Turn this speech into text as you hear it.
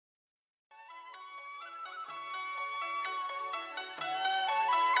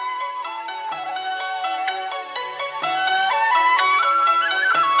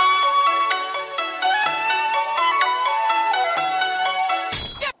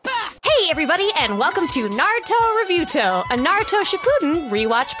everybody, and welcome to Naruto Reviewto, a Naruto Shippuden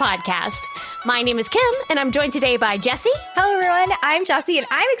rewatch podcast. My name is Kim, and I'm joined today by Jessie. Hello, everyone. I'm Jessie, and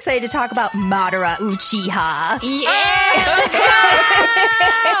I'm excited to talk about Madara Uchiha. Yeah!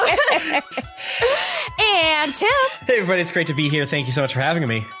 And Tim. Hey, everybody. It's great to be here. Thank you so much for having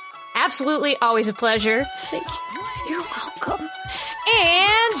me. Absolutely. Always a pleasure. Thank you. You're welcome.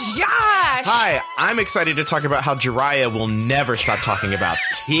 And Josh. Hi, I'm excited to talk about how Jiraiya will never stop talking about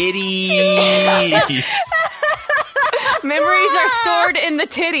titties. Memories are stored in the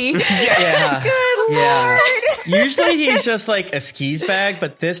titty. Yeah. Usually he's just like a skis bag,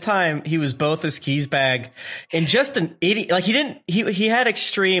 but this time he was both a skis bag and just an idiot. Like he had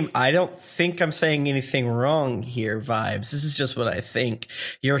extreme, I don't think I'm saying anything wrong here vibes. This is just what I think.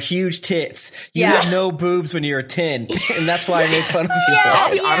 You're huge tits. You have no boobs when you're a 10. And that's why I make fun of you.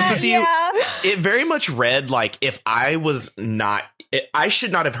 I'll be honest with you. It very much read like if I was not, I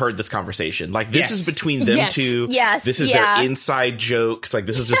should not have heard this conversation. Like this is between them two. Yes. This is their inside jokes. Like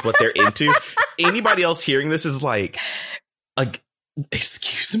this is just what they're into. Anybody else hearing this is like,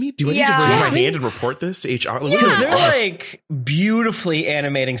 excuse me? Do I need to raise my hand and report this to HR? Because they're like beautifully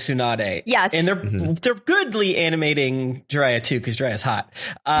animating Tsunade. Yes. And they're goodly animating Jiraiya too, because Jiraiya's hot.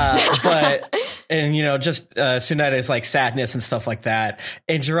 But and you know, just Tsunade's like sadness and stuff like that.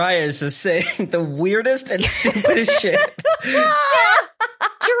 And Jiraiya is just saying the weirdest and stupidest shit.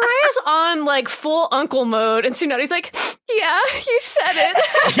 Jiraiya's on like full uncle mode, and Tsunade's like, "Yeah, you said it."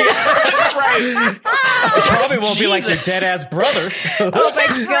 Right. It probably won't be like your dead ass brother. Oh my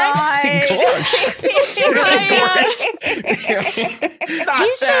god.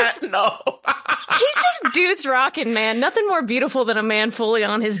 He's just dudes rocking, man. Nothing more beautiful than a man fully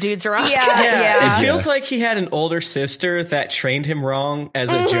on his dudes rock. Yeah. It feels like he had an older sister that trained him wrong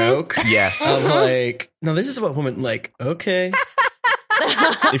as a joke. Yes. Of like, no, this is what women like. Okay.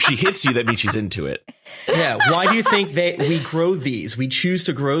 If she hits you, that means she's into it. Yeah. Why do you think we grow these? We choose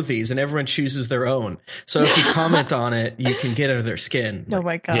to grow these, and everyone chooses their own. So if you comment on it, you can get under their skin. Oh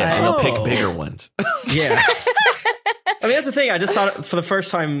my god. Yeah, and they'll pick bigger ones. Yeah. I mean, that's the thing. I just thought for the first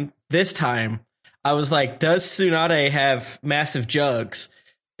time this time, I was like, does Tsunade have massive jugs?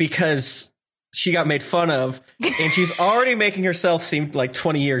 Because she got made fun of, and she's already making herself seem like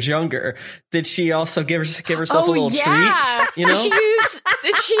 20 years younger. Did she also give herself a little treat? You know?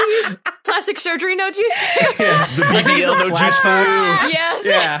 Did she use plastic surgery no jutsu? Yeah, the BBL no jutsu. Yes.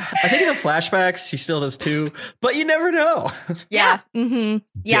 Yeah. I think in the flashbacks, she still does too. But you never know. Yeah. Mm-hmm.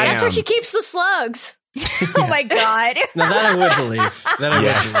 Yeah, that's where she keeps the slugs. Oh my god. Now that I would believe.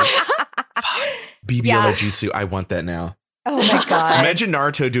 BBL no jutsu. I want that now. Oh my god. Imagine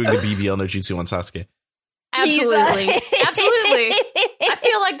Naruto doing the BBL no jutsu on Sasuke. Absolutely. Absolutely. I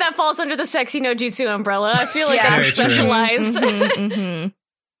feel like that falls under the sexy no jutsu umbrella. I feel like that's specialized.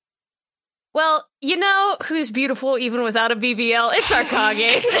 Well, you know who's beautiful even without a BBL? It's our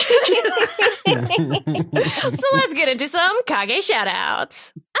Kage. So let's get into some Kage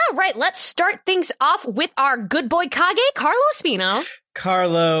shoutouts. All right, let's start things off with our good boy Kage, Carlo Espino.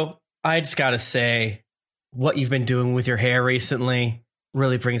 Carlo, I just gotta say, what you've been doing with your hair recently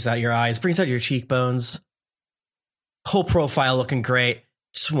really brings out your eyes, brings out your cheekbones. Whole profile looking great.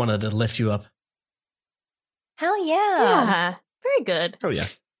 Just wanted to lift you up. Hell yeah. Yeah, very good. Oh yeah.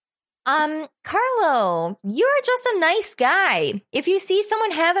 Carlo, you're just a nice guy. If you see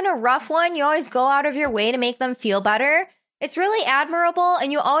someone having a rough one, you always go out of your way to make them feel better. It's really admirable,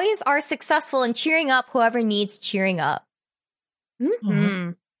 and you always are successful in cheering up whoever needs cheering up.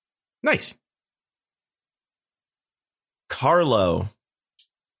 Mm-hmm. Nice. Carlo,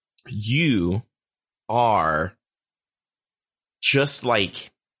 you are just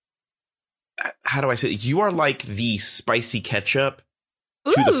like, how do I say it? You are like the spicy ketchup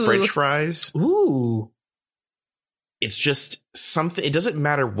to the French fries. Ooh. It's just something. It doesn't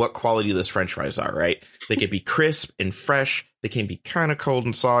matter what quality those French fries are, right? They can be crisp and fresh. They can be kind of cold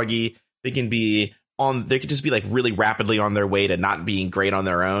and soggy. They can just be like really rapidly on their way to not being great on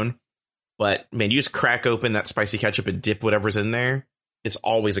their own. But man, you just crack open that spicy ketchup and dip whatever's in there. It's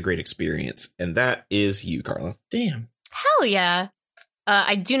always a great experience. And that is you, Carlo. Damn. Hell yeah.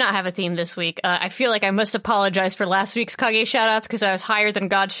 I do not have a theme this week. I feel like I must apologize for last week's Kage shoutouts because I was higher than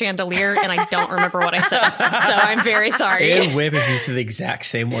God's chandelier and I don't remember what I said. So I'm very sorry. It would whip if you said the exact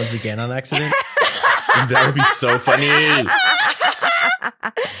same ones again on accident. That would be so funny.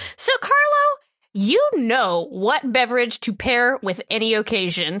 So, Carlo, you know what beverage to pair with any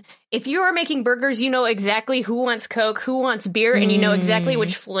occasion. If you are making burgers, you know exactly who wants Coke, who wants beer, and you know exactly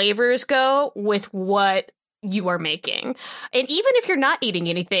which flavors go with what you are making. And even if you're not eating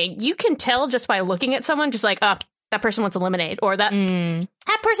anything, you can tell just by looking at someone, just like, oh, that person wants a lemonade, or that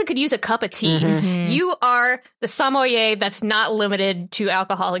that person could use a cup of tea. You are the sommelier that's not limited to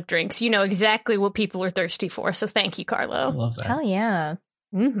alcoholic drinks. You know exactly what people are thirsty for. So thank you, Carlo. I love that. Hell yeah.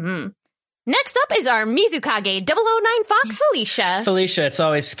 Next up is our Mizukage 009 Fox, Felicia. Felicia, it's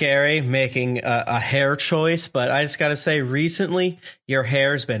always scary making a hair choice, but I just got to say, recently, your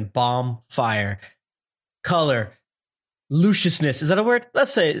hair's been bomb fire. Color, lusciousness, is that a word?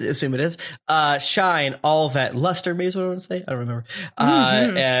 Let's assume it is. Shine, all that. Luster, maybe is what I want to say. I don't remember.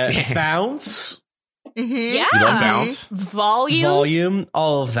 Bounce. Yeah. You love bounce. Volume.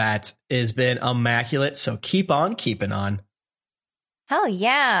 All of that has been immaculate, so keep on keeping on. Hell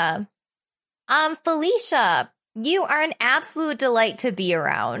yeah. Felicia, you are an absolute delight to be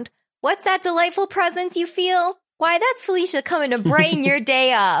around. What's that delightful presence you feel? Why, that's Felicia coming to brighten your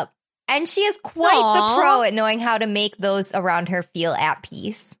day up. And she is quite the pro at knowing how to make those around her feel at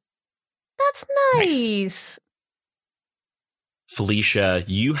peace. That's nice. Felicia,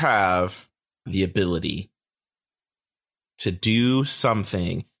 you have the ability to do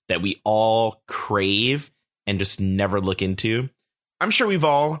something that we all crave and just never look into. I'm sure we've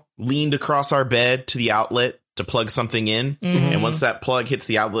all leaned across our bed to the outlet to plug something in. And once that plug hits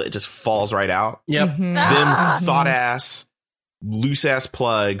the outlet, it just falls right out. Yep. Them thought-ass, loose-ass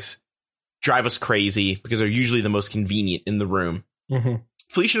plugs drive us crazy because they're usually the most convenient in the room.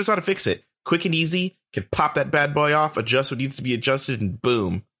 Felicia knows how to fix it. Quick and easy. Can pop that bad boy off, adjust what needs to be adjusted, and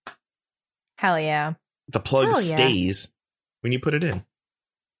boom. Hell yeah. The plug stays when you put it in.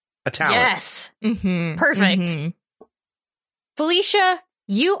 A talent. Yes. Perfect. Felicia,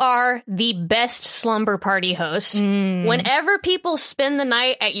 you are the best slumber party host. Whenever people spend the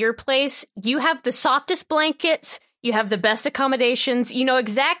night at your place, you have the softest blankets. You have the best accommodations. You know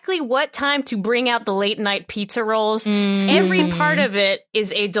exactly what time to bring out the late night pizza rolls. Every part of it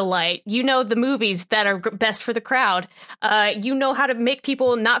is a delight. You know the movies that are best for the crowd. You know how to make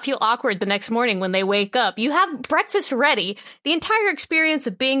people not feel awkward the next morning when they wake up. You have breakfast ready. The entire experience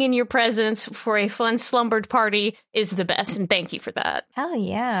of being in your presence for a fun slumbered party is the best, and thank you for that. Hell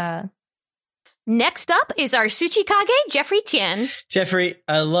yeah. Next up is our Tsuchikage, Jeffrey Tien. Jeffrey,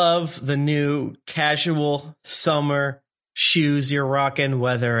 I love the new casual summer shoes you're rocking,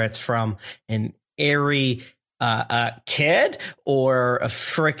 whether it's from an airy kid or a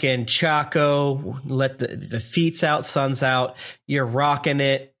frickin' Chaco. Let the feet's out, sun's out. You're rocking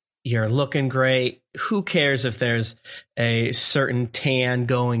it. You're looking great. Who cares if there's a certain tan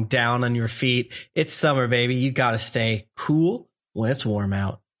going down on your feet? It's summer, baby. You got to stay cool when it's warm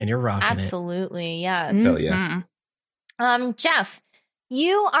out. And you're rocking Absolutely, yes. Hell yeah. Jeff,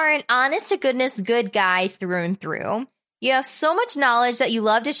 you are an honest to goodness good guy through and through. You have so much knowledge that you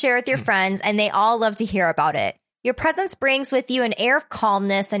love to share with your friends, and they all love to hear about it. Your presence brings with you an air of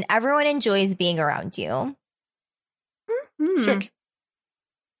calmness, and everyone enjoys being around you. Sick.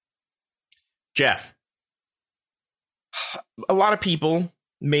 Jeff, a lot of people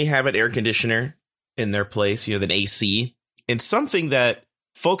may have an air conditioner in their place, you know, an AC, and something that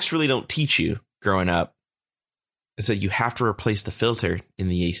folks really don't teach you growing up is that you have to replace the filter in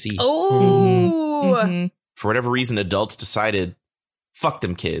the AC. Oh, For whatever reason, adults decided, fuck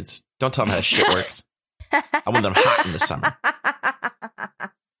them kids. Don't tell them how that shit works. I want them hot in the summer.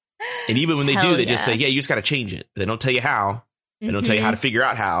 And even when they do, they just say, yeah, you just got to change it. They don't tell you how. They don't tell you how to figure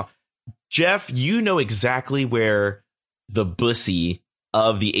out how. Jeff, you know exactly where the bussy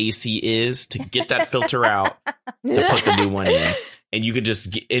of the AC is to get that filter out to put the new one in. And you could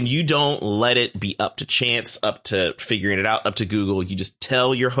just and you don't let it be up to chance, up to figuring it out, up to Google. You just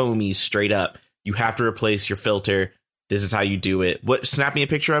tell your homies straight up, you have to replace your filter. This is how you do it. Snap me a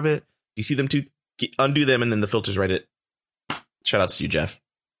picture of it. You see them two, undo them, and then the filter's right it. Shout outs to you, Jeff.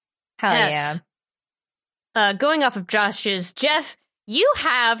 Hell yeah. Going off of Josh's, Jeff, you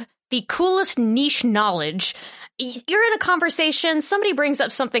have the coolest niche knowledge. You're in a conversation, somebody brings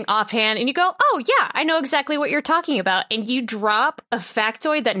up something offhand, and you go, oh, yeah, I know exactly what you're talking about. And you drop a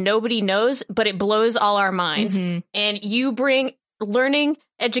factoid that nobody knows, but it blows all our minds. And you bring learning,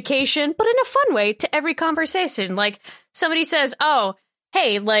 education, but in a fun way to every conversation. Like somebody says, oh,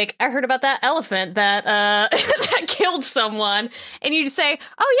 hey, like I heard about that elephant that that killed someone. And you just say,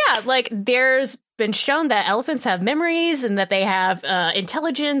 oh, yeah, like there's been shown that elephants have memories and that they have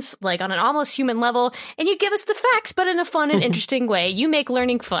intelligence, like on an almost human level. And you give us the facts, but in a fun and interesting way. You make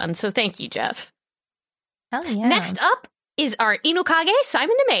learning fun. So thank you, Jeff. Hell yeah. Next up is our Inokage,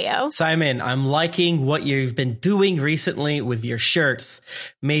 Simon DeMeo. Simon, I'm liking what you've been doing recently with your shirts.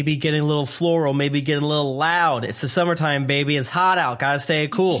 Maybe getting a little floral, maybe getting a little loud. It's the summertime, baby. It's hot out. Gotta stay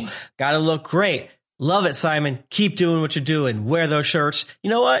cool. Gotta look great. Love it, Simon. Keep doing what you're doing. Wear those shirts.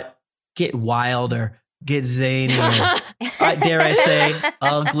 You know what? Get wilder. get zanier. Dare I say,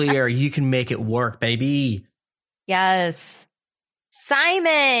 uglier. You can make it work, baby. Yes.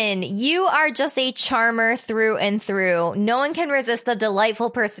 Simon, you are just a charmer through and through. No one can resist the delightful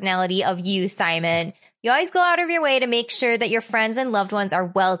personality of you, Simon. You always go out of your way to make sure that your friends and loved ones are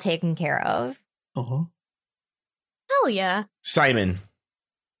well taken care of. Uh-huh. Hell yeah. Simon,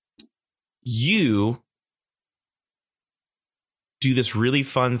 you do this really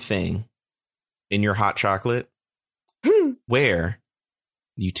fun thing in your hot chocolate where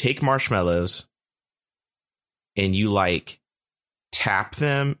you take marshmallows and you like tap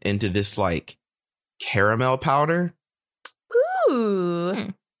them into this like caramel powder.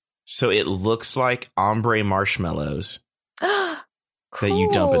 Ooh. So it looks like ombre marshmallows Cool. that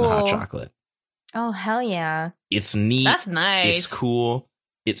you dump in the hot chocolate. Oh, hell yeah. It's neat. That's nice. It's cool.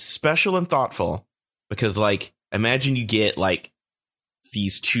 It's special and thoughtful because, like, imagine you get like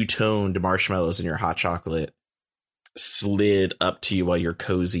these two-toned marshmallows in your hot chocolate slid up to you while you're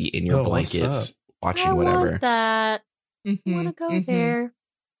cozy in your blankets watching I whatever. want that. I want to go there.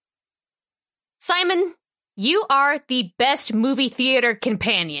 Simon, you are the best movie theater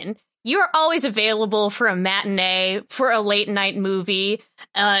companion. You're always available for a matinee, for a late night movie.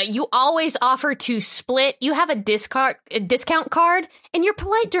 You always offer to split. You have a discount card, and you're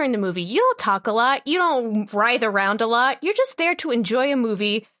polite during the movie. You don't talk a lot. You don't writhe around a lot. You're just there to enjoy a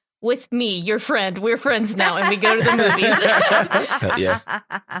movie with me, your friend. We're friends now, and we go to the movies.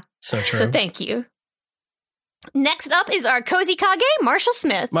 Yeah. So true. So thank you. Next up is our Cozy Kage, Marshall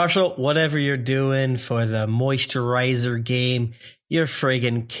Smith. Marshall, whatever you're doing for the moisturizer game, you're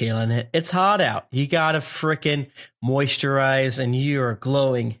friggin' killing it. It's hot out. You gotta frickin' moisturize and you're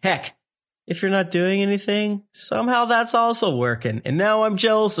glowing. Heck, if you're not doing anything, somehow that's also working. And now I'm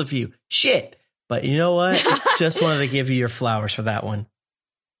jealous of you. Shit. But you know what? Just wanted to give you your flowers for that one.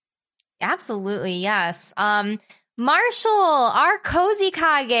 Absolutely, yes. Marshall, our Cozy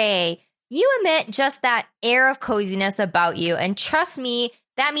Kage. You emit just that air of coziness about you, and trust me,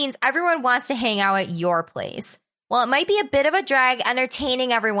 that means everyone wants to hang out at your place. While it might be a bit of a drag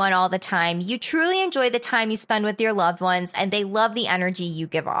entertaining everyone all the time, you truly enjoy the time you spend with your loved ones, and they love the energy you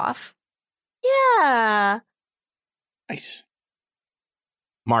give off. Yeah. Nice.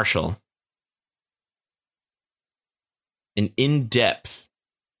 Marshall, an in-depth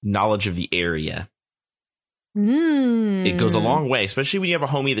knowledge of the area. It goes a long way, especially when you have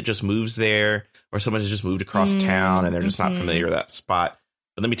a homie that just moves there or someone has just moved across town and they're just not familiar with that spot.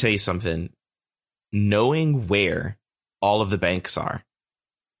 But let me tell you something. Knowing where all of the banks are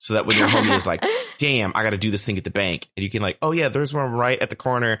so that when your homie is like, damn, I got to do this thing at the bank. And you can like, oh, yeah, there's one right at the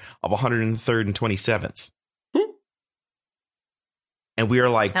corner of 103rd and 27th. And we are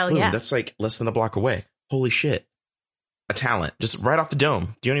like, boom, that's like less than a block away. Holy shit. A talent just right off the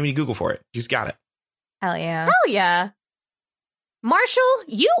dome. You don't even need to Google for it. You just got it. Hell yeah. Hell yeah. Marshall,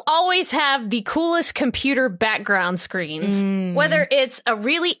 you always have the coolest computer background screens. Whether it's a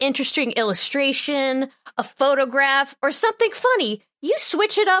really interesting illustration, a photograph, or something funny, you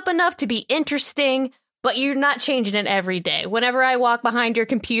switch it up enough to be interesting, but you're not changing it every day. Whenever I walk behind your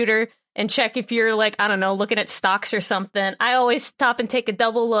computer and check if you're like, I don't know, looking at stocks or something, I always stop and take a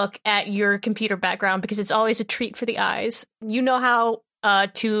double look at your computer background because it's always a treat for the eyes. You know how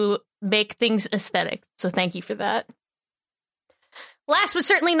to make things aesthetic. So thank you for that. Last but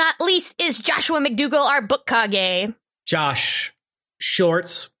certainly not least is Joshua McDougall, our book Kage. Josh,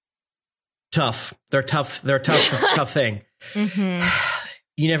 shorts, tough. They're tough. They're a tough thing.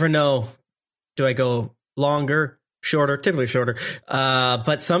 You never know. Do I go longer, shorter? Typically shorter.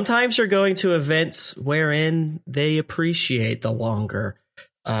 But sometimes you're going to events wherein they appreciate the longer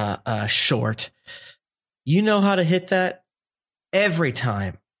short. You know how to hit that every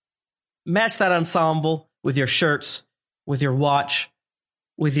time. Match that ensemble with your shirts, with your watch,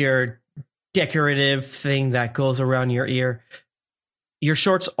 with your decorative thing that goes around your ear. Your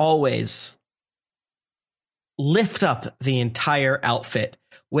shorts always lift up the entire outfit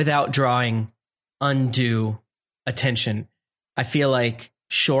without drawing undue attention. I feel like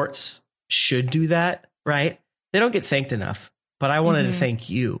shorts should do that, right? They don't get thanked enough, but I wanted to thank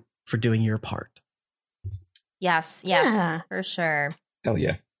you for doing your part. Yes, for sure. Hell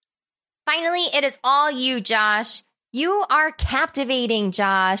yeah. Finally, it is all you, Josh. You are captivating,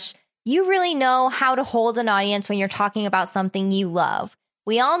 Josh. You really know how to hold an audience when you're talking about something you love.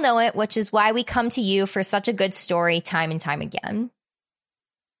 We all know it, which is why we come to you for such a good story time and time again.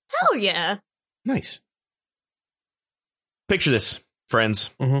 Hell yeah. Nice. Picture this,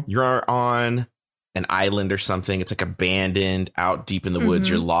 friends. You're on an island or something. It's like abandoned out deep in the woods.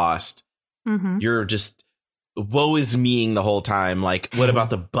 You're lost. You're just woe is meing the whole time. Like, what about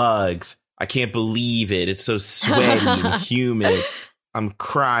the bugs? I can't believe it. It's so sweaty and humid. I'm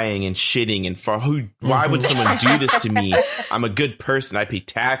crying and shitting and why would someone do this to me? I'm a good person. I pay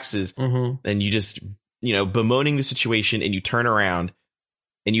taxes. And you just, bemoaning the situation, and you turn around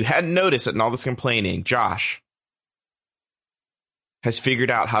and you hadn't noticed that in all this complaining, Josh has figured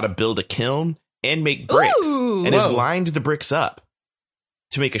out how to build a kiln and make bricks and has lined the bricks up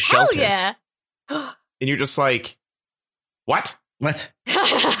to make a shelter. Hell yeah. And you're just like, what?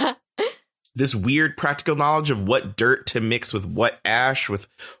 This weird practical knowledge of what dirt to mix with what ash, with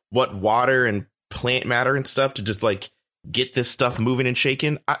what water and plant matter and stuff to just like get this stuff moving and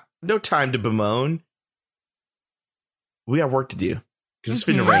shaking. No time to bemoan. We have work to do because it's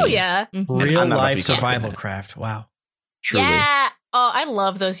been raining. Oh, yeah. Real life survival craft. Wow. Truly. Yeah. Oh, I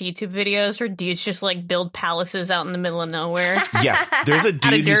love those YouTube videos where dudes just like build palaces out in the middle of nowhere. Yeah. There's a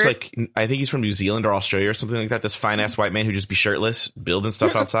dude who's like, I think he's from New Zealand or Australia or something like that. This fine ass white man who just be shirtless, building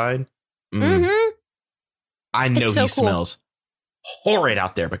stuff outside. I know he smells horrid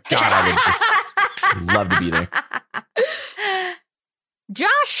out there, but God, I would just love to be there.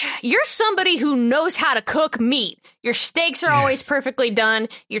 Josh, you're somebody who knows how to cook meat. Your steaks are always perfectly done.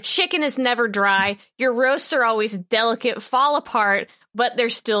 Your chicken is never dry. Your roasts are always delicate, fall apart, but they're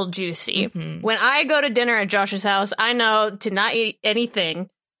still juicy. When I go to dinner at Josh's house, I know to not eat anything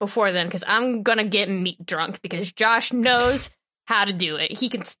before then because I'm going to get meat drunk because Josh knows how to do it. He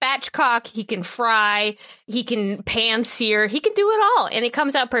can spatchcock, he can fry, he can pan sear, he can do it all, and it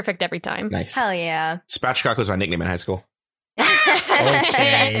comes out perfect every time. Nice. Hell yeah. Spatchcock was my nickname in high school.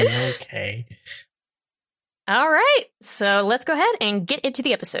 Okay. All right, so let's go ahead and get into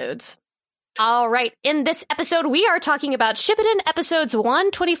the episodes. All right, in this episode, we are talking about Shippuden episodes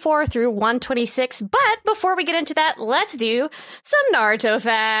 124 through 126. But before we get into that, let's do some Naruto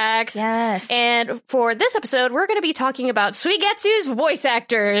facts. Yes. And for this episode, we're going to be talking about Suigetsu's voice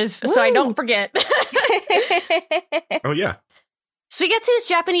actors, so I don't forget. Oh, yeah. Suigetsu's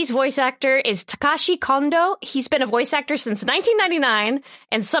Japanese voice actor is Takashi Kondo. He's been a voice actor since 1999,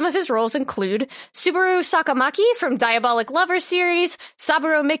 and some of his roles include Subaru Sakamaki from Diabolic Lover series,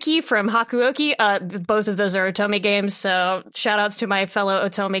 Saburo Miki from Hakuoki. Both of those are Otome games, so shout-outs to my fellow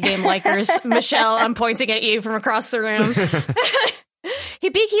Otome game likers. Michelle, I'm pointing at you from across the room.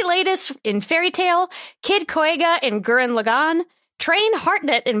 Hibiki Ladis in Fairy Tail, Kid Koega in Gurren Lagann, Train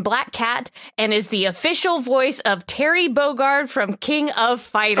Hartnett in Black Cat, and is the official voice of Terry Bogard from King of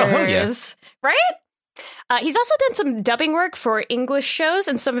Fighters. Right? He's also done some dubbing work for English shows,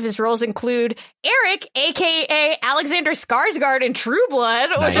 and some of his roles include Eric, a.k.a. Alexander Skarsgård in True Blood,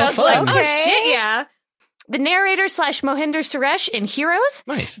 which I was like, oh shit, yeah. The narrator / Mohinder Suresh in Heroes.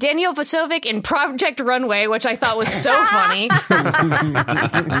 Nice. Daniel Vasovic in Project Runway, which I thought was so funny.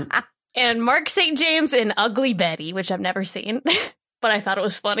 And Mark St. James in Ugly Betty, which I've never seen, but I thought it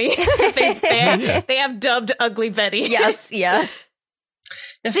was funny. they have dubbed Ugly Betty. Yes, yeah.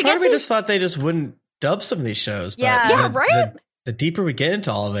 So part of me just thought they just wouldn't dub some of these shows. But right? The deeper we get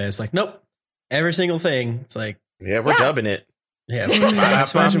into all of it, it's like, nope. Every single thing. It's like, yeah, we're dubbing it. Yeah.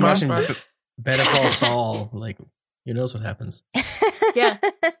 Imagine watching Better Call Saul. Like, who knows what happens? Yeah.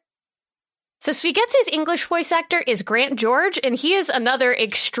 So Suigetsu's English voice actor is Grant George, and he is another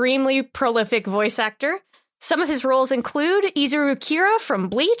extremely prolific voice actor. Some of his roles include Izuru Kira from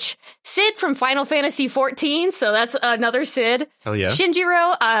Bleach, Sid from Final Fantasy XIV, so that's another Sid. Hell yeah.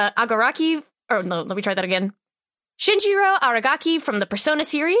 Shinjiro Agaraki, or no, let me try that again. Shinjiro Aragaki from the Persona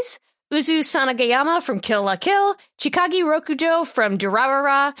series, Uzu Sanagayama from Kill la Kill, Chikagi Rokujo from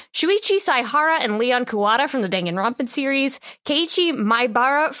Durarara, Shuichi Saihara and Leon Kuwata from the Danganronpa series, Keiichi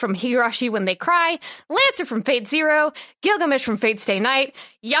Maibara from Higurashi When They Cry, Lancer from Fate Zero, Gilgamesh from Fate Stay Night,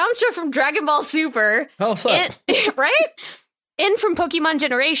 Yamcha from Dragon Ball Super, right? In from Pokemon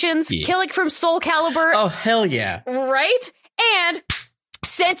Generations, Killick from Soul Calibur. Oh, hell yeah. Right? And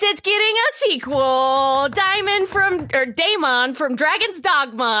since it's getting a sequel, Daemon from Dragon's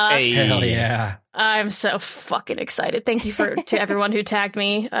Dogma. Hey. Hell yeah. I'm so fucking excited. Thank you to everyone who tagged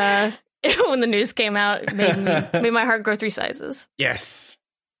me when the news came out. It made my heart grow 3 sizes. Yes.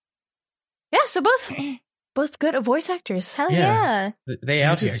 Yeah, so both good voice actors. Hell yeah. They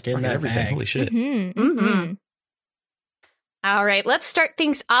out here getting that everything. bag. Holy shit. Mm-hmm. All right, let's start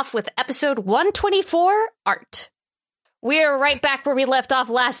things off with episode 124, Art. We're right back where we left off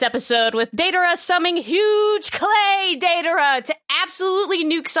last episode with Datara summoning huge clay Datara to absolutely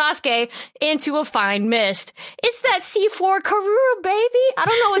nuke Sasuke into a fine mist. It's that C4 Karuru, baby. I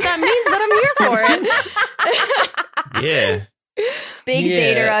don't know what that means, but I'm here for it. Yeah. Big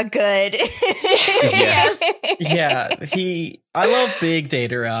Datara, good. Yes. Yeah, I love Big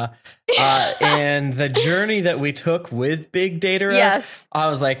Datara. And the journey that we took with Big Datara, yes. I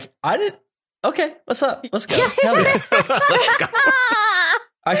was like, I okay, what's up? Let's go. Hell yeah. Let's go.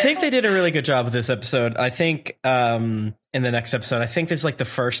 I think they did a really good job with this episode. I think in the next episode, I think this is like the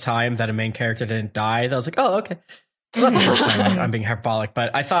first time that a main character didn't die. That was like, oh, okay. Not the first time I'm being hyperbolic,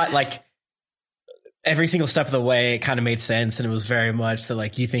 but I thought like every single step of the way, it kind of made sense. And it was very much that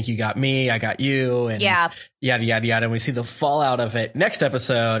like, you think you got me, I got you. And yada, yada, yada. And we see the fallout of it. Next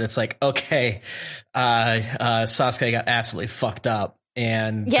episode, it's like, okay, Sasuke got absolutely fucked up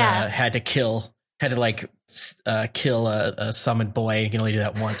and had to kill a summoned boy. You can only do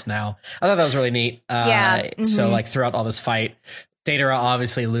that once now. I thought that was really neat. So like throughout all this fight, Deidara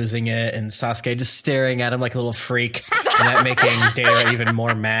obviously losing it and Sasuke just staring at him like a little freak and that making Deidara even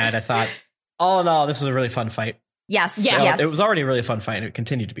more mad. I thought all in all, this was a really fun fight. Yes. It was already a really fun fight and it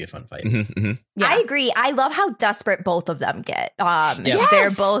continued to be a fun fight. Yeah. I agree. I love how desperate both of them get. They're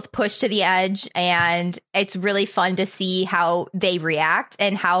both pushed to the edge and it's really fun to see how they react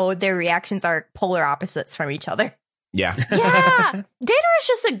and how their reactions are polar opposites from each other. Yeah. Deidara is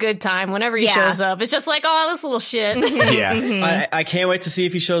just a good time whenever he shows up. It's just like, oh, this little shit. Yeah. I can't wait to see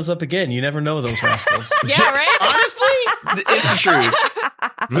if he shows up again. You never know those rascals. Yeah, right? Honestly, it's true.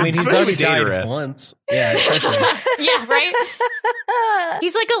 I mean, he's already died once. Yeah, especially. Yeah, right?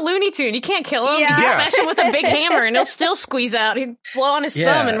 He's like a Looney Tune. You can't kill him. You can smash him with a big hammer and he'll still squeeze out. He'd blow on his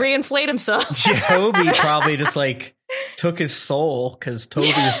thumb and reinflate himself. Toby probably just like took his soul because Toby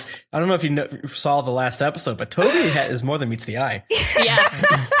is, I don't know if you saw the last episode, but Toby is more than meets the eye. Yeah.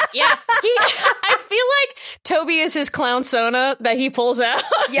 I feel like Toby is his clown Sona that he pulls out.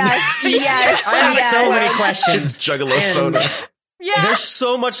 Yes. I have so many questions. Juggalo Sona. Yeah. There's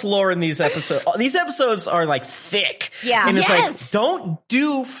so much lore in these episodes. These episodes are like thick. Yeah. And it's like, don't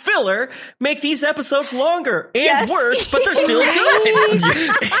do filler. Make these episodes longer and worse, but they're still good.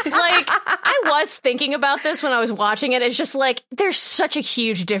 Like, I was thinking about this when I was watching it. It's just like, there's such a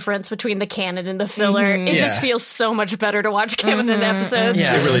huge difference between the canon and the filler. It just feels so much better to watch canon episodes.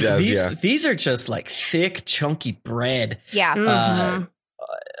 Yeah, it really does. These are just like thick, chunky bread. Yeah.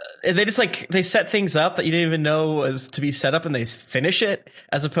 They just like, they set things up that you didn't even know was to be set up and they finish it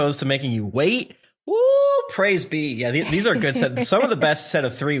as opposed to making you wait. Woo, praise be. Yeah, these are good set. Some of the best set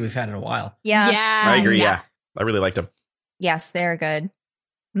of 3 we've had in a while. Yeah. I agree. Yeah. I really liked them. Yes, they're good.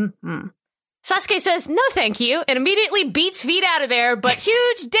 Sasuke says, no thank you, and immediately beats feet out of there, but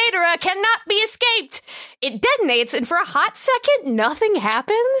huge Deidara cannot be escaped. It detonates, and for a hot second, nothing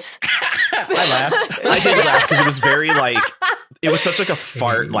happens. I laughed. I did laugh because it was very like, it was such like a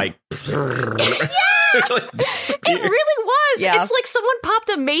fart, like. It really was. Yeah. It's like someone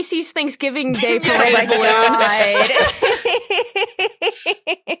popped a Macy's Thanksgiving Day parade balloon.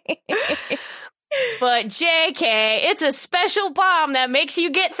 But JK, it's a special bomb that makes you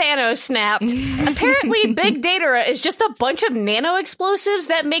get Thanos snapped. Apparently, Big Deidara is just a bunch of nano explosives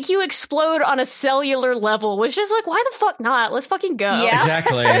that make you explode on a cellular level, which is like, why the fuck not? Let's fucking go. Yeah.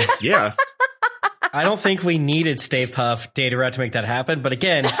 Exactly. Yeah. I don't think we needed Stay Puft Deidara to make that happen, but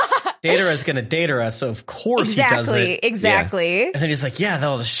again, Deidara is going to Deidara, so of course he does it. Exactly. And then he's like, yeah,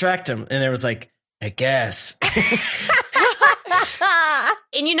 that'll distract him. And there was like, I guess.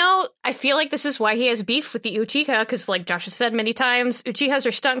 And you know, I feel like this is why he has beef with the Uchiha, because like Josh has said many times, Uchihas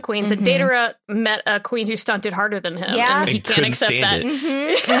are stunt queens, and Deidara met a queen who stunted harder than him, and he can't accept that.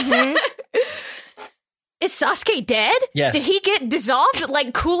 Is Sasuke dead? Yes. Did he get dissolved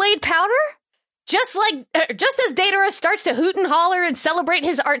like Kool-Aid powder? Just as Deidara starts to hoot and holler and celebrate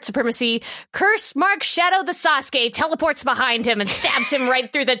his art supremacy, Curse Mark Shadow the Sasuke teleports behind him and stabs him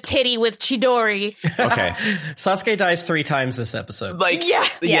right through the titty with Chidori. Okay. Sasuke dies 3 times this episode. Like, yeah,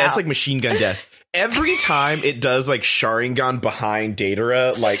 it's like machine gun death. Every time it does like Sharingan behind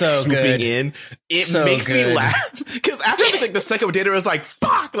Deidara, like so swooping good. in, it So makes me good. laugh. Because after like the second one, Deidara was like,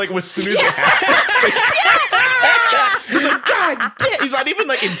 fuck, like as soon as it happens. He's like, God damn. He's not even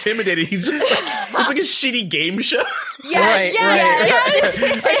like intimidated. He's just like, it's like a shitty game show. Right.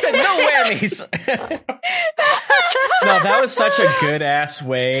 I said no whammies. No, that was such a good ass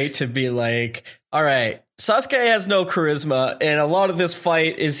way to be like, all right, Sasuke has no charisma, and a lot of this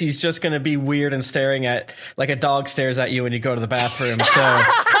fight is he's just going to be weird and staring at like a dog stares at you when you go to the bathroom. So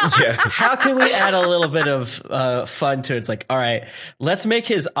how can we add a little bit of fun to it? It's like, all right, let's make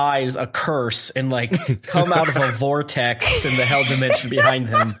his eyes a curse and like come out of a vortex in the hell dimension behind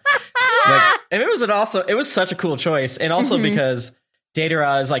him. Like, and it was such a cool choice, and also because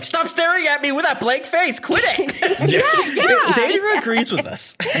Deidara is like, stop staring at me with that blank face. Quit it. Deidara agrees with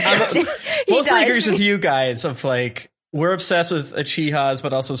us. Mostly agrees with you guys of like, we're obsessed with Uchihas,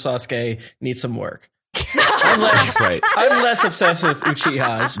 but also Sasuke needs some work. I'm less obsessed with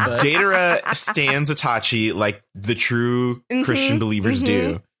Uchihas, but Deidara stands Itachi like the true Christian believers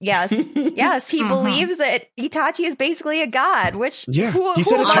do. Yes, he believes that Itachi is basically a god, which he said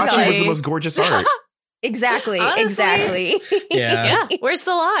Itachi was the most gorgeous art. Exactly. Yeah, where's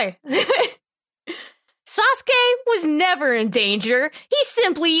the lie? Sasuke was never in danger. He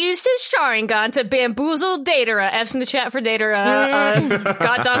simply used his Sharingan to bamboozle Datara. F's in the chat for Datara.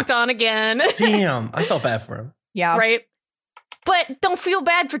 Got dunked on again. Damn, I felt bad for him. Yeah. Right? But don't feel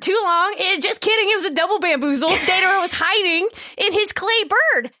bad for too long. Just kidding, it was a double bamboozle. Datara was hiding in his clay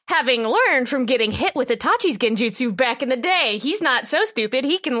bird, having learned from getting hit with Itachi's genjutsu back in the day. He's not so stupid,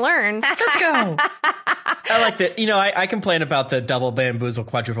 he can learn. Let's go. I like that. I complain about the double bamboozle,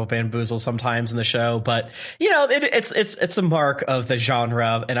 quadruple bamboozle sometimes in the show, but it's a mark of the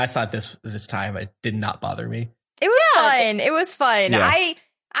genre, and I thought this time it did not bother me. It was fun. It was fun. Yeah.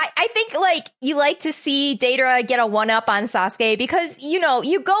 I think, you like to see Datara get a one-up on Sasuke because, you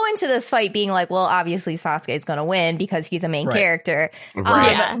go into this fight being like, well, obviously Sasuke's going to win because he's a main character.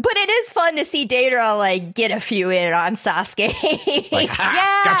 Right. But it is fun to see Datara, get a few in on Sasuke.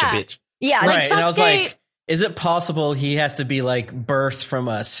 Gotcha, bitch. Yeah. Right, Sasuke, and I was like, is it possible he has to be, birthed from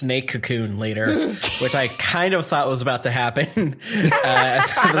a snake cocoon later? Which I kind of thought was about to happen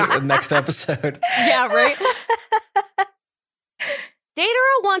the next episode. Yeah, right?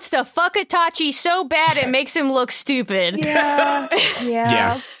 Datara wants to fuck Itachi so bad it makes him look stupid. Yeah.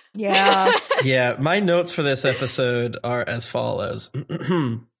 Yeah, my notes for this episode are as follows.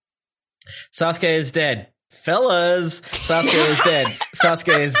 Sasuke is dead. Fellas, Sasuke is dead.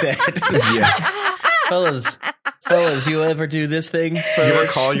 Sasuke is dead. Yeah. Fellas, you ever do this thing? You ever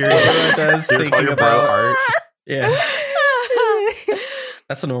call your bro art? Yeah.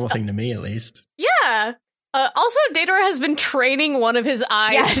 That's a normal thing to me, at least. Yeah. Also, Datara has been training one of his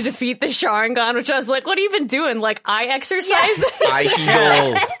eyes to defeat the Sharingan, which I was like, what have you been doing? Eye exercise? Yes. Eye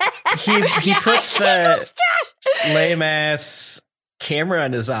heals. He puts the lame-ass camera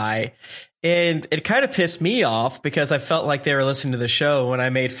in his eye, and it kind of pissed me off because I felt like they were listening to the show when I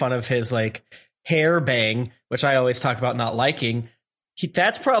made fun of his, hair bang, which I always talk about not liking.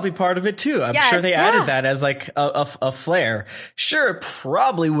 That's probably part of it too. I'm sure they added that as a flair. Sure, it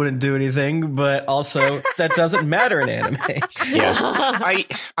probably wouldn't do anything, but also that doesn't matter in anime. Yeah,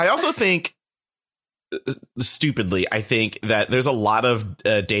 I also think, stupidly, I think that there's a lot of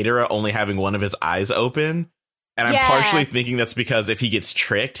Datara only having one of his eyes open, and I'm partially thinking that's because if he gets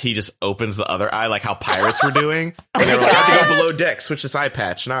tricked, he just opens the other eye, like how pirates were doing, and they were like, I have to go below deck, switch this eye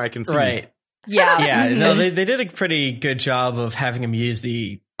patch. Now I can see. Right. Yeah. No, they did a pretty good job of having him use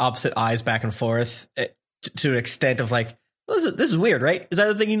the opposite eyes back and forth to an extent of this is weird, right? Is that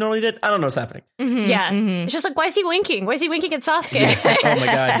the thing you normally did? I don't know what's happening. Mm-hmm. Yeah. Mm-hmm. It's just why is he winking? Why is he winking at Sasuke? Yeah. Oh my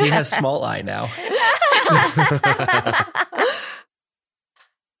God. He has small eye now.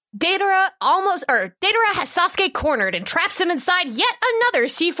 Datara has Sasuke cornered and traps him inside yet another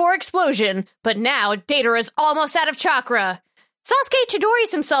C4 explosion. But now Datara's almost out of chakra. Sasuke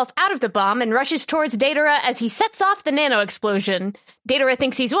Chidori's himself out of the bomb and rushes towards Datara as he sets off the nano explosion. Datara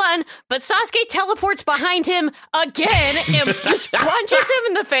thinks he's won, but Sasuke teleports behind him again and just punches him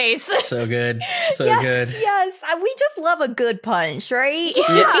in the face. So good. So good. Yes. We just love a good punch, right?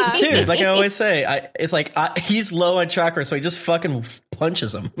 Yeah. Dude, like I always say, he's low on chakra, so he just fucking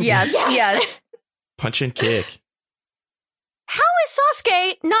punches him. Yes. Punch and kick. How is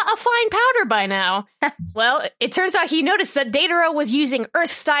Sasuke not a fine powder by now? Well, it turns out he noticed that Datara was using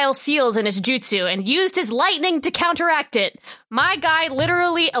Earth-style seals in his jutsu and used his lightning to counteract it. My guy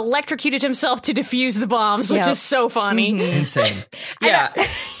literally electrocuted himself to defuse the bombs, which is so funny. Mm-hmm. Insane. Yeah.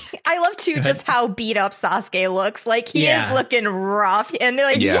 I love, too, just how beat up Sasuke looks. He is looking rough. And, the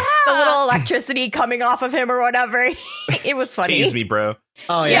little electricity coming off of him or whatever. It was funny. Tease me, bro.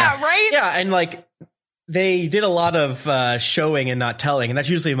 Oh, yeah. Yeah, right? Yeah, and, they did a lot of showing and not telling, and that's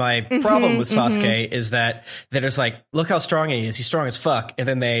usually my problem with Sasuke is that they're just look how strong he is. He's strong as fuck, and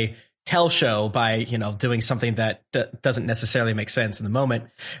then they show by doing something that doesn't necessarily make sense in the moment.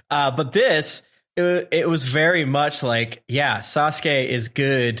 But this, it was very much Sasuke is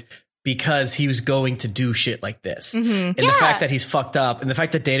good because he was going to do shit like this. And the fact that he's fucked up, and the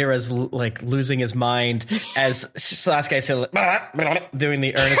fact that Datara is losing his mind as Sasuke said, doing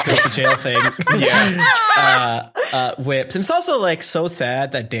the Ernest goes to jail thing. Whips. And it's also so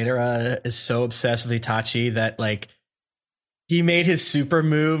sad that Datara is so obsessed with Itachi that he made his super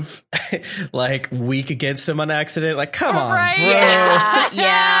move weak against him on accident. Come on, right? bro.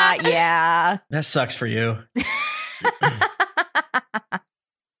 Yeah. That sucks for you.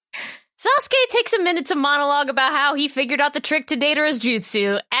 Sasuke takes a minute to monologue about how he figured out the trick to Datara's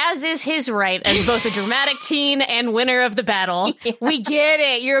jutsu. as is his right as both a dramatic teen and winner of the battle. Yeah. We get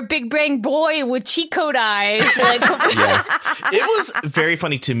it. You're a big brain boy with cheat code eyes. Like, yeah. It was very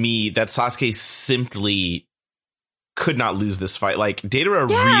funny to me that Sasuke simply could not lose this fight. Like, Deidara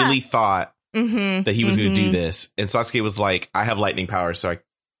really thought that he was going to do this. And Sasuke was like, I have lightning powers, so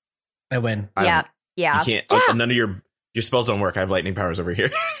I win. Yeah. You can't. None of your spells don't work. I have lightning powers over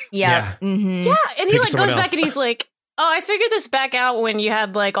here. Yeah. Yeah, and he like goes back and he's like, oh, I figured this back out when you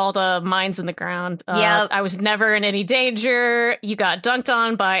had like all the mines in the ground. I was never in any danger. You got dunked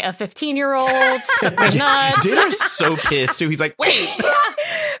on by a 15-year-old. Suck my nuts. Deidara's so pissed too. He's like, wait.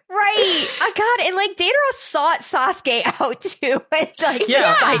 Right. Oh, God. And like Deidara sought Sasuke out too. And,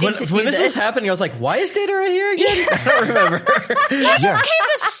 like, when this was happening, I was like, why is Deidara here again? I don't remember. He just came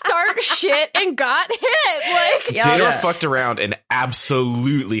to start shit and got hit. Like, Deidara fucked around and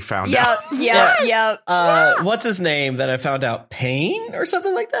absolutely found out. What's his name that I found out? Pain or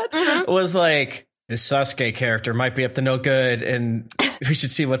something like that? Was like, this Sasuke character might be up to no good and we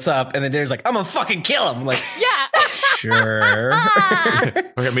should see what's up. And then Deidara's like, I'm gonna fucking kill him. I'm like, sure.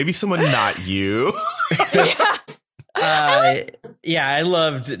 Okay, maybe someone not you. I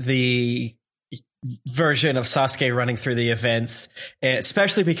loved the version of Sasuke running through the events,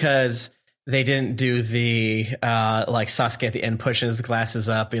 especially because they didn't do the like Sasuke at the end pushing his glasses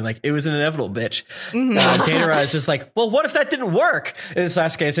up, being like, it was an inevitable, bitch. Deidara is just like, well, what if that didn't work? And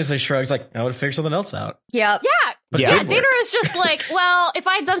Sasuke essentially shrugs, like, I would figure something else out. Yep. Deidara is just like, well, if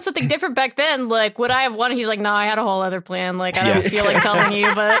I had done something different back then, like, would I have won? He's like, no, I had a whole other plan. Like, I don't feel like telling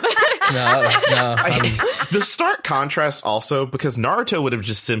you, but no. The stark contrast also, because Naruto would have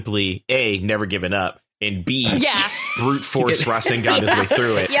just simply never given up, and B, brute force Rasengan his way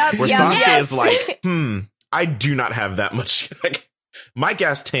through it. Where Sasuke is like, I do not have that much. Like, my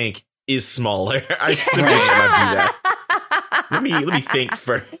gas tank is smaller. I simply cannot do that. Let me think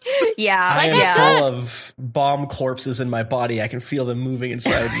first. Yeah, I am full of bomb corpses in my body. I can feel them moving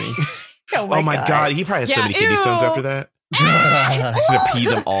inside me. Oh my God. He probably has so many kidney stones after that. He's gonna pee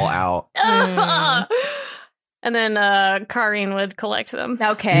them all out. And then Karine would collect them.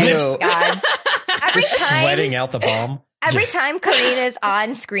 Okay. God. Just sweating out the bomb. Every time Karine is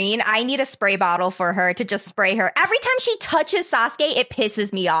on screen, I need a spray bottle for her to just spray her. Every time she touches Sasuke, it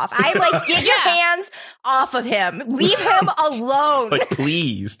pisses me off. I'm like, get your hands off of him. Leave him alone. Like,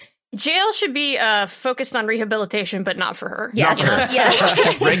 please. Jail should be focused on rehabilitation, but not for her. Yes.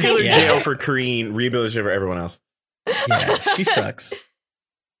 Yes. Regular jail for Karine, rehabilitation for everyone else. Yeah, she sucks.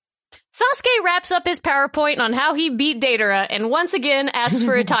 Sasuke wraps up his PowerPoint on how he beat Deidara and once again asks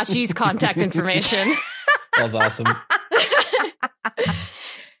for Itachi's contact information. That was awesome.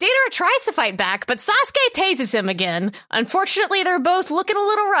 Deidara tries to fight back, but Sasuke tases him again. Unfortunately, they're both looking a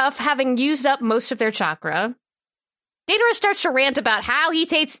little rough, having used up most of their chakra. Deidara starts to rant about how he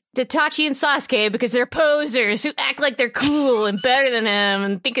takes Itachi and Sasuke because they're posers who act like they're cool and better than him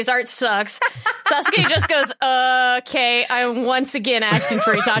and think his art sucks. Sasuke just goes, okay, I'm once again asking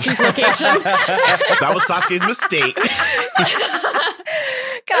for Itachi's location. That was Sasuke's mistake.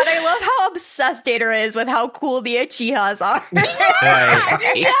 God, I love how obsessed Deidara is with how cool the Uchihas are.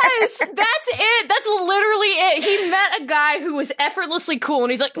 Yes, that's it. That's literally it. He met a guy who was effortlessly cool,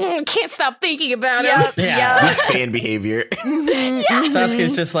 and he's like, can't stop thinking about him. This fan behavior.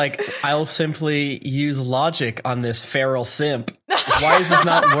 Sasuke's just like, I'll simply use logic on this feral simp. Why is this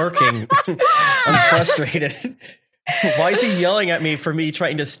not working? I'm frustrated. Why is he yelling at me for me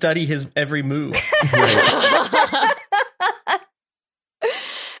trying to study his every move?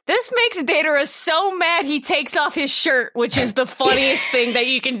 This makes Deidara so mad he takes off his shirt, which is the funniest thing that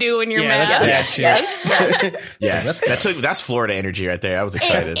you can do when you're mad. That's shit. That's Florida energy right there. I was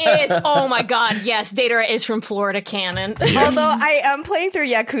excited. It is. Oh my God. Yes, Deidara is from Florida canon. Yes. Although I am playing through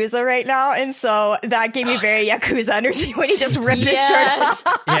Yakuza right now, and so that gave me very Yakuza energy when he just ripped his shirt off.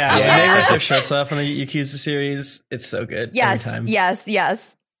 Yeah, when they rip their shirts off in the Yakuza series, it's so good. Yes, every time.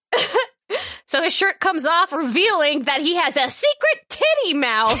 yes. So his shirt comes off, revealing that he has a secret titty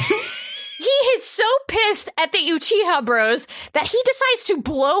mouth. He is so pissed at the Uchiha Bros that he decides to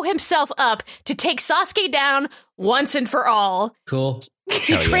blow himself up to take Sasuke down once and for all. Cool.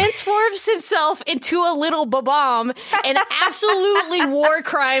 He transforms himself into a little bomb and absolutely war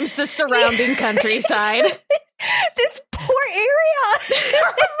crimes the surrounding countryside. This poor area.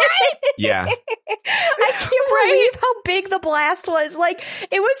 Right? Yeah. I can't believe how big the blast was. Like,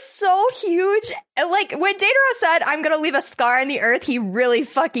 it was so huge. Like, when Deidara said, I'm going to leave a scar on the earth, he really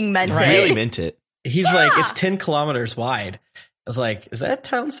fucking meant it. He really meant it. He's like, it's 10 kilometers wide. I was like, is that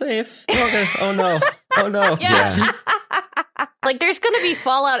town safe? Oh no. Yeah. Like, there's going to be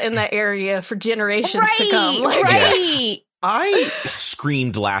fallout in that area for generations to come. Like, right. I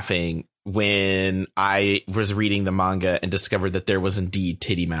screamed laughing when I was reading the manga and discovered that there was indeed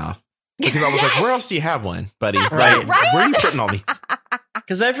titty mouth. Because I was like, where else do you have one, buddy? Right. Where are you putting all these?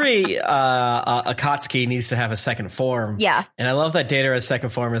 Because every Akatsuki needs to have a second form. Yeah. And I love that Datara's second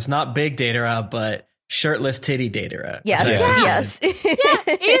form is not big Datara, but shirtless titty Datara. Yes. Yes.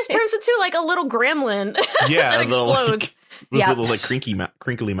 Yeah, he just turns into like a little gremlin. Yeah, that explodes. With little like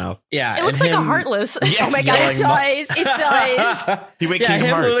crinkly mouth. Yeah. It looks like a Heartless. Yes, Oh my god, it does. It does. He went Yeah, Kingdom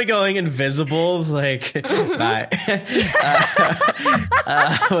him Hearts. literally going invisible, like, bye.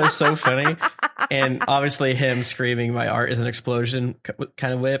 Was so funny. And obviously him screaming, "My art is an explosion,"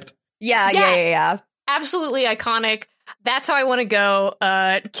 kind of whipped. Yeah. Absolutely iconic. That's how I want to go.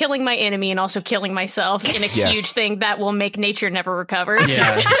 Killing my enemy and also killing myself in a huge thing that will make nature never recover.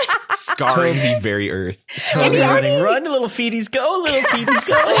 Yeah. Scarring the very earth. Totally running. Run, little feeties, go, little feeties,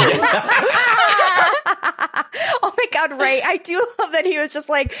 go. Oh my god, right. I do love that he was just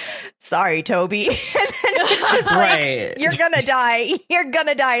like, sorry, Toby. And then it's just Right. like, you're gonna die. You're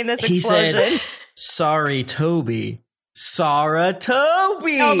gonna die in this He explosion. said, "Sorry, Toby. Sarah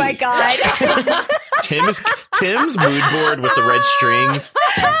Toby." Oh my god. Tim's mood board with the red strings.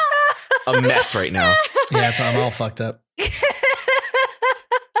 A mess right now. Yeah, so I'm all fucked up.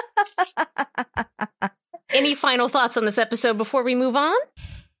 Any final thoughts on this episode before we move on?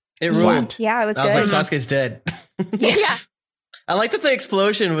 It ruled. Yeah, it was I was good. like, Sasuke's dead. Yeah. I like that the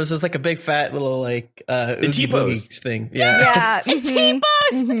explosion was just like a big fat little like Oogie T-pose Boogie thing. Yeah. Yeah. T-pose.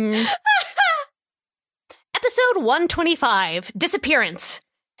 Mhm. Episode 125, Disappearance.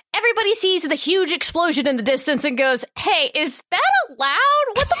 Everybody sees the huge explosion in the distance and goes, "Hey, is that allowed?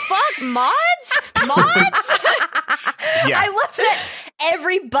 What the fuck? Mods? Yeah. I love that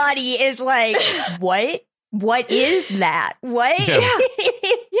everybody is like, what? What is that? What? Yeah.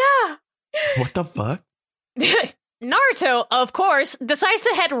 Yeah. What the fuck? Naruto, of course, decides to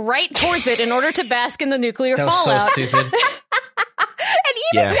head right towards it in order to bask in the nuclear That was so fallout. stupid. And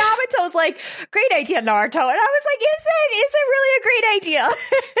even Yamato's like, great idea, Naruto. And I was like, is it really a great idea?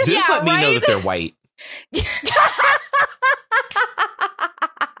 Just Yeah, let me know right? that they're white.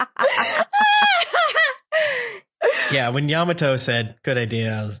 Yeah, when Yamato said "good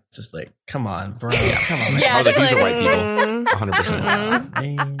idea," I was just like, "Come on, bro, come on, man." Yeah, Oh, just these are like, white people. mm. 100%.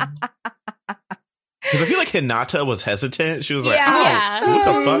 Man. Because I feel like Hinata was hesitant. She was like, Yeah. "Oh, Yeah. what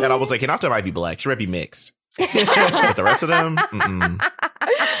the fuck?" And I was like, Hinata might be black. She might be mixed. But the rest of them,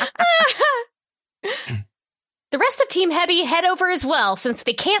 The rest of Team Heavy head over as well, since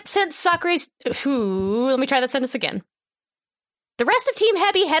they can't sense Sakure's... Let me try that sentence again. The rest of Team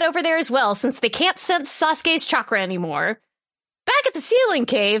Heavy head over there as well, since they can't sense Sasuke's chakra anymore. Back at the ceiling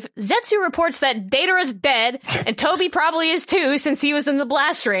cave, Zetsu reports that Datara's dead, and Toby probably is too, since he was in the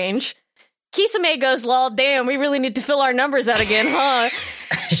blast range. Kisame goes, "Lol, damn, we really need to fill our numbers out again, huh?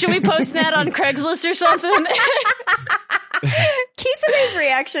 Should we post that on Craigslist or something?" Kisame's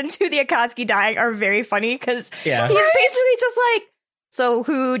reaction to the Akatsuki dying are very funny because Yeah. he's basically just like, so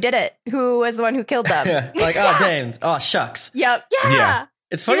who did it? Who was the one who killed them? Yeah. Like, oh damn, oh shucks. Yep. Yeah.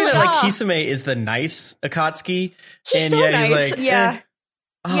 It's funny He's that like, like "Oh." Kisame is the nice Akatsuki, He's and so yet nice. he's like, Yeah.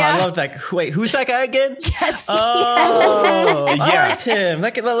 Oh, Yeah. I love that. Wait, who's that guy again? Yes. Oh, I Yeah. liked him.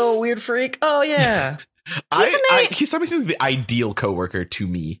 That little weird freak. Oh yeah. Kisame seems the ideal coworker to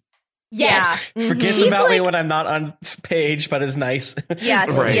me. Yes. Forgets He's about me like- when I'm not on page, but is nice. Yes.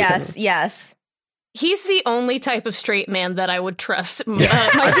 Right. Yes. He's the only type of straight man that I would trust myself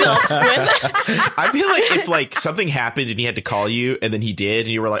with. I feel like if like something happened and he had to call you and then he did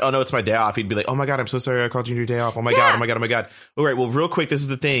and you were like, "Oh no, it's my day off," he'd be like, "Oh my god, I'm so sorry I called you on your day off. Oh my god, oh my god, oh my god. All right, well, real quick, this is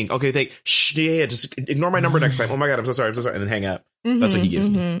the thing. Okay, yeah, just ignore my number next time. Oh my god, I'm so sorry, and then hang up." That's what he gives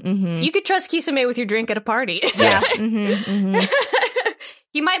me. You could trust Kisame with your drink at a party. Yes.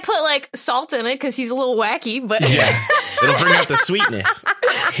 He might put like salt in it because he's a little wacky, but Yeah. It'll bring out the sweetness.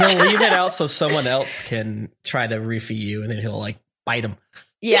 He'll leave it out so someone else can try to roofie you, and then he'll like bite him.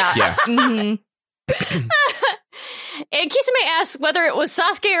 Yeah. Yeah. And Kisame asks whether it was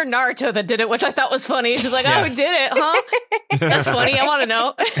Sasuke or Naruto that did it, which I thought was funny. She's like, "Oh, who did it, huh? That's funny. I want to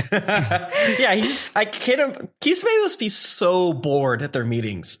know." Yeah, I can't. Kisame must be so bored at their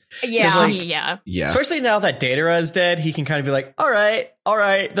meetings. Yeah. Like, Yeah. Yeah. especially now that Datara is dead, he can kind of be like, all right,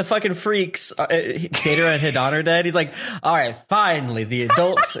 the fucking freaks, Datara and Hidan are dead. He's like, all right, finally, the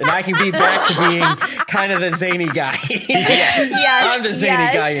adults, and I can be back to being kind of the zany guy. Yes, I'm the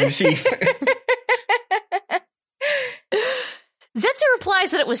zany guy in chief. Zetsu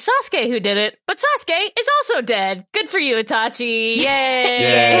replies that it was Sasuke who did it, but Sasuke is also dead. Good for you, Itachi. Yay.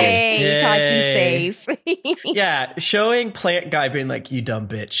 Yay. Yay. Itachi's safe. Yeah, showing Plant Guy being like, you dumb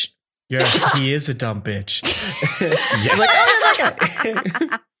bitch. Yes, he is a dumb bitch. Yeah. Like, oh, that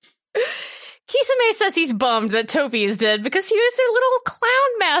guy. Kisame says he's bummed that Toby is dead because he was their little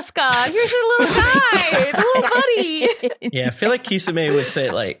clown mascot. He was their little guy, the little buddy. Yeah, I feel like Kisame would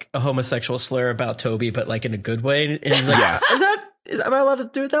say like a homosexual slur about Toby, but like in a good way. And he's like, am I allowed to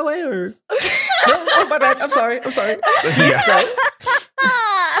do it that way? Or no, oh, my bad. I'm sorry. Yeah.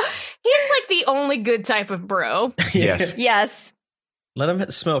 He's like the only good type of bro. Yes. Yes. Let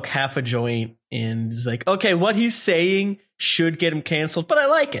him smoke half a joint, and he's like, okay, what he's saying should get him canceled, but I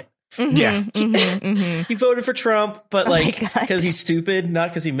like it. Mm-hmm, Yeah. He voted for Trump, but like because he's stupid, not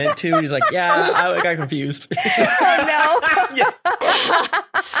because he meant to. He's like, yeah, I got confused. Oh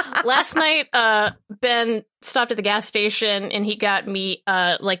no. Last night, Ben stopped at the gas station and he got me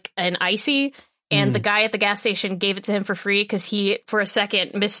like an icy. And the guy at the gas station gave it to him for free because he, for a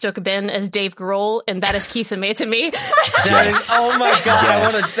second, mistook Ben as Dave Grohl, and that is Kisame to me. That is, oh my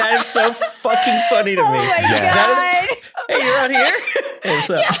god, Yes. that is so fucking funny to me. Oh my That god. is, hey, you're on here? Hey, what's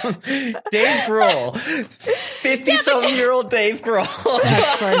up? Dave Grohl. 50-something-year-old Dave Grohl.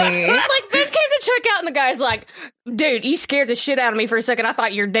 That's funny. Like, Ben came to check out, and the guy's like, dude, you scared the shit out of me for a second. I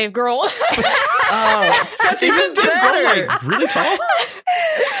thought you were Dave Grohl. Oh, that's even better. Like, really tall?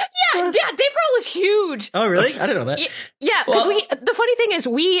 Yeah, Dave Grohl is huge. Oh, really? I didn't know that. Yeah, because Well- the funny thing is,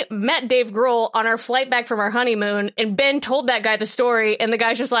 we met Dave Grohl on our flight back from our honeymoon, and Ben told that guy the story, and the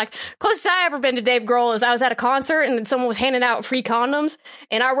guy's just like, closest I ever been to Dave Grohl is I was at a concert, and then someone was handing out free condoms,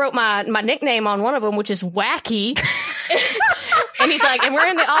 and I wrote my nickname on one of them, which is Wacky. And he's like, and we're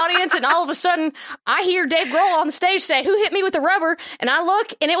in the audience, and all of a sudden, I hear Dave Grohl on the stage say, "Who hit me with the rubber?" And I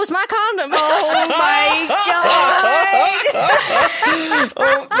look, and it was my condom. Oh my god.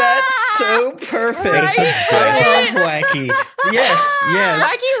 Oh, that's so perfect. I love Wacky. Yes.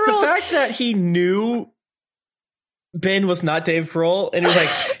 Wacky rules. The fact that he knew Ben was not Dave Grohl, and he was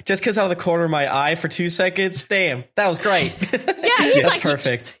like, just because out of the corner of my eye for 2 seconds, damn, that was great. Yeah, he's That's like,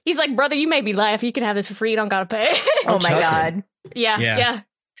 perfect. He's like, brother, you made me laugh. You can have this for free. You don't gotta pay. Oh my chuckling. god. Yeah.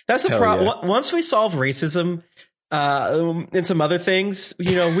 That's the Hell problem. yeah. Once we solve racism and some other things,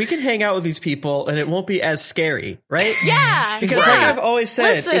 we can hang out with these people, and it won't be as scary, right? Yeah. Because yeah. like I've always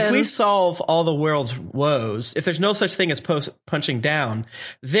said, if Listen. we solve all the world's woes, if there's no such thing as punching down,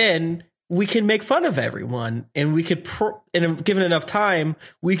 then we can make fun of everyone, and we could, and given enough time,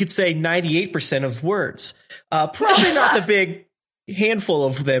 we could say 98% of words. Probably not the big handful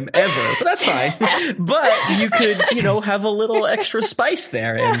of them ever, but that's fine. But you could, have a little extra spice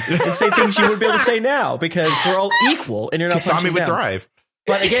there and say things you wouldn't be able to say now because we're all equal, and you're not Kasami punching would down. thrive.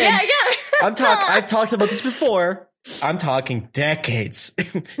 But again, Yeah. I've talked about this before. I'm talking decades.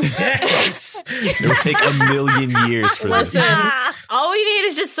 Decades. It would take a million years for this. Listen, all we need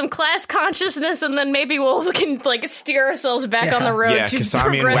is just some class consciousness, and then maybe we'll can like steer ourselves back on the road Yeah, to Kasami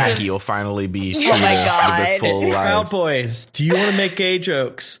and progressive. Wacky will finally be Oh my of God. their full Proud lives. Boys, do you want to make gay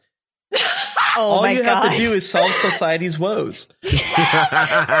jokes? Oh All my you god. have to do is solve society's woes.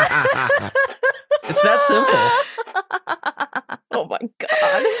 It's that simple. Oh my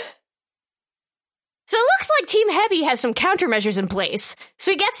god. So it looks like Team Heavy has some countermeasures in place.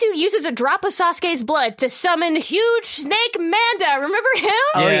 Suigetsu uses a drop of Sasuke's blood to summon huge snake Manda. Remember him?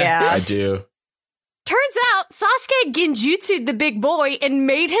 Oh Yeah. yeah. I do. Turns out Sasuke genjutsu'd the big boy and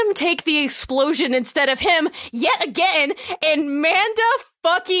made him take the explosion instead of him yet again, and Manda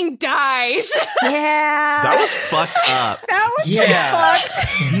fucking dies. Yeah. That was fucked up. That was Yeah.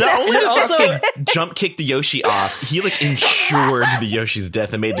 fucked. Not only did Also- Sasuke jump kick the Yoshi off, he like ensured the Yoshi's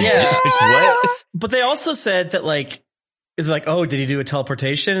death and made the Yeah. what? But they also said that is it like, oh, did he do a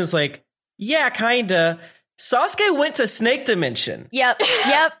teleportation? It's like, yeah, kinda. Sasuke went to Snake Dimension. Yep.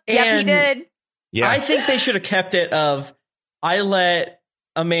 He And- did. Yeah, I think they should have kept it of, I let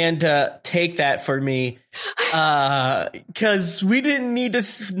Amanda take that for me, because we didn't need to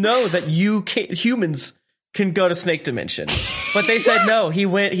know that humans can go to Snake Dimension. But they said no. He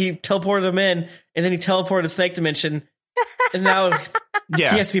teleported him in, and then he teleported to Snake Dimension, and now he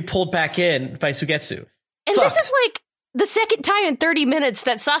has to be pulled back in by Suigetsu. And Fuck. this is like the second time in 30 minutes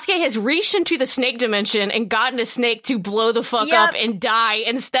that Sasuke has reached into the snake dimension and gotten a snake to blow the fuck Yep. up and die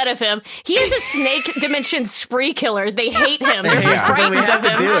instead of him. He is a snake dimension spree killer. They hate him. They're Yeah. But frightened we have of to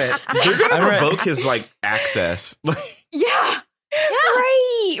him. do it. they're gonna I'm right. revoke his like access. Yeah.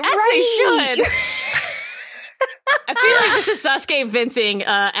 Right. As right. they should. I feel like this is Sasuke venting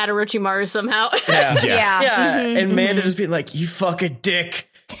at Orochimaru somehow. Yeah. Yeah. Yeah, and Amanda just being like, you fucking dick.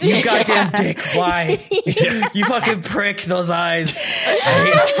 You goddamn dick. Why? You fucking prick, those eyes.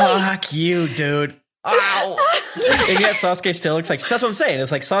 Fuck you, dude. Ow. And yet Sasuke still looks like, that's what I'm saying.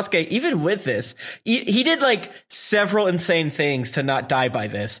 It's like Sasuke, even with this, he did like several insane things to not die by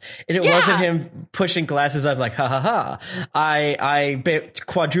this. And it wasn't him pushing glasses up like, ha ha ha, I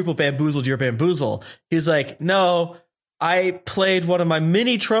quadruple bamboozled your bamboozle. He was like, no, I played one of my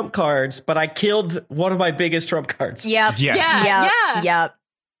mini trump cards, but I killed one of my biggest trump cards. Yep. Yes. Yep.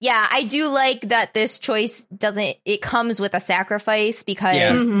 Yeah, I do like that this choice it comes with a sacrifice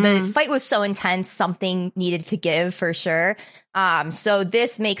because the fight was so intense, something needed to give for sure. So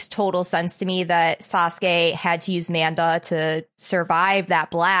this makes total sense to me that Sasuke had to use Manda to survive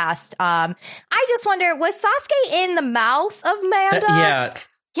that blast. I just wonder, was Sasuke in the mouth of Manda?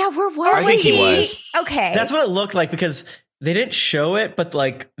 Yeah, where was I think he was. Okay. That's what it looked like because they didn't show it, but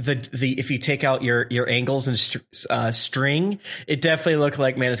like the if you take out your angles and string, it definitely looked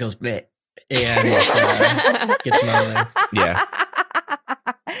like Manus goes bleh, and gets him out of there. Yeah.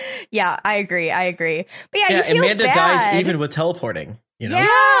 Yeah, I agree. But yeah, you feel and Manda bad. dies even with teleporting. You know?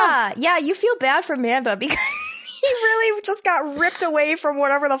 Yeah, you feel bad for Manda because he really just got ripped away from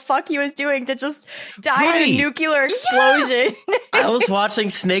whatever the fuck he was doing to just die in a nuclear explosion. I was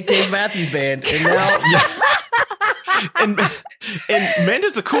watching Snake Dave Matthews Band, and now and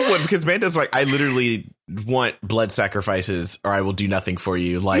Manda's a cool one because Manda's like, I literally want blood sacrifices or I will do nothing for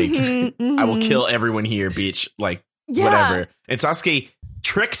you. Like, I will kill everyone here, bitch. Like, whatever. And Sasuke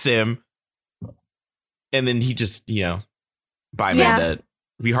tricks him, and then he just, bye, Manda.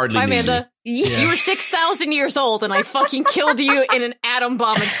 We hardly Bye, knew Manda. You were 6,000 years old, and I fucking killed you in an atom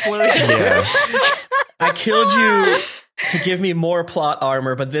bomb explosion. Yeah. I killed you to give me more plot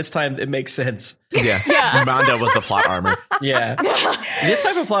armor, but this time it makes sense. Yeah. Manda was the plot armor. Yeah. This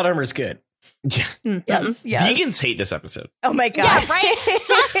type of plot armor is good. Yeah. Yes. Vegans hate this episode. Oh my god. Yeah, right?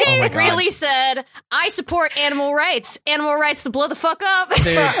 Sasuke God. really said, I support animal rights. Animal rights to blow the fuck up.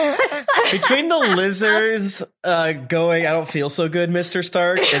 Dude, between the lizards going, I don't feel so good, Mr.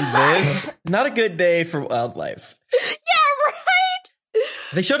 Stark, and this, not a good day for wildlife. Yeah, right?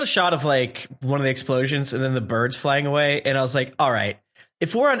 They showed a shot of like one of the explosions and then the birds flying away, and I was like, all right,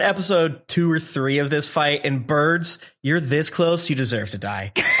 if we're on episode 2 or 3 of this fight and birds, you're this close, you deserve to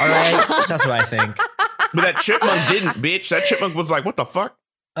die. All right? That's what I think. But that chipmunk didn't, bitch. That chipmunk was like, what the fuck?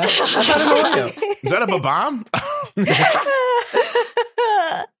 That's how it worked. Is that a bomb?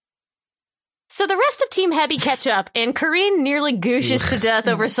 So the rest of Team Heavy catch up, and Kareen nearly gooshes to death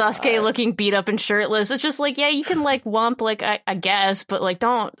over Sasuke looking beat up and shirtless. It's just like, yeah, you can like womp, like I guess, but like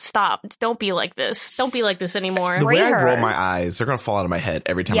don't stop. Don't be like this. Don't be like this anymore. The way I her. roll my eyes, they're going to fall out of my head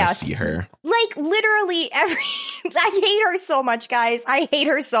every time I see her. Like literally I hate her so much, guys. I hate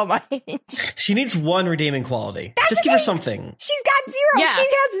her so much. She needs one redeeming quality. Just give her something. She's got 0. Yeah. She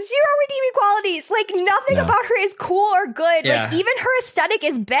has 0 redeeming qualities. Like nothing about her is cool or good. Yeah. Like even her aesthetic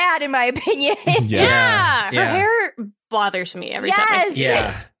is bad in my opinion. Yeah. Her hair bothers me every time I see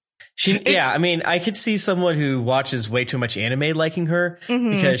it. Yeah. I mean, I could see someone who watches way too much anime liking her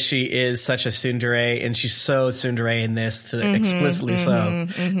because she is such a tsundere, and she's so tsundere in this to explicitly so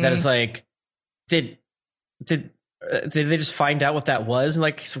that it's like, did they just find out what that was and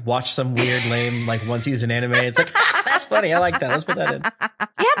like watch some weird lame like one season anime? It's like, that's funny. I like that. Let's put that in.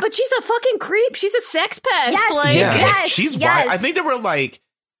 Yeah, but she's a fucking creep. She's a sex pest. Yes. Like, Yeah, Yes, she's yes. wild. I think they were like,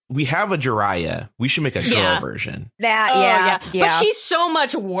 we have a Jiraiya. We should make a girl version. That But she's so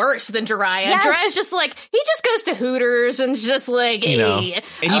much worse than Jiraiya. Yes. Jiraiya's just like, he just goes to Hooters and just like, You know, hey, and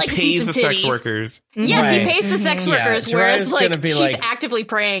I he like to see pays some the sex titties. workers. Yes, Right. he pays the sex workers, Yeah, whereas Jiraiya's like gonna be she's like- actively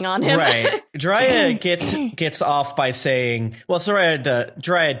preying on him. Right. Jiraiya gets off by saying, well,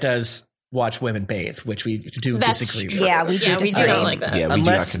 Jiraiya does watch women bathe, which we do That's disagree with. true. Yeah, we do Yeah, we do disagree. not like that. Yeah, we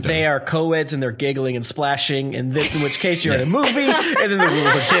Unless do not condone. they are co-eds and they're giggling and splashing, and then, in which case you're in a movie, and then the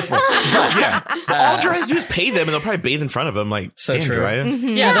rules are different. But, Yeah. All Jiraiya's do is pay them, and they'll probably bathe in front of him. Like, So damn, true.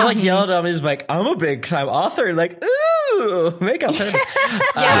 Jiraiya. Yeah, they're like yelled at him. He's like, I'm a big time author. Like, ooh, makeup.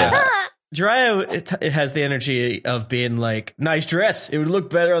 Jiraiya it has the energy of being like, nice dress. It would look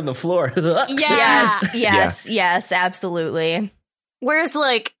better on the floor. Yeah. Yes, absolutely. Whereas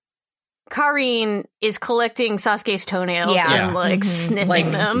like Kareen is collecting Sasuke's toenails Yeah. and like sniffing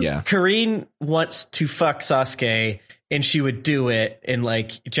Like, them. Yeah. Kareen wants to fuck Sasuke, and she would do it and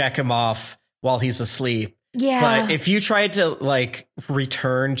like jack him off while he's asleep. Yeah. But if you tried to like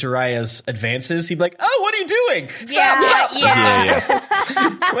return Jiraiya's advances, he'd be like, "Oh, what are you doing? Stop!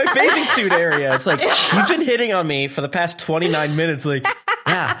 Yeah. My bathing suit area." It's like, you've been hitting on me for the past 29 minutes. Like,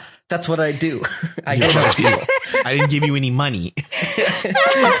 yeah, that's what I do. I That's know. what I do. I didn't give you any money.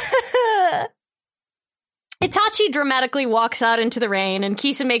 Itachi dramatically walks out into the rain, and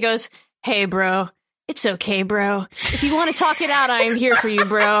Kisame goes, "Hey, bro, it's okay, bro. If you want to talk it out, I am here for you,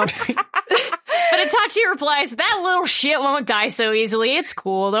 bro." But Itachi replies, that little shit won't die so easily. It's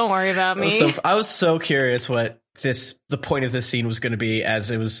cool. Don't worry about me. So I was so curious what the point of this scene was going to be as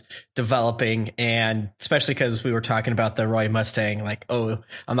it was developing, and especially because we were talking about the Roy Mustang, like, oh,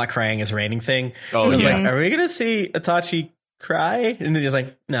 I'm not crying, it's raining thing. Oh, and I was yeah. like, are we going to see Itachi cry? And he's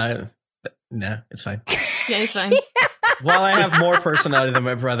like, no, it's fine. Yeah, it's fine. While I have more personality than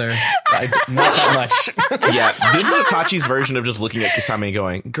my brother, not that much. Yeah, this is Itachi's version of just looking at Kisame and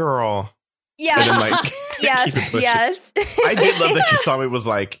going, girl. Yeah. And then, like, keep it Yes. pushing. Yes. I did love that Kisame was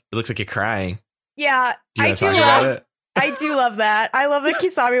like, it looks like you're crying. Yeah. Do you I want do to talk about love. it? I do love that. I love that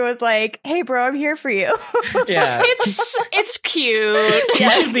Kisame was like, "Hey, bro, I'm here for you." Yeah. It's cute. He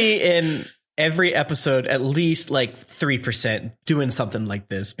should be in every episode at least like 3% doing something like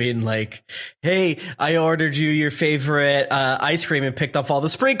this, being like, hey, I ordered you your favorite ice cream and picked off all the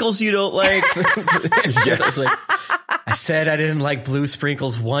sprinkles you don't like. I was like, I said I didn't like blue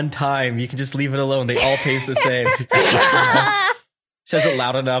sprinkles one time. You can just leave it alone. They all taste the same. Says it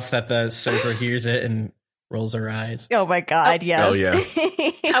loud enough that the server hears it and rolls her eyes. Oh my god, yes. Oh, yeah.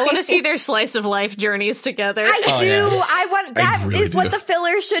 I want to see their slice of life journeys together. I do. yeah. I want that really is what do. the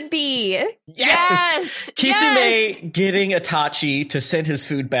filler should be. Yes. Kisame getting Itachi to send his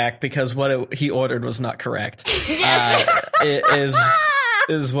food back because what he ordered was not correct. It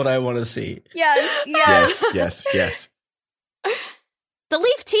is what I want to see. Yes, yes. Yes. The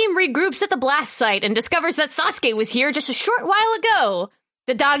Leaf team regroups at the blast site and discovers that Sasuke was here just a short while ago.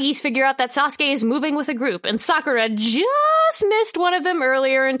 The doggies figure out that Sasuke is moving with a group, and Sakura just missed one of them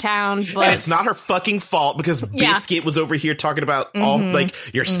earlier in town, but And it's not her fucking fault because Yeah. Biscuit was over here talking about all, like,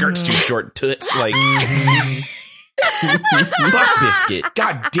 your skirt's too short, toots. Like, fuck Biscuit.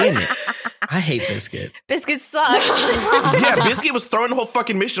 God damn it. I hate Biscuit. Biscuit sucks. Yeah, Biscuit was throwing the whole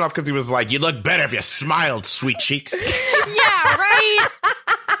fucking mission off because he was like, you'd look better if you smiled, sweet cheeks. yeah, right?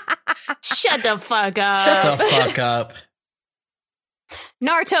 Shut the fuck up. Shut the fuck up.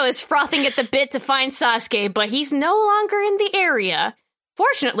 Naruto is frothing at the bit to find Sasuke, but he's no longer in the area.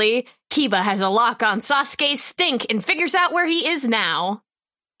 Fortunately, Kiba has a lock on Sasuke's stink and figures out where he is now.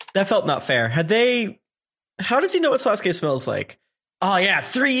 That felt not fair. How does he know what Sasuke smells like? Oh yeah,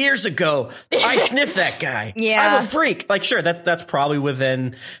 3 years ago, I sniffed that guy. Yeah. I'm a freak. Like, sure, that's probably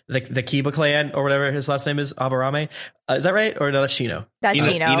within the Kiba clan or whatever his last name is, Aburame. Is that right? Or no, that's Shino. That's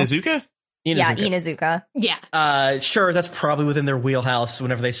Shino. Inazuka? Yeah, Inazuka. Yeah. Sure, that's probably within their wheelhouse.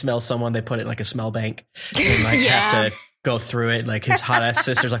 Whenever they smell someone, they put it in like a smell bank. And like have to go through it. Like his hot ass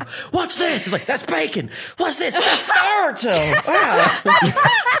sister's like, what's this? He's like, that's bacon. What's this? That's Naruto.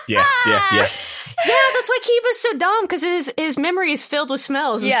 Yeah. Yeah, that's why Kiba's so dumb, because his memory is filled with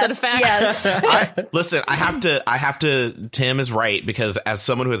smells instead of facts. Yes. Listen, I have to, Tim is right, because as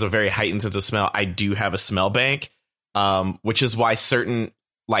someone who has a very heightened sense of smell, I do have a smell bank, which is why certain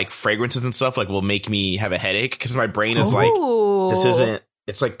like fragrances and stuff like will make me have a headache, because my brain is like, this isn't,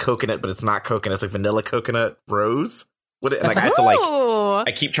 it's like coconut, but it's not coconut. It's like vanilla coconut rose with it. And like I have to like,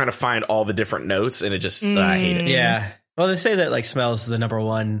 I keep trying to find all the different notes, and it just, I hate it. Yeah. Well, they say that like smell is the number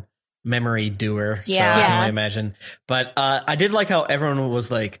one memory doer. Yeah. So I can only imagine. But I did like how everyone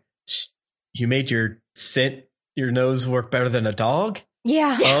was like, you made your nose work better than a dog?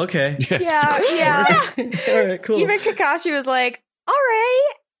 Yeah. Oh, okay. Yeah. All right, cool. Even Kakashi was like, all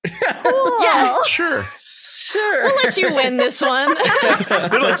right. Cool. Yeah. Sure. We'll let you win this one.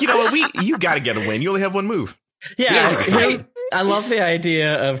 They're like, you know what? You got to get a win. You only have one move. Yeah. right. I love the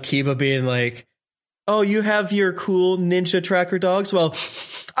idea of Kiba being like, oh, you have your cool ninja tracker dogs? Well,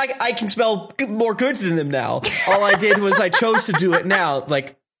 I can smell more good than them now. All I did was I chose to do it now. It's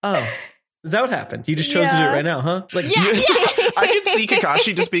like, oh, is that what happened? You just chose to do it right now, huh? Like, I can see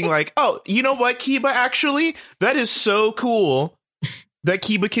Kakashi just being like, oh, you know what, Kiba, actually? That is so cool that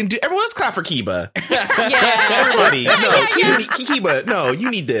Kiba can do. Everyone, let's clap for Kiba. Yeah. Everybody. Kiba, no, you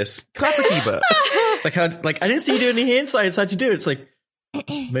need this. Clap for Kiba. It's like, how, like, I didn't see you do any hand signs. How'd you do it? It's like,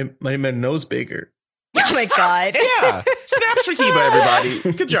 my nose bigger. Oh my god. Yeah. Snaps for Kiba,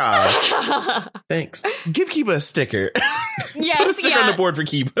 everybody. Good job. Thanks. Give Kiba a sticker. Yes, Put a sticker on the board for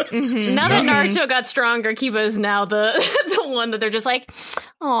Kiba. Now that Naruto got stronger, Kiba is now the one that they're just like,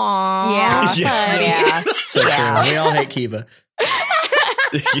 aww. Yeah. So true. We all hate Kiba.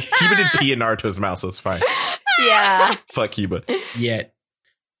 Kiba did pee in Naruto's mouth, so it's fine. Yeah. Fuck Kiba. Yet.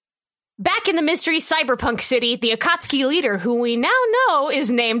 Back in the mystery cyberpunk city, the Akatsuki leader, who we now know is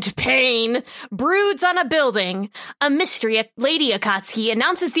named Pain, broods on a building. A mystery Lady Akatsuki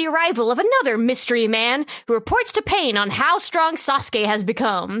announces the arrival of another mystery man who reports to Pain on how strong Sasuke has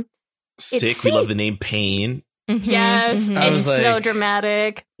become. Sick. We love the name Pain. Yes, I it's was so like,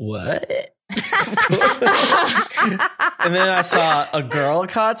 dramatic. What? And then I saw a girl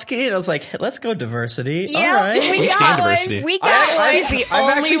Akatsuki, and I was like, let's go diversity. Yeah, All right. we stand got diversity. one. We got one. She's the I've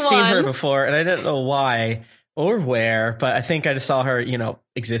only actually seen her one. before, and I didn't know why or where, but I think I just saw her,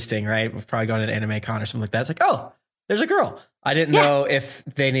 existing, right? We've probably gone to an anime con or something like that. It's like, oh, there's a girl. I didn't know if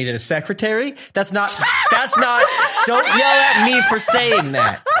they needed a secretary. That's not, don't yell at me for saying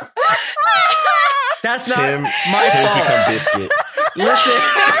that. That's not Tim, my Tim's fault. become biscuit.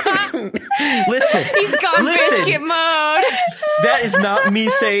 Listen. He's gone biscuit mode. That is not me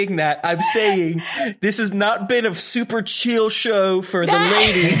saying that. I'm saying this has not been a super chill show for the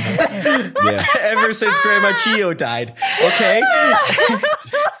ladies Yeah. ever since Grandma Chio died. Okay?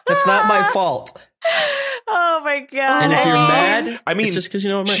 That's not my fault. Oh my god! And if you're mad, I mean, it's just because you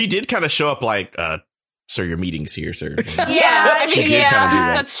know I'm right. she did kind of show up like, sir, your meeting's here, sir. Yeah, I She mean, did yeah, kinda do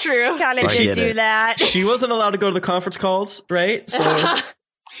that. that's true. Kind So of I did get do it. that. She wasn't allowed to go to the conference calls, right? So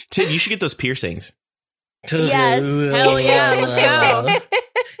Tim, you should get those piercings. Yes. Hell yeah, let's go.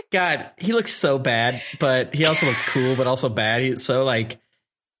 God, he looks so bad, but he also looks cool, but also bad. He's so like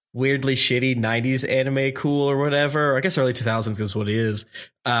weirdly shitty 90s anime cool or whatever. Or I guess early 2000s is what he is,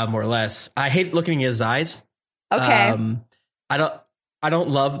 more or less. I hate looking at his eyes. Okay. I don't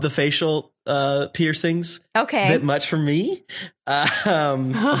love the facial piercings Okay. that much for me.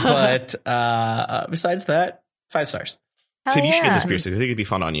 But besides that, 5 stars. Hell Tim, you should get yeah. those piercings. I think it'd be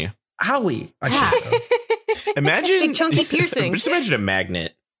fun on you. Howie. I should know. Imagine Big chunky piercing. Just imagine a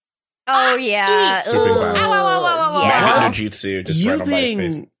magnet. Oh yeah. Super Ooh. violent. Ow, ow, ow, ow, ow, ow. Yeah. Magnet no jutsu, just You right on by his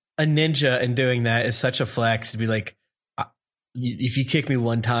being face. a ninja and doing that is such a flex to be like, if you kick me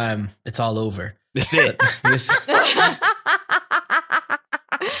one time, it's all over. That's it.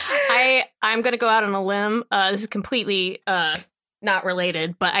 I'm going to go out on a limb. This is completely not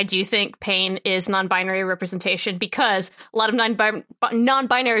related, but I do think pain is non-binary representation because a lot of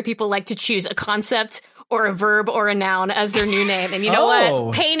non-binary people like to choose a concept or a verb or a noun as their new name. And you know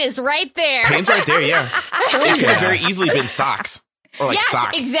what? Pain is right there. Pain's right there, yeah. It could have very easily been socks. Or like yes,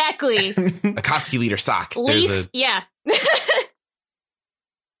 sock. exactly. Akatsuki leader sock. Leaf, yeah.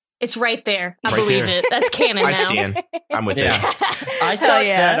 It's right there. I Right believe there. it. That's canon I now. stand. I'm with Yeah. you. I thought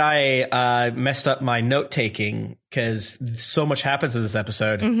yeah. that I messed up my note taking because so much happens in this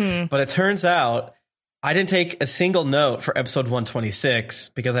episode. Mhm. But it turns out I didn't take a single note for episode 126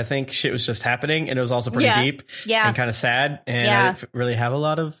 because I think shit was just happening and it was also pretty Yeah. deep Yeah. and kind of sad. And Yeah. I didn't really have a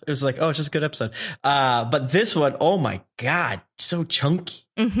lot of, it was like, oh, it's just a good episode. But this one, oh my God, so chunky.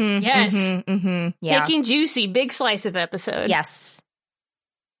 Mhm. Yes. Mhm. Mhm. Yeah. Picking juicy, big slice of episode. Yes.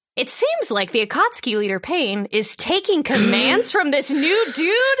 It seems like the Akatsuki leader Pain is taking commands from this new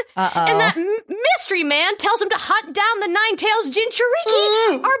dude, Uh-oh. and that mystery man tells him to hunt down the Nine-Tails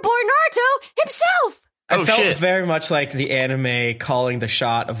Jinchuriki, our boy Naruto himself. I Oh, felt shit. very much like the anime calling the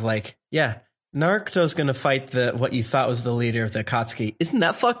shot of like, yeah, Naruto's gonna fight what you thought was the leader of the Akatsuki. Isn't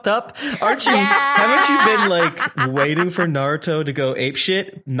that fucked up? Aren't you? Haven't you been like waiting for Naruto to go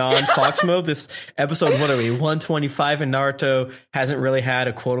apeshit non-Fox mode? This episode, what are we, 125, and Naruto hasn't really had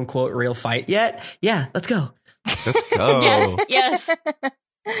a quote unquote real fight yet? Yeah, let's go. Let's go. Yes.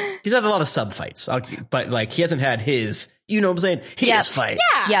 He's had a lot of sub fights, but like he hasn't had his, you know what I'm saying? His Yep. fight.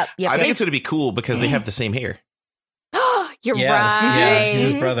 Yeah. Yep. I think it's going to be cool because they have the same hair. You're Yeah, right. yeah, he's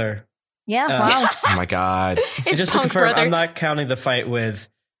his brother. Yeah. Wow. Oh my God. His Just to punk confirm, brother. I'm not counting the fight with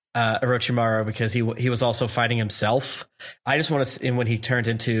Orochimaru because he was also fighting himself. I just want to see when he turned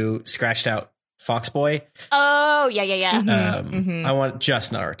into scratched out Fox Boy. Oh, yeah. Mhm. I want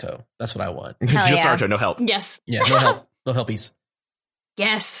just Naruto. That's what I want. Hell Just yeah. Naruto, no help. Yes. Yeah, no help, no helpies.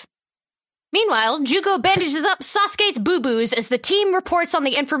 Yes. Meanwhile, Jugo bandages up Sasuke's boo-boos as the team reports on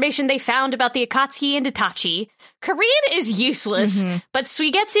the information they found about the Akatsuki and Itachi. Korean is useless, but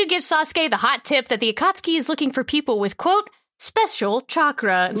Suigetsu gives Sasuke the hot tip that the Akatsuki is looking for people with, quote, special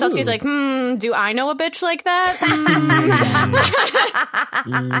chakra. And Sasuke's like, do I know a bitch like that?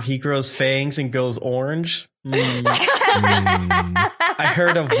 He grows fangs and goes orange. I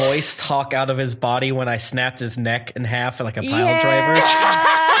heard a voice talk out of his body when I snapped his neck in half like a pile driver.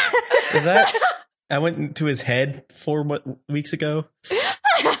 Is that? I went into his head 4 weeks ago.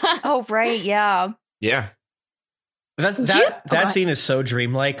 Oh, right. Yeah. Yeah. That scene is so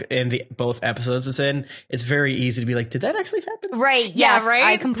dreamlike in both episodes it's in. It's very easy to be like, did that actually happen? Right. Yeah, Yes. right?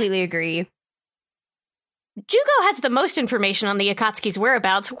 I completely agree. Jugo has the most information on the Akatsuki's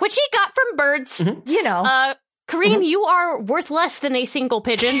whereabouts, which he got from birds. You know. Kareem, you are worth less than a single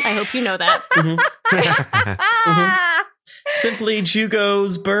pigeon. I hope you know that. Simply,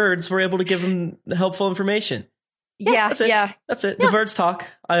 Jugo's birds were able to give him helpful information. Yeah. That's it. Yeah. That's it. The birds talk.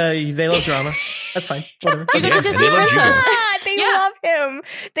 They love drama. That's fine. Whatever. Jugo's Yeah, a they Disney love princess. They love him.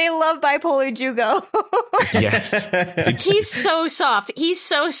 They love bipolar Jugo. Yes. He's so soft. He's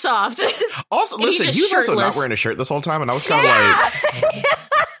so soft. Also, listen, he was also not wearing a shirt this whole time, and I was kind of like,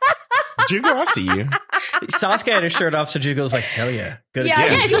 Jugo, I see you. Sasuke had his shirt off, so Jugo's like, hell yeah. Good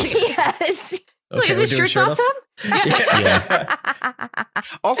Yes. Look, is his shirt off, Tom? Yeah.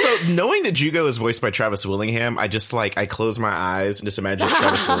 Also, knowing that Jugo is voiced by Travis Willingham, I just like, I close my eyes and just imagine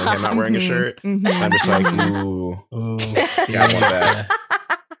Travis Willingham not wearing a shirt. And I'm just like, ooh. Yeah, I want that.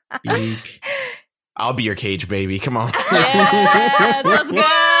 Eek. I'll be your cage, baby. Come on. Yes, let's go.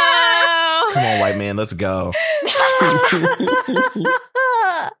 Come on, white man. Let's go.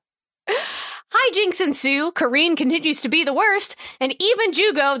 Hijinks ensue. Kareen continues to be the worst, and even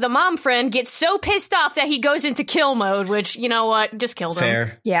Jugo, the mom friend, gets so pissed off that he goes into kill mode. Which, you know what, just killed him.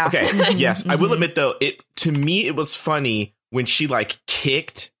 Fair. Yeah. Okay. Yes, I will admit though, to me it was funny when she like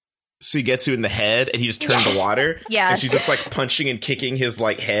kicked Suigetsu in the head and he just turned to water. Yes. And she's just like punching and kicking his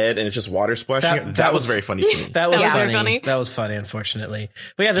like head and it's just water splashing. That was very funny to me. That was very funny. That was funny, unfortunately.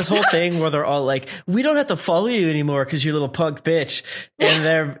 But yeah, this whole thing where they're all like, we don't have to follow you anymore because you little punk bitch.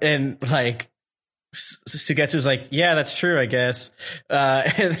 And like, Sugetsu's like, yeah, that's true, I guess.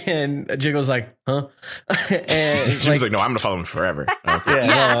 And then Jigo's like, huh? And She was like, no, I'm going to follow him forever. Okay.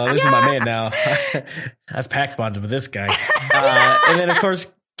 yeah, no, this is my man now. I've pact bonded with this guy. And then, of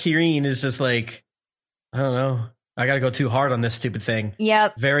course, Kireen is just like, I don't know. I got to go too hard on this stupid thing.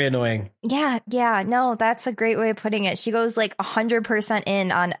 Yep. Very annoying. Yeah. No, that's a great way of putting it. She goes like 100%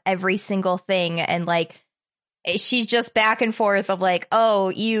 in on every single thing. And like, she's just back and forth of like, oh,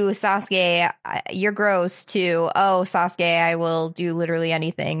 you, Sasuke, you're gross too. Oh, Sasuke, I will do literally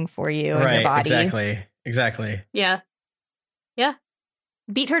anything for you and your body. Exactly. Yeah.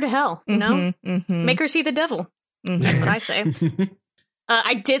 Beat her to hell, you know? Make her see the devil. That's what I say.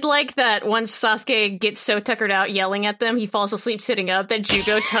 I did like that once Sasuke gets so tuckered out yelling at them, he falls asleep sitting up, that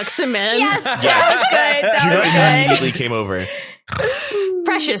Jugo tucks him in. Yes. That was good. That Jugo was good. immediately came over.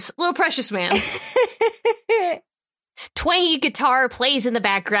 Precious, little precious man. Twangy guitar plays in the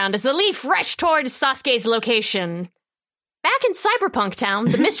background as the Leaf rush towards Sasuke's location. Back in Cyberpunk Town,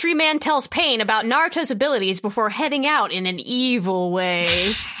 the mystery man tells Pain about Naruto's abilities before heading out in an evil way.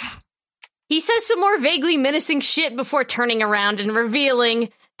 He says some more vaguely menacing shit before turning around and revealing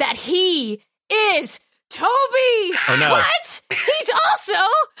that he is Toby! Oh no. What? He's also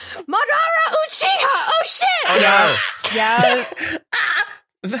Madara Uchiha! Oh shit! Oh no.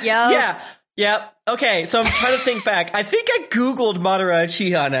 Yeah. Yeah. Okay, so I'm trying to think back. I think I Googled Madara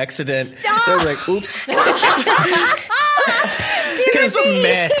Uchiha on accident. Stop! I was like, oops. This is a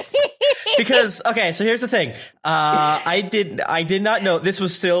mess. Because, okay, so here's the thing. I did not know, this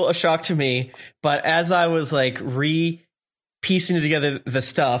was still a shock to me, but as I was like piecing together the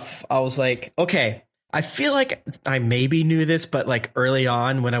stuff, I was like, okay, I feel like I maybe knew this, but like early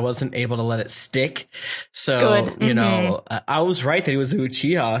on when I wasn't able to let it stick. So, you know, I was right that he was a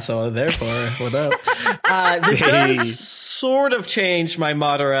Uchiha. So therefore, what up? This does sort of change my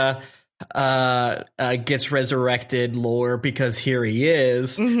Madara gets resurrected lore because here he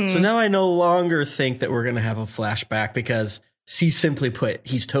is. So now I no longer think that we're going to have a flashback because simply put,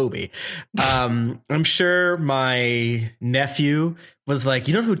 he's Toby. I'm sure my nephew was like,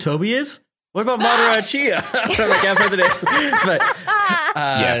 you know who Toby is? What about Madara Uchiha? I'm like, I've heard the name.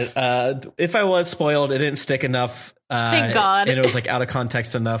 But if I was spoiled, it didn't stick enough. Thank God. And it was like out of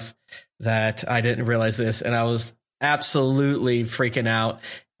context enough that I didn't realize this. And I was absolutely freaking out.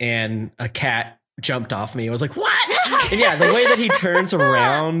 And a cat jumped off me. I was like, what? And yeah, the way that he turns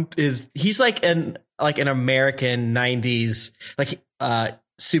around is he's like an American 90s like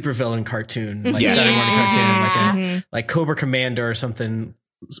supervillain cartoon, like Saturday morning cartoon, like Cobra Commander or something.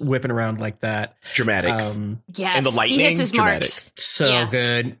 Whipping around like that. Dramatics. Yes. And the lightning. He hits his Dramatics. marks. So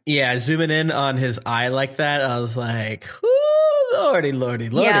good. Yeah, zooming in on his eye like that, I was like, whoo, lordy.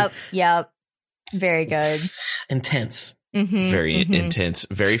 Yep. Very good. Intense. Very intense.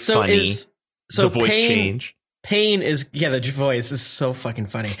 Very funny. So the voice change. Pain is, the voice is so fucking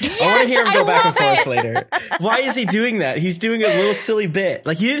funny. I want to hear him go back and forth later. Why is he doing that? He's doing a little silly bit.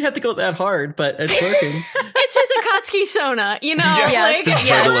 Like, you didn't have to go that hard, but it's working. It's his Akatsuki Sona, you know? Yes. Like,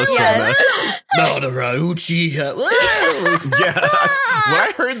 Madara Uchiha. Yeah. When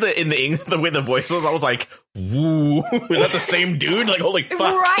I heard the way the voice was, I was like, woo. Is that the same dude? Like, holy fuck.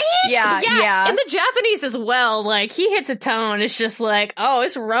 Right? Yeah. In the Japanese as well, like, he hits a tone. It's just like, oh,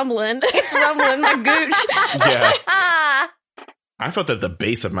 it's rumbling. It's rumbling my gooch. Yeah. I felt that at the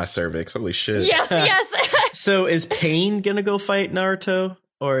base of my cervix. Holy shit. Yes. So is Pain gonna go fight Naruto,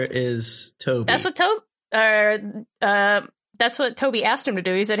 or is Toby? That's what Toby asked him to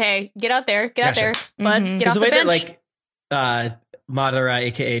do. He said, hey, get out there, bud. Get off the bench. That, like, Madara,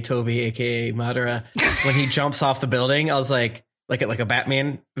 aka Toby, aka Madara, when he jumps off the building, I was like a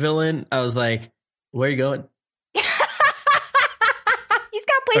Batman villain. I was like, where are you going? He's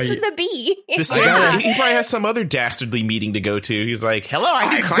got places to be. He probably has some other dastardly meeting to go to. He's like, hello,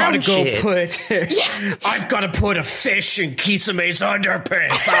 I've got to put a fish in Kisame's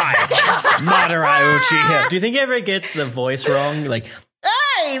underpants. Madara Uchiha. Do you think he ever gets the voice wrong? Like,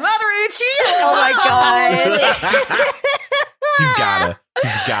 hey, Madara Uchiha. Oh my god. He's gotta.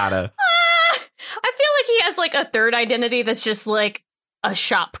 I feel like he has like a third identity that's just like a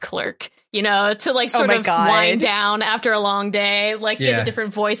shop clerk, you know, to like sort of wind down after a long day. Like he has a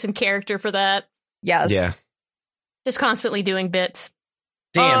different voice and character for that. Yes. Yeah. Just constantly doing bits.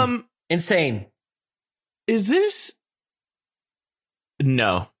 Damn. Insane. Is this?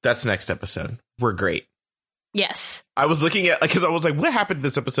 No, that's next episode. We're great. Yes. I was looking at, because I was like, what happened to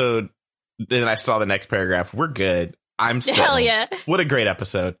this episode? Then I saw the next paragraph. We're good. I'm settled. Hell yeah. What a great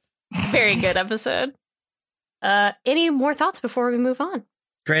episode. Very good episode. Any more thoughts before we move on?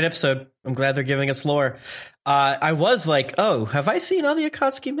 Great episode. I'm glad they're giving us lore. I was like, oh, have I seen all the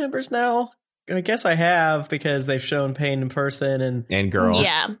Akatsuki members now? I guess I have, because they've shown Pain in person and Girl.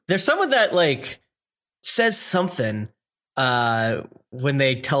 Yeah. There's someone that like says something when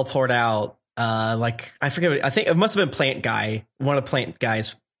they teleport out. Like I forget. I think it must have been Plant Guy. One of Plant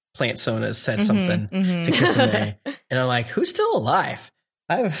Guy's Plant Sonas said something to Kisame, and I'm like, who's still alive?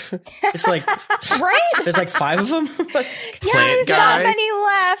 It's like right. There's like 5 of them. There's not many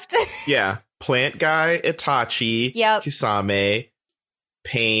left. Yeah, Plant Guy, Itachi, Kisame,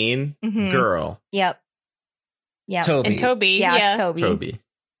 Pain, Girl. Yep. Toby. And Toby. Yeah. Toby.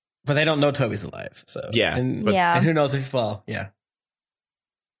 But they don't know Toby's alive. So yeah. And who knows if And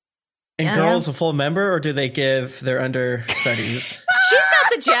Girl's a full member, or do they give their understudies? She's got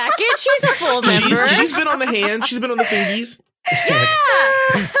the jacket. She's a full member. She's been on the hands. She's been on the fingies. Yeah.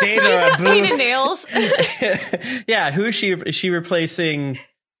 She's got painted nails. Yeah. Who is she? Is she replacing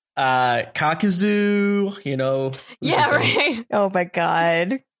Kakuzu? You know? Yeah, right. Oh my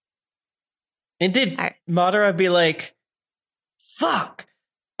god. And did Madara be like, fuck,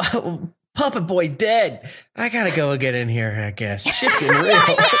 Puppet Boy dead. I gotta go get in here, I guess. Shit's getting real.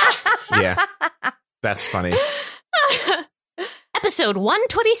 Yeah. That's funny. Episode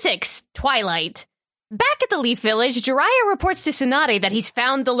 126, Twilight. Back at the Leaf Village, Jiraiya reports to Tsunade that he's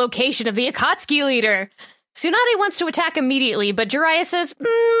found the location of the Akatsuki leader. Tsunade wants to attack immediately, but Jiraiya says,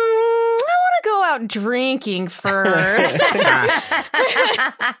 I want to go out drinking first.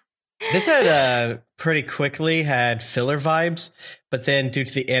 This had pretty quickly had filler vibes, but then due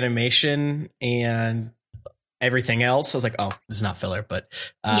to the animation and everything else, I was like, oh, this is not filler, but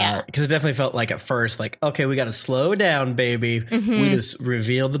because it definitely felt like at first, like, okay, we got to slow down, baby. We just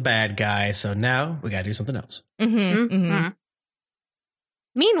revealed the bad guy, so now we got to do something else.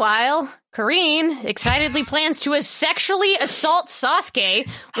 Meanwhile, Karine excitedly plans to sexually assault Sasuke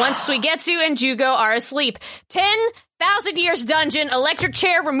once Suigetsu and Jugo are asleep. 10,000 years dungeon, electric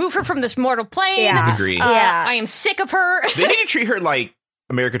chair, remove her from this mortal plane. Yeah. Agreed. I am sick of her. They need to treat her like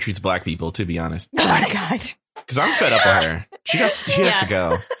America treats black people, to be honest. Oh my god. Because I'm fed up with her. She has to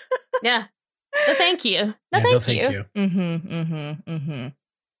go. Yeah. No, thank you. Thank you.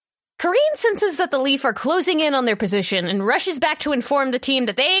 Karine senses that the Leaf are closing in on their position and rushes back to inform the team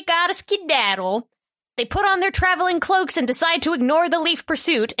that they gotta skedaddle. They put on their traveling cloaks and decide to ignore the Leaf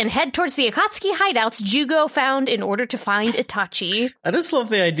pursuit and head towards the Akatsuki hideouts Jugo found in order to find Itachi. I just love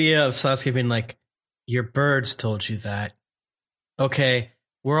the idea of Sasuke being like, your birds told you that. Okay,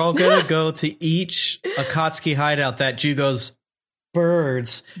 we're all gonna go to each Akatsuki hideout that Jugo's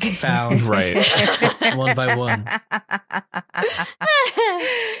birds found. Right. One by one.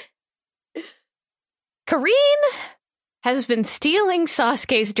 Karine has been stealing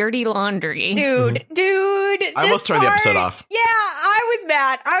Sasuke's dirty laundry. Dude. I almost turned the episode off. Yeah, I was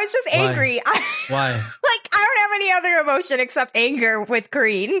mad. I was just angry. Why? Like, I don't have any other emotion except anger with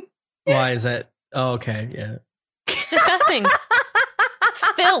Karine. Why is that? Oh, okay, yeah. Disgusting.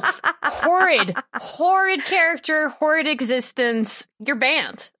 Filth. Horrid character, horrid existence. You're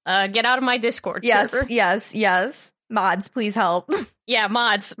banned. Get out of my Discord server. Yes. Mods, please help. Yeah,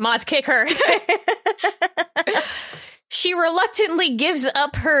 mods, kick her. She reluctantly gives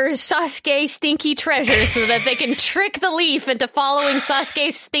up her Sasuke stinky treasure so that they can trick the Leaf into following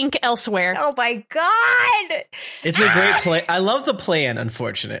Sasuke's stink elsewhere. Oh my god! It's a great plan. I love the plan,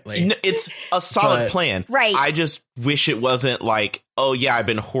 unfortunately. It's a solid plan. Right. I just wish it wasn't like, oh yeah, I've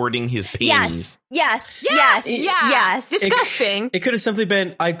been hoarding his panties. Yes. Disgusting. It could have simply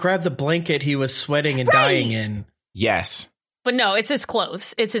been, I grabbed the blanket he was sweating and dying in. Yes. But no, it's his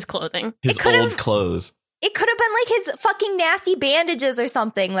clothes. It's his clothing. His old clothes. It could have been like his fucking nasty bandages or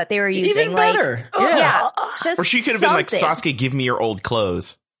something that they were using. Even better. Yeah. Just Or she could have been like, something. Sasuke, give me your old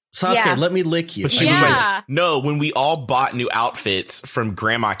clothes. Sasuke, let me lick you. But she was like, no, when we all bought new outfits from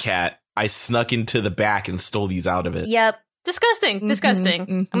Grandma Cat, I snuck into the back and stole these out of it. Yep. Disgusting. I'm going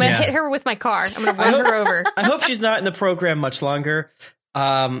to hit her with my car. I'm going to run her over. I hope she's not in the program much longer.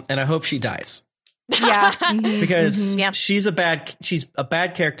 And I hope she dies. Yeah. Because she's a bad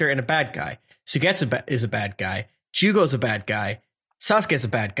character and a bad guy. Sugetsu is a bad guy. Jugo's a bad guy. Sasuke's a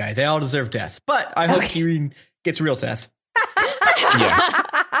bad guy. They all deserve death. But I hope Kirin gets real death.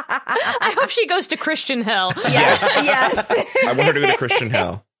 I hope she goes to Christian hell. Yes. I want her to go to Christian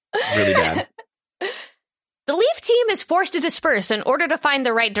hell. Really bad. The Leaf team is forced to disperse in order to find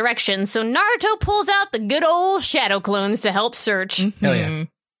the right direction, so Naruto pulls out the good old shadow clones to help search. Hell yeah.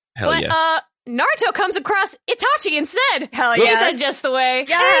 But Naruto comes across Itachi instead. Hell Ain't yes. that just the way?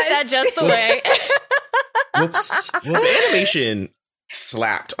 Yes. Ain't that just the way? Whoops. Well, the animation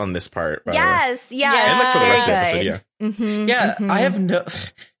slapped on this part. By the way. Yes. And like for the rest of the episode, Yeah, I have no.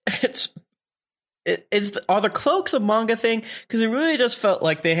 Are the cloaks a manga thing? Because it really just felt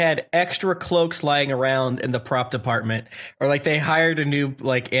like they had extra cloaks lying around in the prop department, or like they hired a new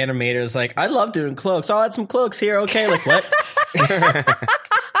like animator. It's like, I love doing cloaks. I'll add some cloaks here. Okay, like what?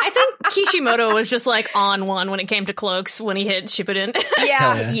 I think Kishimoto was just like on one when it came to cloaks when he hit Shippuden.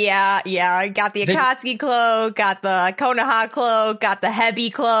 Yeah. Got the Akatsuki cloak, got the Konoha cloak, got the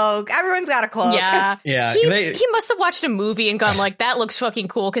Hebi cloak. Everyone's got a cloak. Yeah. He must have watched a movie and gone like, that looks fucking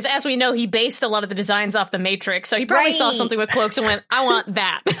cool. Because as we know, he based a lot of the designs off the Matrix. So he probably saw something with cloaks and went, I want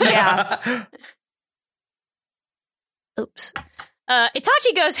that. Yeah. Oops.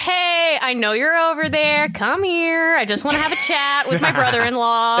 Itachi goes, hey, I know you're over there. Come here. I just want to have a chat with my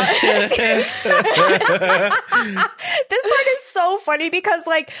brother-in-law. This part is so funny because,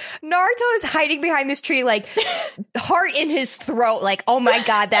 like, Naruto is hiding behind this tree, like, heart in his throat, like, oh my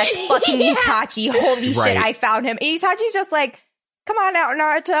god, that's fucking Itachi. Holy shit, I found him. And Itachi's just like, come on out,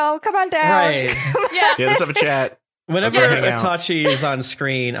 Naruto. Come on down. Right. Yeah, let's have a chat. Whenever Itachi is on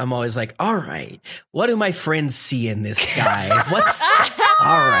screen, I'm always like, all right, what do my friends see in this guy?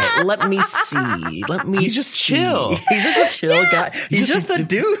 All right, let me see. He's just chill. He's just a chill guy. He's just a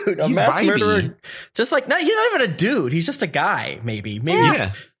dude. A mass vibey. murderer. Just like, no, he's not even a dude. He's just a guy, maybe.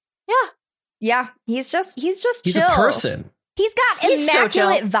 Yeah. He's just He's chill. a person. He's got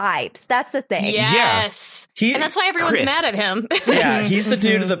immaculate vibes. That's the thing. Yes. Yeah. And that's why everyone's mad at him. Yeah, he's the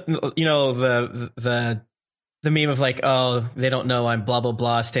dude of the meme of like, oh, they don't know I'm blah, blah,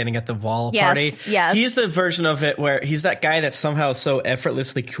 blah, standing at the wall party. Yes. He's the version of it where he's that guy that's somehow so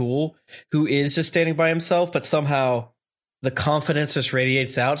effortlessly cool who is just standing by himself, but somehow the confidence just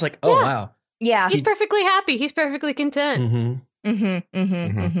radiates out. It's like, oh, wow. Yeah. He's perfectly happy. He's perfectly content. He's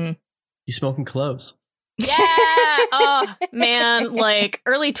smoking cloves. Yeah. Oh, man. Like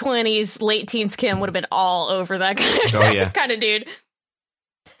early 20s, late teens Kim would have been all over that kind of dude.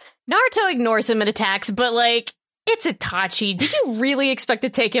 Naruto ignores him and attacks, but like, it's Itachi. Did you really expect to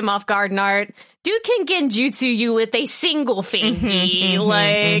take him off guard, Nart? Dude can genjutsu you with a single thingy.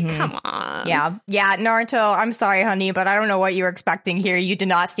 Come on. Yeah, Naruto, I'm sorry, honey, but I don't know what you were expecting here. You did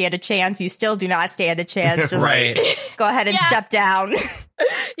not stand a chance. You still do not stand a chance. Just go ahead and step down.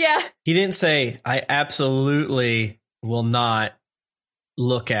 Yeah. He didn't say, I absolutely will not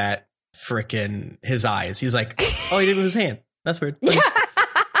look at frickin' his eyes. He's like, oh, he did it with his hand. That's weird.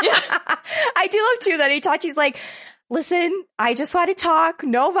 I do love, too, that Itachi's like, listen, I just want to talk,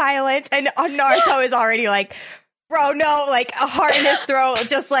 no violence. And Naruto is already like, bro, no, like a heart in his throat,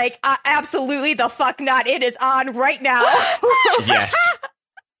 just like, absolutely the fuck not. It is on right now. Yes.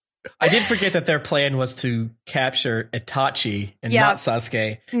 I did forget that their plan was to capture Itachi and not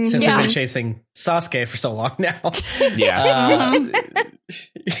Sasuke, since they've been chasing Sasuke for so long now.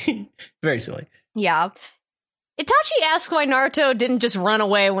 Very silly. Yeah. Itachi asks why Naruto didn't just run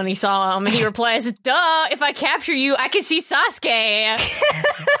away when he saw him, and he replies, duh, if I capture you, I can see Sasuke.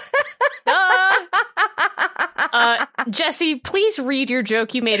 Duh. Jesse, please read your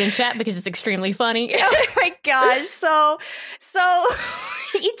joke you made in chat because it's extremely funny. Oh my gosh. So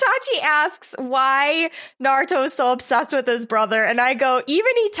Itachi asks why Naruto is so obsessed with his brother, and I go,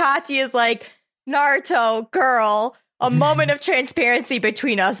 even Itachi is like, Naruto, girl, a moment of transparency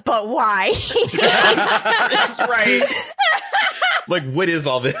between us, but why? That's right. Like, what is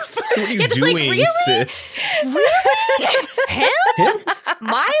all this? What are you doing, like, really? sis? Really? Him?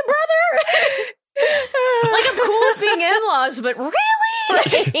 My brother? Like, I'm cool with being in-laws, but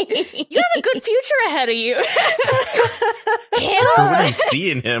really? You have a good future ahead of you. What are you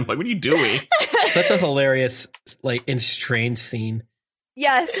seeing him? Like, what are you doing? Such a hilarious, like, and strange scene.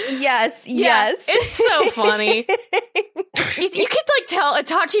 Yes. Yeah, it's so funny. You could like tell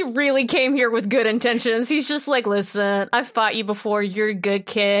Itachi really came here with good intentions. He's just like, listen, I've fought you before. You're a good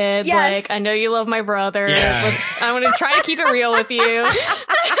kid. Yes. Like, I know you love my brother. Yeah. I'm going to try to keep it real with you.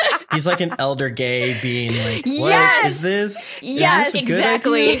 He's like an elder gay being like, what Yes. is this? Yes, is this a good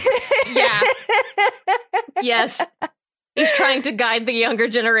exactly. idea? Yeah. Yes. He's trying to guide the younger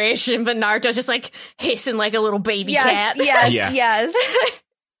generation, but Naruto's just like hissing like a little baby cat. Yes.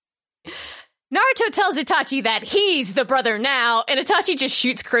 Naruto tells Itachi that he's the brother now, and Itachi just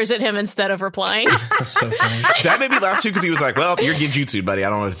shoots crows at him instead of replying. That's so funny. That made me laugh too because he was like, well, you're Genjutsu, buddy. I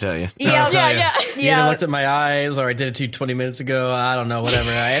don't know what to tell you. I'll tell you. Yeah. You either looked at my eyes or I did it to you 20 minutes ago. I don't know,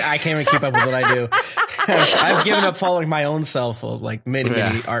 whatever. I can't even keep up with what I do. I've given up following my own self like many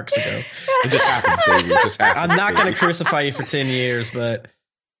arcs ago. It just happens, baby. It just happens. I'm not going to crucify you for 10 years, but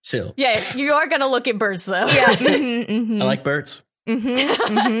still. Yeah, you are going to look at birds, though. Yeah. I like birds.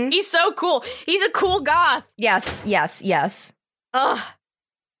 He's so cool. He's a cool goth. Yes. Ugh.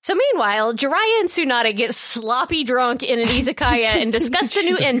 So meanwhile, Jiraiya and Tsunade get sloppy drunk in an izakaya and discuss the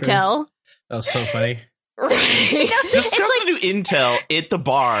new Jesus intel. That was so funny. Right. Discuss the new intel at the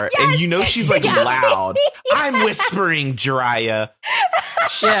bar, and you know she's like loud. I'm whispering, Jiraiya.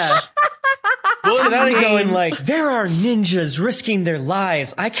 Yeah. Well, Tsunade going like, there are ninjas risking their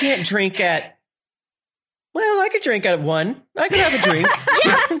lives. I can't drink at... Well, I could drink at 1. I could have a drink.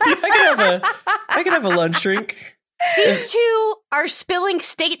 I could have a lunch drink. These two are spilling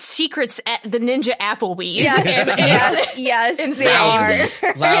state secrets at the Ninja Applebee's. Yes, Insane. they are.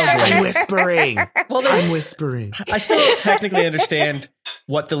 Loudly. I'm whispering. Well, I'm whispering. I still don't technically understand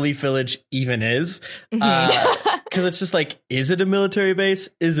what the Leaf Village even is. Because it's just like, is it a military base?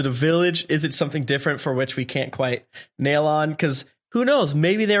 Is it a village? Is it something different for which we can't quite nail on? Because who knows?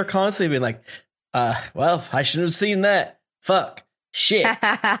 Maybe they're constantly being like, well, I should have seen that. Fuck. Shit.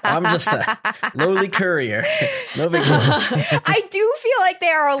 I'm just a lowly courier. No big deal. I do feel like they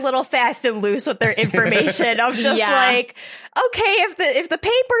are a little fast and loose with their information of just like, okay, if the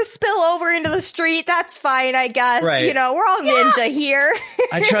papers spill over into the street, that's fine, I guess. Right. You know, we're all ninja here.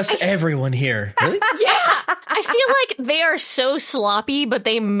 I trust everyone here. Really? Yeah. I feel like they are so sloppy, but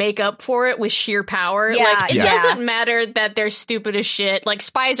they make up for it with sheer power. Yeah, like, it yeah. doesn't matter that they're stupid as shit. Like,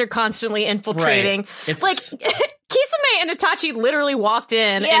 spies are constantly infiltrating. Right. It's- Like, Kisame and Itachi literally walked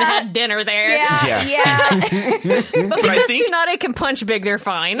in and had dinner there. Yeah. But I because think- Tsunade can punch big, they're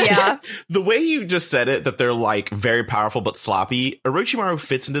fine. Yeah. The way you just said it, that they're like very powerful but sloppy, Orochimaru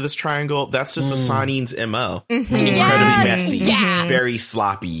fits into this triangle. That's just the Sanin's MO. Incredibly messy. Yeah. Very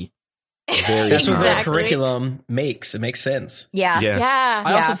sloppy. Very That's what their Exactly. curriculum makes. It makes sense. Yeah. Yeah.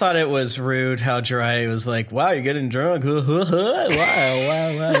 I also thought it was rude how Jiraiya was like, wow, you're getting drunk. Wow.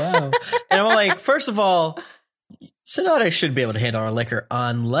 And I'm like, first of all, Tsunade should be able to handle our liquor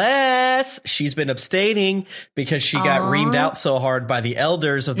unless she's been abstaining because she got reamed out so hard by the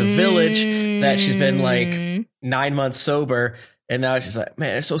elders of the village that she's been like 9 months sober. And now she's like,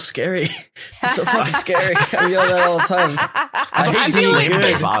 man, it's so scary. It's so fucking scary. I yell that all the time. I hate She being slammed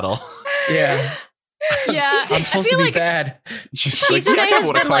good. the bottle. Yeah. Yeah. I'm supposed to be bad. She's like, Shizune yeah, I has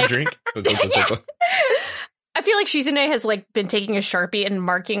want a been cloud like- drink. I feel like Shizune has like been taking a Sharpie and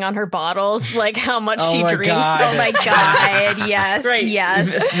marking on her bottles like how much Oh she my drinks. God. Oh my god. Yes. Right.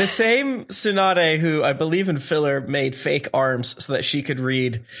 Yes. The same Tsunade who I believe in filler made fake arms so that she could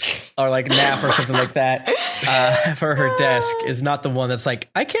read or like nap or something like that for her desk is not the one that's like,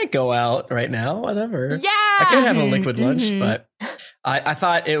 I can't go out right now, whatever. Yeah. I can't have a liquid lunch, but I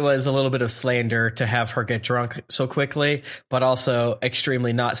thought it was a little bit of slander to have her get drunk so quickly, but also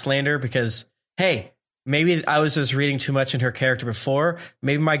extremely not slander because, hey, maybe I was just reading too much in her character before.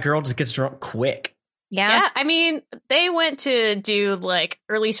 Maybe my girl just gets drunk quick. Yeah, I mean, they went to do like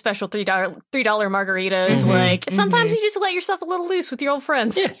early special $3 margaritas. Like sometimes you just let yourself a little loose with your old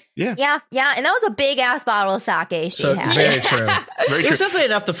friends. Yeah. Yeah. And that was a big ass bottle of sake she So had. very true. Very It was true. definitely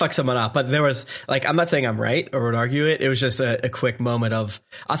enough to fuck someone up, but there was like, I'm not saying I'm right or would argue it. It was just a quick moment of,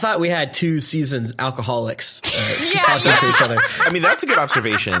 I thought we had 2 seasoned alcoholics talking to each other. I mean, that's a good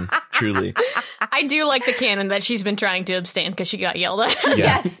observation, truly. I do like the canon that she's been trying to abstain because she got yelled at.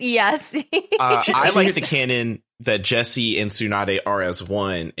 Yeah. Yes. I like the canon that Jesse and Tsunade are as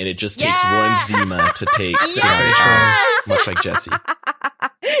one, and it just takes one Zima to take Tsunade out, much like Jesse.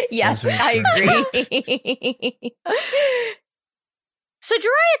 Yes, That's I very agree. So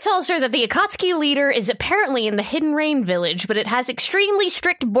Jiraiya tells her that the Akatsuki leader is apparently in the Hidden Rain village, but it has extremely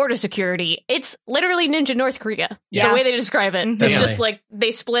strict border security. It's literally Ninja North Korea. Yeah. The way they describe it. It's Definitely. just like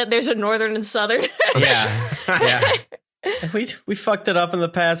they split. There's a northern and southern. Yeah. We fucked it up in the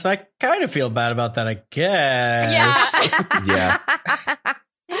past. I kind of feel bad about that, I guess. Yeah. Yeah.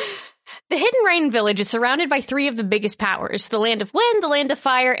 The Hidden Rain village is surrounded by 3 of the biggest powers, the Land of Wind, the Land of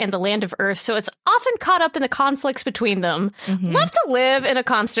Fire, and the Land of Earth, so it's often caught up in the conflicts between them. Left to live in a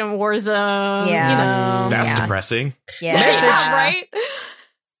constant war zone. Yeah. You know. That's depressing. Yeah. Right?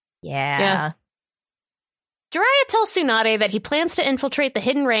 Yeah. Jiraiya tells Tsunade that he plans to infiltrate the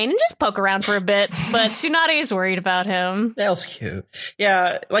Hidden Rain and just poke around for a bit, but Tsunade is worried about him. That was cute.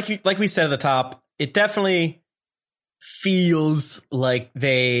 Yeah, like we said at the top, it definitely feels like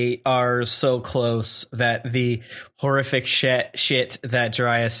they are so close that the horrific shit that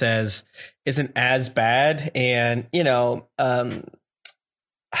Jiraiya says isn't as bad. And, you know, I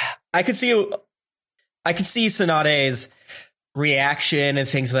could see Tsunade's reaction and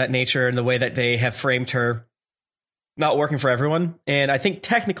things of that nature and the way that they have framed her not working for everyone. And I think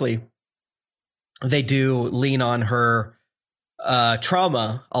technically they do lean on her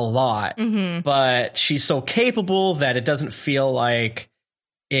trauma a lot, but she's so capable that it doesn't feel like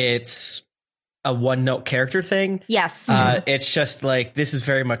it's a one-note character thing. Yes. It's just like, this is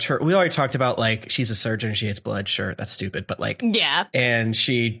very much her. We already talked about, like, she's a surgeon, she hates blood. Sure, that's stupid, but like, Yeah. and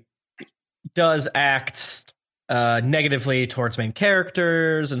she does act negatively towards main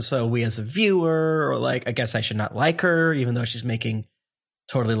characters, and so we as a viewer are like, I guess I should not like her, even though she's making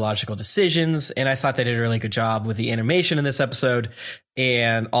totally logical decisions. And I thought they did a really good job with the animation in this episode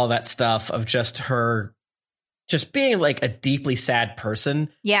and all that stuff of just her just being like a deeply sad person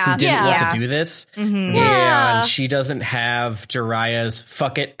who didn't want to do this. And she doesn't have Jiraiya's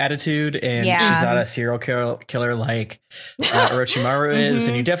fuck it attitude, and she's not a serial killer like Orochimaru is.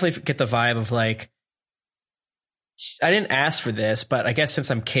 And you definitely get the vibe of like, I didn't ask for this, but I guess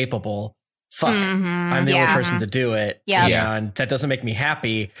since I'm capable, fuck, I'm the only person to do it. And that doesn't make me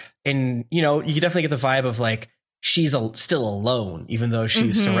happy. And, you know, you definitely get the vibe of like, she's still alone, even though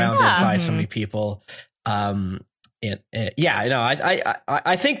she's surrounded by so many people. I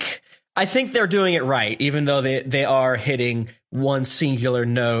think they're doing it right, even though they are hitting one singular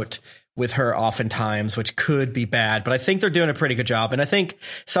note with her oftentimes, which could be bad, but I think they're doing a pretty good job. And I think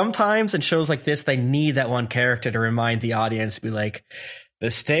sometimes in shows like this, they need that one character to remind the audience to be like,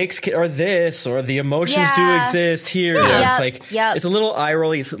 the stakes are this, or the emotions do exist here. It's like, it's a little eye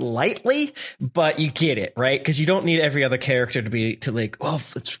rolly lightly, but you get it, right? Because you don't need every other character to like, well,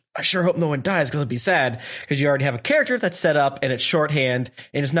 I sure hope no one dies because it'll be sad, because you already have a character that's set up and it's shorthand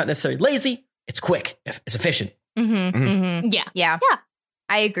and it's not necessarily lazy. It's quick. It's efficient. Yeah.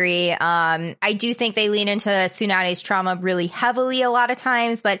 I agree. I do think they lean into Tsunade's trauma really heavily a lot of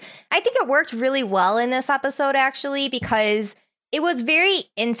times, but I think it worked really well in this episode, actually, because it was very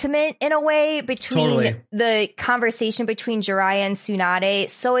intimate in a way between the conversation between Jiraiya and Tsunade.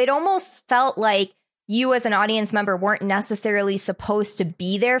 So it almost felt like you as an audience member weren't necessarily supposed to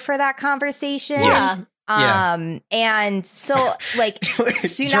be there for that conversation. And so like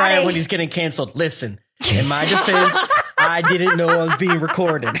Tsunade, Jiraiya, when he's getting canceled, listen, in my defense, I didn't know I was being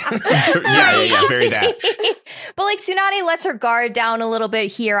recorded. Very that. But like Tsunade lets her guard down a little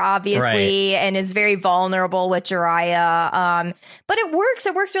bit here, obviously, and is very vulnerable with Jiraiya. But it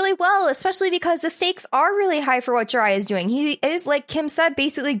works really well, especially because the stakes are really high for what Jiraiya is doing. He is, like Kim said,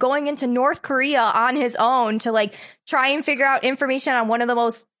 basically going into North Korea on his own to like try and figure out information on one of the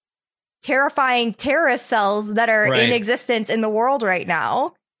most terrifying terrorist cells that are in existence in the world right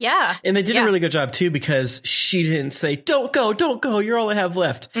now. Yeah. And they did a really good job, too, because she didn't say, don't go, you're all I have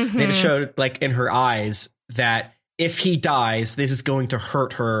left. They just showed, like, in her eyes that if he dies, this is going to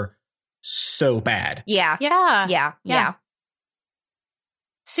hurt her so bad. Yeah.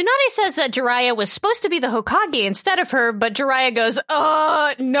 Tsunade says that Jiraiya was supposed to be the Hokage instead of her, but Jiraiya goes,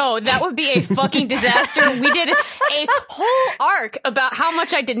 no, that would be a fucking disaster. We did a whole arc about how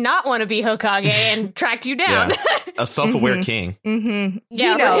much I did not want to be Hokage and tracked you down. Yeah. A self-aware king. Yeah,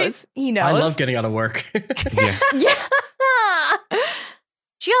 He knows. I love getting out of work.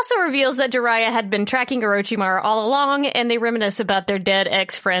 She also reveals that Jiraiya had been tracking Orochimaru all along, and they reminisce about their dead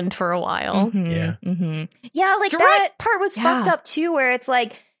ex-friend for a while. Yeah, like that part was fucked up too, where it's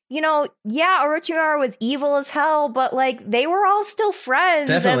like, you know, Orochimaru was evil as hell, but like they were all still friends.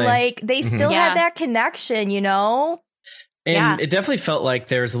 Definitely. And like they still had that connection, you know? And it definitely felt like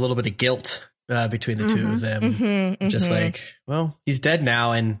there was a little bit of guilt between the two of them. Just like, well, he's dead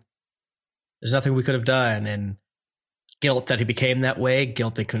now and there's nothing we could have done. And guilt that he became that way,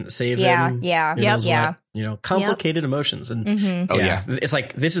 guilt they couldn't save him. You know, complicated emotions. And it's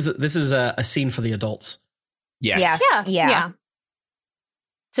like, this is a scene for the adults. Yeah.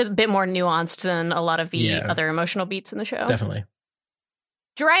 It's a bit more nuanced than a lot of the other emotional beats in the show. Definitely.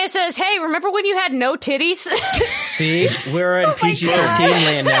 Jiraiya says, hey, remember when you had no titties? See, we're in PG-13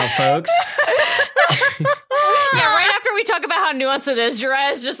 land now, folks. Yeah, right after we talk about how nuanced it is,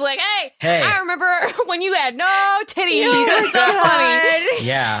 Jiraiya's just like, hey, I remember when you had no titties. It's so funny.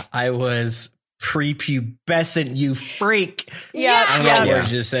 Yeah, I was prepubescent, you freak. Yeah. I don't know what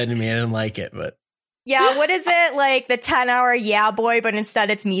words just said to me. I didn't like it, but. Yeah, what is it? Like the 10-hour yeah boy, but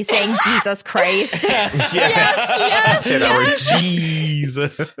instead it's me saying Jesus Christ. Yes. 10-hour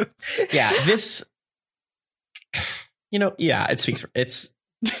Jesus. Yeah, this, it speaks for,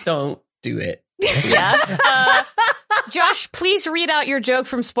 don't do it. Yeah. Josh, please read out your joke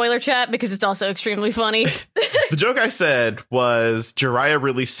from Spoiler Chat because it's also extremely funny. The joke I said was Jiraiya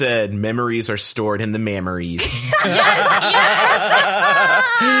really said memories are stored in the mammaries. Yes.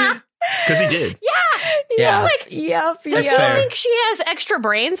 Because he did. Yeah. Yeah. It's like, does he think she has extra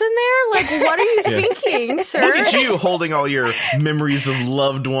brains in there? Like, what are you thinking, sir? Look at you holding all your memories of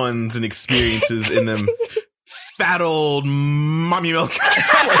loved ones and experiences in them. Fat old mommy milk. Do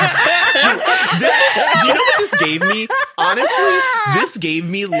you know what this gave me? Honestly, this gave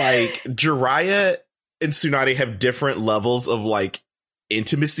me like Jiraiya and Tsunade have different levels of like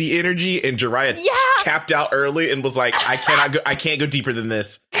intimacy energy, and Jiraiya tapped out early and was like, I can't go deeper than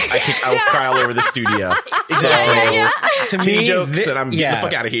this. I'll cry all over the studio. So to me, jokes, and I'm getting the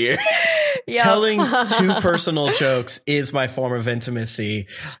fuck out of here. Yep. Telling two personal jokes is my form of intimacy,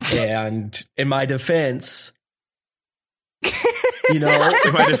 and in my defense, in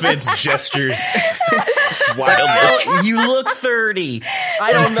my defense, gestures wildly. You look 30.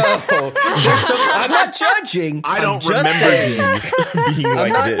 I don't know. I'm not judging. I don't remember these being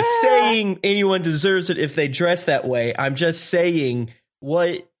like I'm this. not saying anyone deserves it if they dress that way. I'm just saying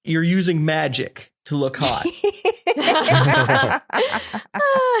what you're using magic to look hot.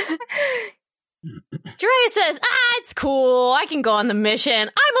 Jiraiya says, it's cool. I can go on the mission.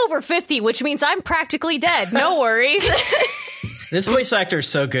 I'm over 50, which means I'm practically dead. No worries. This voice actor is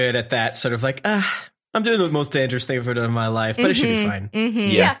so good at that sort of like, I'm doing the most dangerous thing I've ever done in my life, but it should be fine.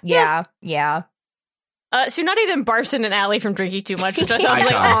 Mm-hmm. Yeah. Tsunade then barfs in an alley from drinking too much, which I thought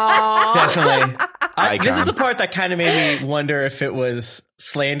was like, aww. Definitely. This is the part that kind of made me wonder if it was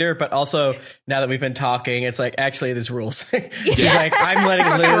slander, but also now that we've been talking, it's like, actually, there's rules. She's like, I'm letting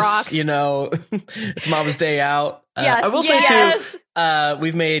loose, it's Mama's Day out. I will say, too,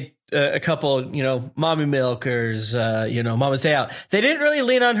 we've made a couple, mommy milkers, Mama's Day out. They didn't really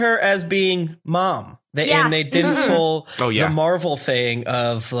lean on her as being mom. And they didn't pull the Marvel thing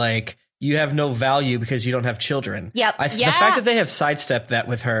of like, you have no value because you don't have children. Yep. The fact that they have sidestepped that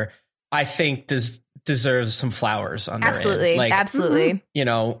with her, I think deserves some flowers on their end. Like, absolutely.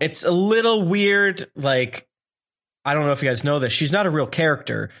 It's a little weird. Like, I don't know if you guys know this. She's not a real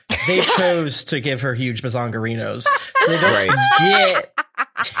character. They chose to give her huge bazongarinos. So they don't get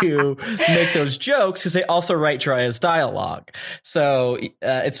to make those jokes because they also write Jiraiya's dialogue. So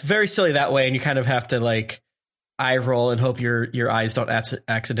it's very silly that way. And you kind of have to like eye roll and hope your eyes don't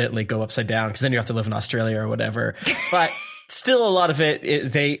accidentally go upside down because then you have to live in Australia or whatever. But still, a lot of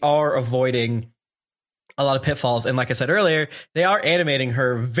it they are avoiding a lot of pitfalls. And like I said earlier, they are animating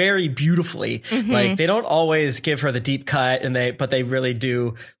her very beautifully. Mm-hmm. Like they don't always give her the deep cut but they really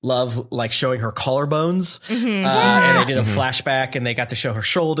do love like showing her collarbones. Mm-hmm. And they did a flashback and they got to show her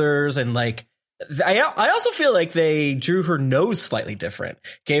shoulders and like, I also feel like they drew her nose slightly different,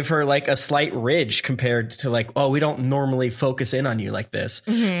 gave her like a slight ridge compared to like, we don't normally focus in on you like this.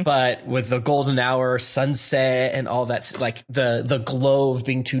 Mm-hmm. But with the golden hour, sunset and all that, like the glow of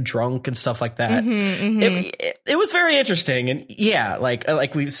being too drunk and stuff like that. Mm-hmm, mm-hmm. It was very interesting. And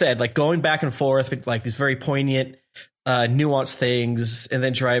like we said, like going back and forth with like these very poignant, nuanced things. And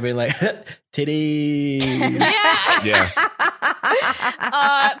then Jiraiya being like, titties. Yeah.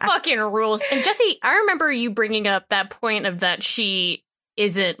 Fucking rules. And Jesse, I remember you bringing up that point of that she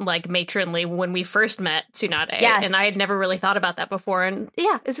isn't like matronly when we first met Tsunade. Yes. And I had never really thought about that before. And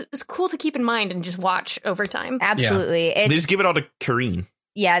it's cool to keep in mind and just watch over time. Absolutely. Yeah. They just give it all to Kareen.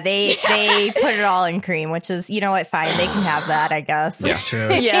 Yeah, they put it all in cream, which is, fine. They can have that, I guess. That's true.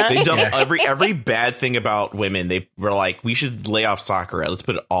 Yeah. They dumped every bad thing about women. They were like, we should lay off Sakura. Let's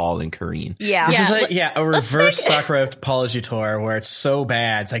put it all in Kareen. Yeah. This is like, a reverse Sakura apology tour where it's so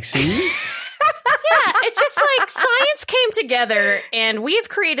bad. It's like, see? It's just like science came together and we have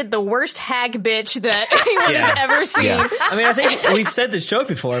created the worst hag bitch that anyone has ever seen. Yeah. I mean, I think we've said this joke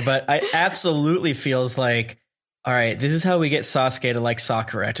before, but it absolutely feels like, all right, this is how we get Sasuke to like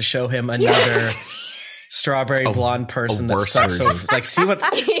Sakura, to show him another strawberry blonde person that sucks. So, like, see what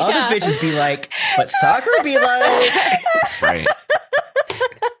other bitches be like, but Sakura be like. Right.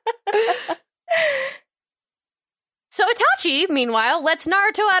 So Itachi, meanwhile, lets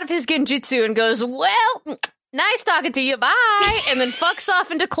Naruto out of his genjutsu and goes, well, nice talking to you, bye, and then fucks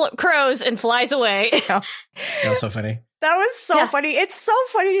off into crows and flies away. That was so funny. That was so funny. It's so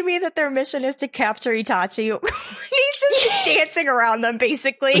funny to me that their mission is to capture Itachi. He's just dancing around them,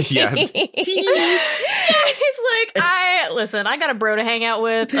 basically. Yeah. He's like, listen, I got a bro to hang out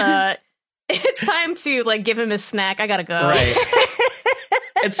with. It's time to like give him his snack. I gotta go. Right.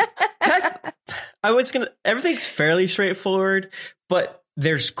 Everything's fairly straightforward, but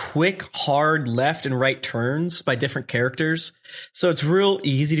there's quick, hard left and right turns by different characters. So it's real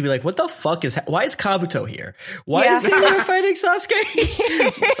easy to be like, what the fuck why is Kabuto here? Why is Naruto fighting Sasuke?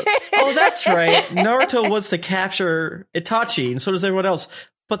 Oh, that's right. Naruto wants to capture Itachi, and so does everyone else.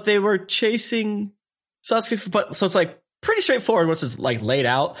 But they were chasing Sasuke. So it's like pretty straightforward once it's like laid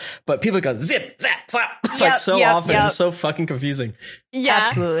out. But people go zip, zap, slap. Often. It's so fucking confusing. Yeah.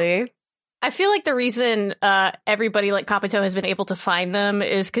 Absolutely. I feel like the reason everybody like Kabuto has been able to find them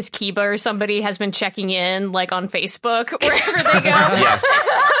is because Kiba or somebody has been checking in like on Facebook wherever they go. Yes.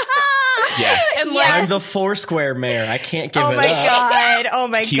 Yes. And I'm the Foursquare mayor. I can't give it up. Oh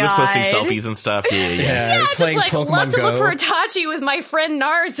my god. He was posting selfies and stuff. Yeah, playing just, like, Pokemon love to Go. look for Itachi with my friend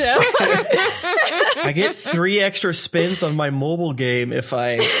Naruto. I get 3 extra spins on my mobile game if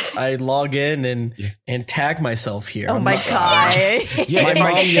I log in and tag myself here. Oh my god. My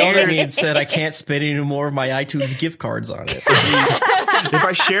mom yelled at me and said I can't spend any more of my iTunes gift cards on it. If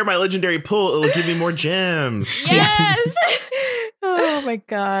I share my legendary pull, it'll give me more gems. Yes. Oh my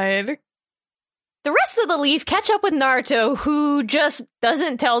god. The rest of the Leaf catch up with Naruto, who just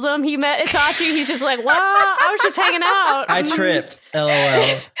doesn't tell them he met Itachi. He's just like, well, I was just hanging out. I tripped. LOL.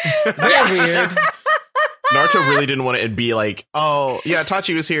 Very weird. Naruto really didn't want it to be like, oh, yeah,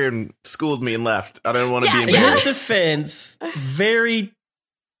 Itachi was here and schooled me and left. I didn't want to be In embarrassed. his defense, very,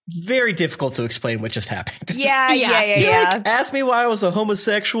 very difficult to explain what just happened. Yeah. He like, asked me why I was a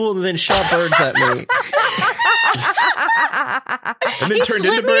homosexual and then shot birds at me. And then turned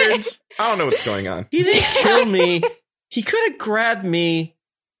into birds. I don't know what's going on. He didn't kill me. He could have grabbed me.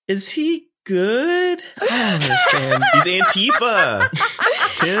 Is he good? I don't understand. He's Antifa.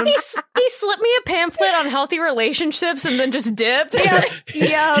 Tim. He slipped me a pamphlet on healthy relationships and then just dipped.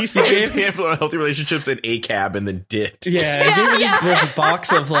 Yeah. He sent me a pamphlet on healthy relationships and a cab and then dipped. Yeah, he gave me this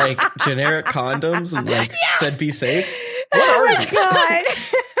box of like generic condoms and like said be safe. What are these? God.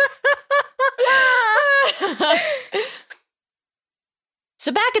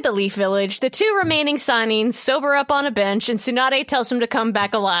 So back at the Leaf Village, the 2 remaining Sanins sober up on a bench, and Tsunade tells him to come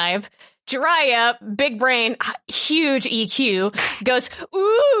back alive. Jiraiya, big brain, huge EQ, goes,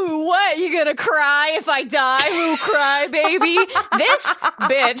 ooh, what, you gonna cry if I die? Ooh, cry, baby. This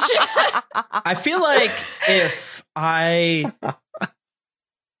bitch. I feel like if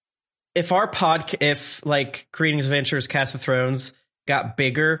like Greetings Adventures Cast of Thrones got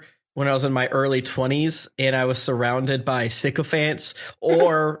bigger when I was in my early 20s and I was surrounded by sycophants,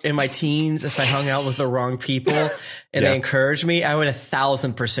 or in my teens, if I hung out with the wrong people and they encouraged me, I would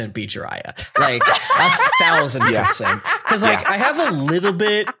 1,000% be Jiraiya. Like 1,000%. Cause like I have a little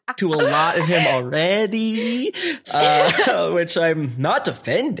bit to a lot of him already, which I'm not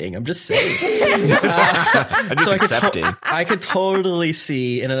defending. I'm just saying. I'm just accepting. I could totally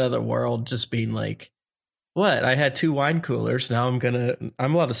see in another world just being like, what? I had 2 wine coolers. Now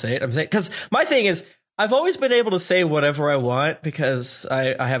I'm allowed to say it. I'm saying, because my thing is, I've always been able to say whatever I want because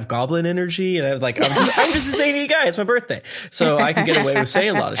I have goblin energy and I'm just the same guy. It's my birthday. So I can get away with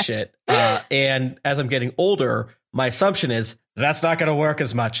saying a lot of shit. And as I'm getting older, my assumption is that's not going to work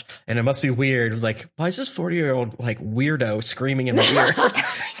as much. And it must be weird. It was like, why is this 40-year-old like weirdo screaming in my ear?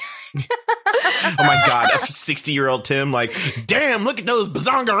 Oh my god, a 60-year-old Tim, like, damn, look at those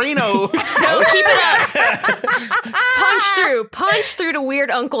Bazongarino. No, keep it up. Punch through to weird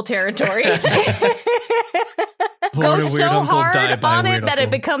uncle territory. Go so hard on it that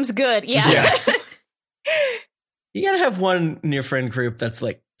it becomes good. Yeah. Yes. You gotta have one in your friend group that's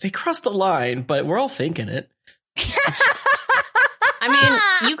like, they crossed the line, but we're all thinking it. I mean,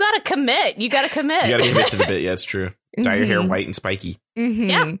 you gotta commit. You gotta commit to the bit. Yeah, it's true. Dye your hair white and spiky. Mm-hmm.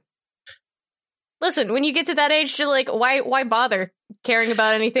 Yeah. Listen, when you get to that age, you're like, why bother caring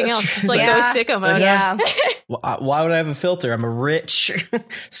about anything else? Just like go sicko mode. Yeah. Why would I have a filter? I'm a rich,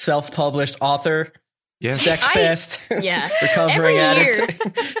 self-published author. Yeah. Sex pest. Yeah. Recovering addict.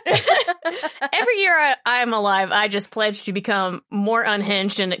 Every year I'm alive, I just pledge to become more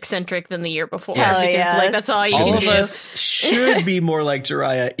unhinged and eccentric than the year before. Yes. Because, like, that's all you All can of do. us should be more like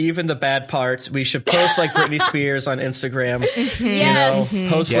Jiraiya, even the bad parts. We should post like Britney Spears on Instagram. Yes. You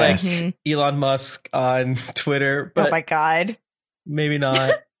know, post like Elon Musk on Twitter. But oh my god. maybe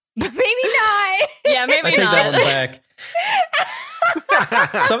not. Maybe not. Yeah, maybe I take not. that one back.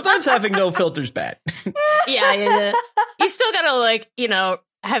 Sometimes having no filter's bad. Yeah. You still gotta, like, you know,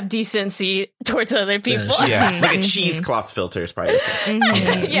 have decency towards other people. Yeah, like a cheesecloth filter is probably.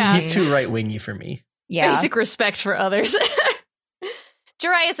 Yeah. He's too right-wingy for me. Yeah. Basic respect for others.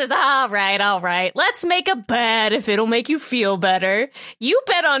 Jiraiya says, all right. Let's make a bet if it'll make you feel better. You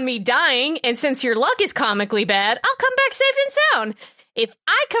bet on me dying, and since your luck is comically bad, I'll come back safe and sound. If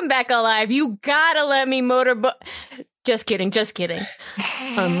I come back alive, you gotta let me motorboat. Just kidding.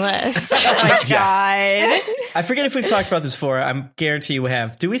 Unless. Oh my God. I forget if we've talked about this before. I'm guarantee we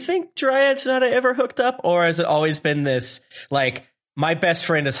have. Do we think Jiraiya and Tsunade ever hooked up? Or has it always been this, like, my best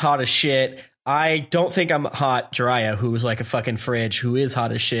friend is hot as shit. I don't think I'm hot, Jiraiya, who's like a fucking fridge, who is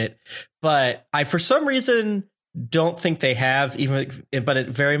hot as shit. But I, for some reason, don't think they have, but it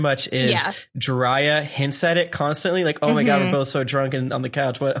very much is. Yeah. Jiraiya hints at it constantly, like, oh my God, we're both so drunk and on the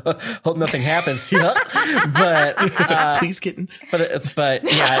couch. What? Hope nothing happens. But Please, kitten. But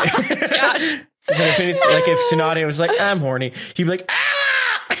yeah. Josh. But if Tsunade was like, I'm horny, he'd be like,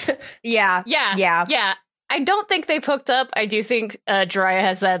 ah! Yeah. I don't think they've hooked up. I do think Jiraiya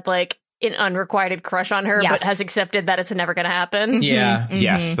has had, like, an unrequited crush on her, but has accepted that it's never going to happen. Yeah.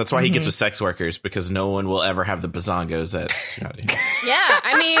 Yes, that's why he gets with sex workers, because no one will ever have the bazongos that Tsunade. Yeah,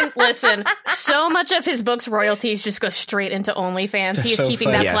 I mean, listen, so much of his books' royalties just go straight into OnlyFans. That's He's so keeping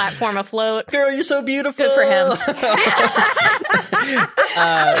funny. that platform afloat. Girl, you're so beautiful. Good for him.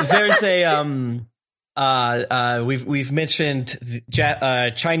 There's a we've mentioned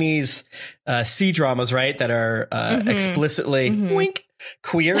Chinese C-dramas, right, that are explicitly wink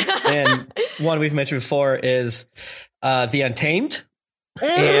queer, and one we've mentioned before is The Untamed,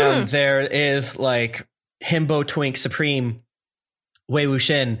 and there is like Himbo Twink Supreme Wei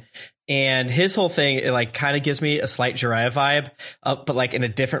Wuxian, and his whole thing, it like kind of gives me a slight Jiraiya vibe, but like in a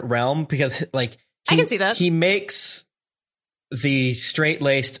different realm, because like I can see that he makes the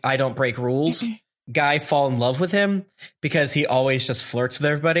straight-laced I don't break rules guy fall in love with him because he always just flirts with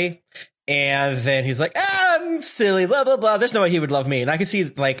everybody. And then he's like, I'm silly, blah, blah, blah. There's no way he would love me. And I can see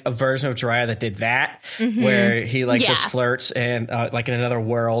like a version of Jiraiya that did that, where he like just flirts, and like in another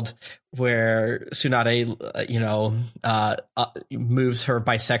world where Tsunade, moves her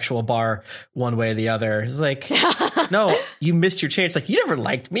bisexual bar one way or the other. It's like, no, you missed your chance. Like, you never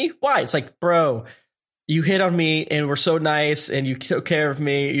liked me. Why? It's like, bro, you hit on me and were so nice, and you took care of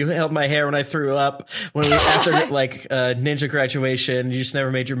me. You held my hair when I threw up after like ninja graduation. You just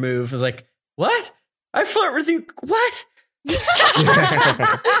never made your move. I was like, what? I flirt with you? What?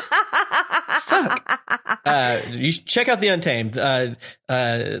 Fuck. You should check out The Untamed.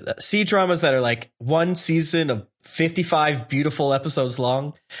 C dramas that are like one season of 55 beautiful episodes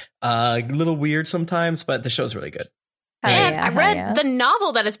long. A little weird sometimes, but the show's really good. And I read the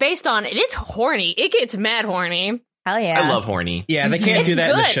novel that it's based on, and it's horny. It gets mad horny. Hell yeah. I love horny. Yeah, they can't do that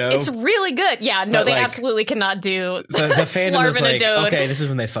good. in the show. It's really good. Yeah, no, But, they like, absolutely cannot do the fandom is like, Slarvin-a-dode. okay, this is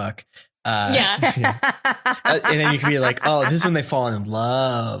when they fuck. Yeah. And then you can be like, oh, this is when they fall in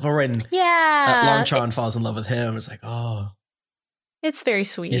love. Or when Long Chan falls in love with him. It's like, oh. It's very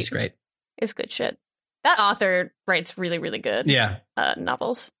sweet. It's great. It's good shit. That author writes really, really good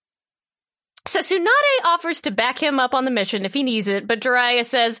novels. So Tsunade offers to back him up on the mission if he needs it, but Jiraiya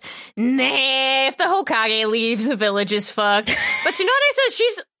says, nah, if the Hokage leaves, the village is fucked. But Tsunade says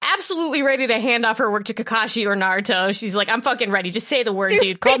she's absolutely ready to hand off her work to Kakashi or Naruto. She's like, I'm fucking ready. Just say the word,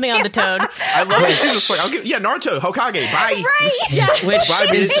 dude. Call me on the toad. I love it. She's just like, Naruto, Hokage, bye. Right? Yeah. Which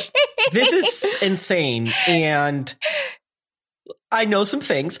is, this is insane. And I know some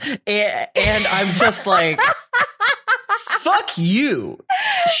things. And I'm just like, fuck you,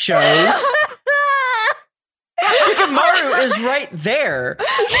 show. Shikamaru is right there.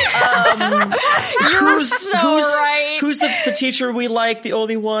 You're so right. Who's the teacher we like? The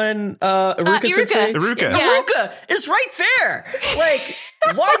only one, Iruka-sensei? Iruka. Yeah. Iruka is right there. Like,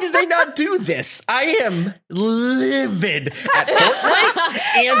 why did they not do this? I am livid at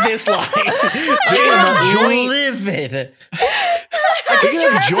Fortnite and this line. They am livid. They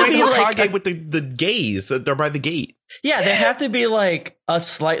have to join be Hokage like with the gays that are by the gate. Yeah, they have to be like a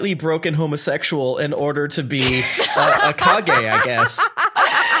slightly broken homosexual in order to be a Kage, I guess.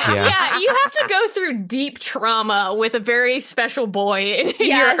 Yeah, you have to go through deep trauma with a very special boy in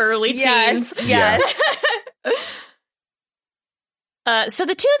your early teens. Yes. So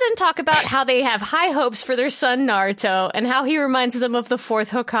the two then talk about how they have high hopes for their son Naruto and how he reminds them of the fourth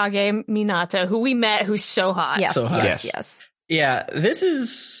Hokage, Minato, who we met, who's so hot. Yes, So hot. yes. Yeah, this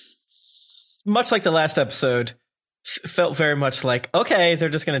is much like the last episode. Felt very much like, okay, they're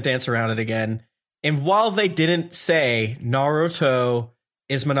just going to dance around it again. And while they didn't say Naruto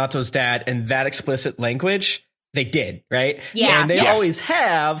is Minato's dad in that explicit language, they did, right? Yeah. And they Yes. always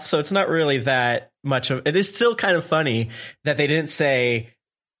have, so it's not really that much of it. Is still kind of funny that they didn't say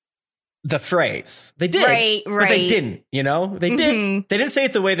the phrase. They did, Right, but they right. didn't, you know? They did. They didn't say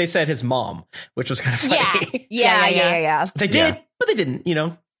it the way they said his mom, which was kind of funny. Yeah. They did, Yeah. but they didn't, you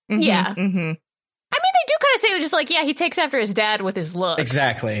know? Yeah. Mhm. I mean, they do kind of say just like, yeah, he takes after his dad with his looks.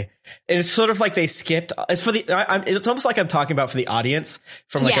 Exactly. And it's sort of like they skipped. It's for the. It's almost like I'm talking about for the audience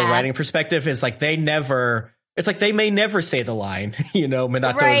from like a Yeah. writing perspective. Is like they never. It's like they may never say the line. You know,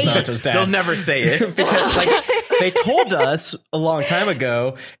 Minato Right. is Naruto's dad. They'll never say it. Because like they told us a long time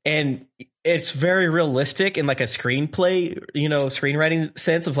ago, and it's very realistic in like a screenplay, you know, screenwriting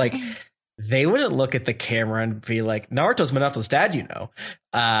sense of like. They wouldn't look at the camera and be like, Naruto's Minato's dad, you know.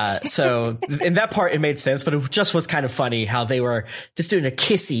 So in that part, it made sense, but it just was kind of funny how they were just doing a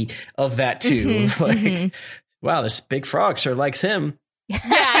kissy of that too. Like, wow, this big frog sure likes him.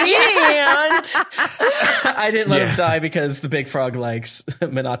 Yeah. And I didn't let him die because the big frog likes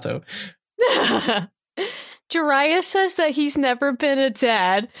Minato. Jiraiya says that he's never been a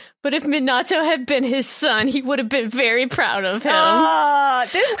dad, but if Minato had been his son, he would have been very proud of him.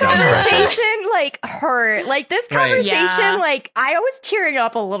 This Sounds conversation like hurt. Like this Right. conversation, Yeah. like I was tearing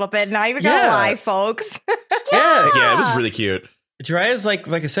up a little bit. Not even gonna Yeah. lie, folks. Yeah. Yeah, it was really cute. Jiraiya's like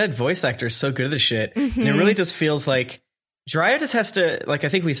I said, voice actor is so good at this shit. And it really just feels like Jiraiya just has to, like I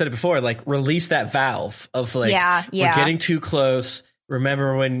think we said it before, like release that valve of like, Yeah. we're getting too close.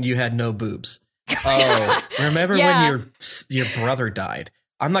 Remember when you had no boobs? Oh, remember Yeah. when your brother died?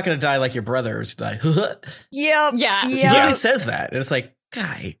 I'm not going to die like your brothers died. Yep. Yeah. He Yep. really says that. And it's like,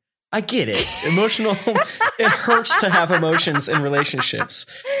 guy, I get it. Emotional, it hurts to have emotions in relationships.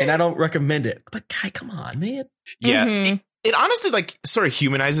 And I don't recommend it. But guy, come on, man. Yeah. Mhm. It honestly like sort of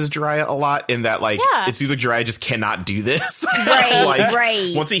humanizes Jiraiya a lot in that like Yeah. it seems like Jiraiya just cannot do this. Right, Like,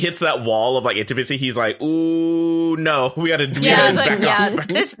 right. Once he hits that wall of like intimacy, he's like, "Ooh, no, we gotta Yeah, it's like, back off."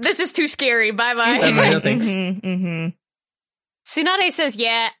 this is too scary. Bye bye. No thanks. Tsunade says,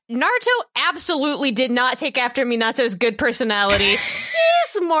 yeah, Naruto absolutely did not take after Minato's good personality.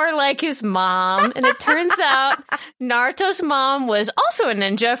 He's more like his mom. And it turns out Naruto's mom was also a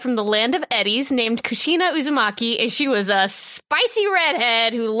ninja from the land of Eddies named Kushina Uzumaki, and she was a spicy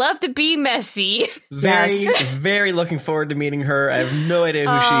redhead who loved to be messy. Very, very looking forward to meeting her. I have no idea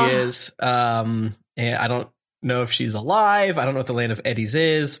who she is. And I don't know if she's alive. I don't know what the land of Eddies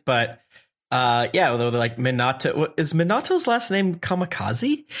is, but yeah, although they're like Minato, is Minato's last name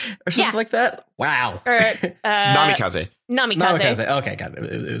Kamikaze or something Yeah. like that? Wow. Or, Namikaze. Namikaze. Okay, got it.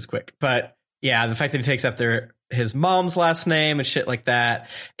 It was quick. But yeah, the fact that he takes after his mom's last name and shit like that,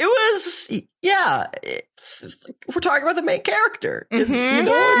 it was, yeah, we're talking about the main character. You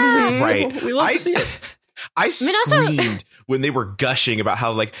know, it's Right. We love to see it. I Minato- screamed when they were gushing about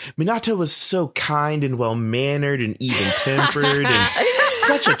how like Minato was so kind and well mannered and even tempered and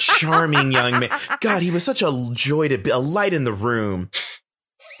such a charming young man. God, he was such a joy to be, a light in the room.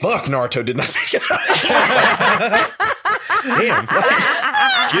 Fuck, Naruto did not take it. Damn,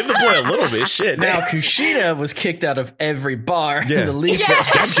 give the boy a little bit. Shit. Now, Kushina was kicked out of every bar Yeah. in the league.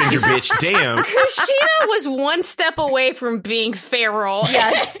 That ginger bitch. Damn. Kushina was one step away from being feral.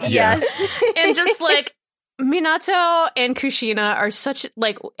 Yes. Yeah. Yes. And just like Minato and Kushina are such,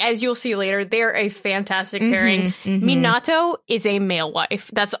 like, as you'll see later, they're a fantastic pairing. Minato is a male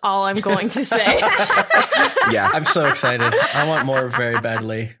wife. That's all I'm going to say. Yeah. I'm so excited. I want more very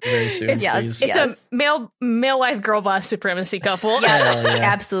badly, very soon, Yes. please. It's a male wife girl boss supremacy couple. Hell yeah.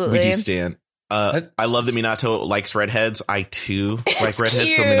 Absolutely. We do stand. I love that Minato likes redheads. I too like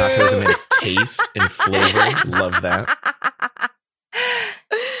redheads, so cute. Minato is a man of taste and flavor. Love that.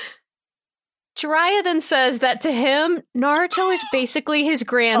 Jiraiya then says that to him, Naruto is basically his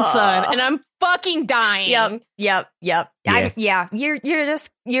grandson, and I'm fucking dying. Yep. Yeah.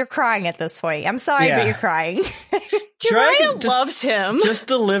 You're crying at this point. I'm sorry Yeah. that you're crying. Jiraiya just- loves him. Just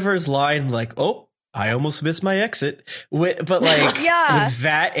delivers line like, oh, I almost missed my exit. But like, Yeah. with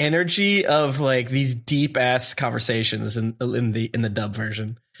that energy of like these deep ass conversations in the dub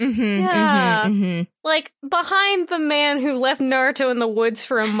version. Yeah. Like, behind the man who left Naruto in the woods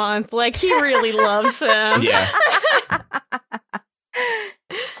for a month, like, he really loves him. Yeah.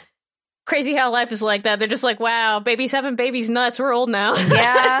 Crazy how life is like that. They're just like, wow, baby's having babies nuts. We're old now.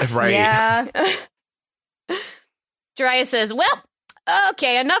 Yeah. Right. Yeah. Jiraiya says, well,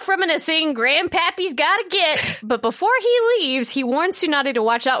 okay, enough reminiscing. Grandpappy's gotta get. But before he leaves, he warns Tsunade to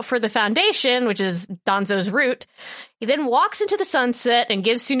watch out for the foundation, which is Danzo's root. He then walks into the sunset and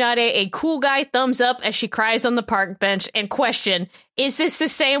gives Tsunade a cool guy thumbs up as she cries on the park bench. And question, is this the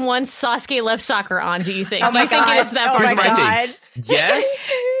same one Sasuke left soccer on, do you think? Oh Do my you think God. it is that Oh park my Here's my bench? thing. God.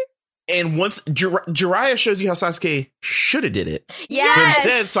 Yes. And once Jiraiya shows you how Sasuke should have did it. Yes. But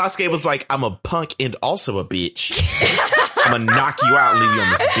instead, Sasuke was like, I'm a punk and also a bitch. I'm going to knock you out and leave you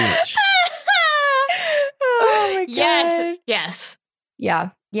on this bench. Oh my God. Yes.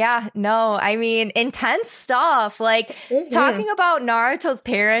 Yeah, no, I mean, intense stuff. Like, talking about Naruto's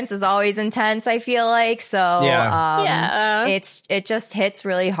parents is always intense, I feel like. So, it just hits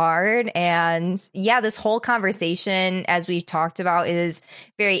really hard. And yeah, this whole conversation, as we've talked about, is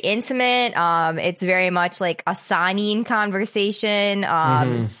very intimate. It's very much like a Sanin conversation.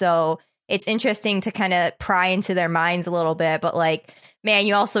 So it's interesting to kind of pry into their minds a little bit, but like, man,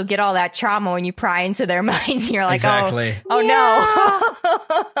 you also get all that trauma when you pry into their minds. And you're like, exactly. no.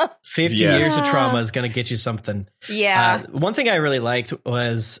 50 years of trauma is going to get you something. Yeah. One thing I really liked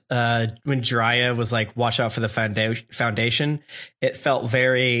was when Jiraiya was like, watch out for the foundation. It felt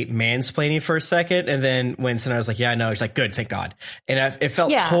very mansplaining for a second. And then when Sonata was like, yeah, I know. He's like, good, thank God. And it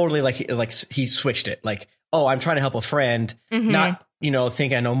felt totally like he switched it. Like, oh, I'm trying to help a friend, not,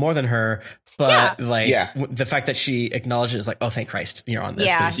 think I know more than her. But the fact that she acknowledges, like, oh, thank Christ, you're on this.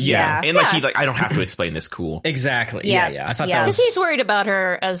 And like I don't have to explain this. Cool. Exactly. Yeah. I thought that was, because he's worried about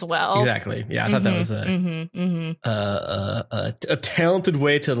her as well. Exactly. Yeah, I thought that was a talented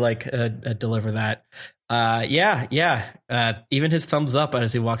way to like deliver that. Even his thumbs up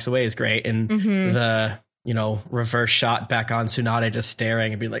as he walks away is great, and the reverse shot back on Tsunade just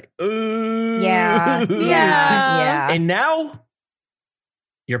staring and being like, ooh. Yeah. And now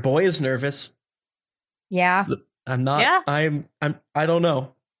your boy is nervous. Yeah. I'm not. Yeah. I don't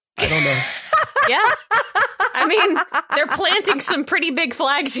know. Yeah. I mean, they're planting some pretty big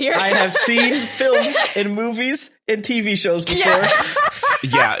flags here. I have seen films and movies and TV shows before. Right.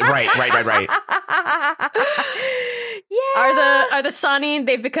 Yeah. Are the Sanin,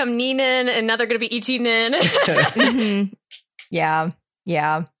 they've become Ninin, and now they're going to be Ichinin. Yeah.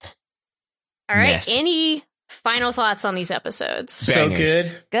 All right. Any final thoughts on these episodes? So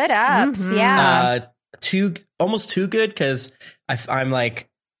good. Good ups. Yeah. Almost too good, because I'm like,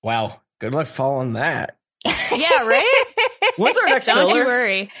 wow, good luck following that. Yeah, right? What's our next Don't filler? you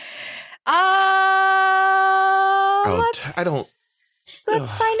worry.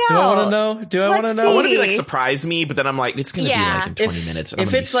 Let's find out. Do I want to know? I want to be like, surprise me, but then I'm like, it's going to be like in 20 minutes. And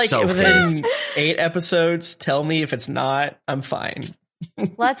if it's like so within 8 episodes, tell me. If it's not, I'm fine.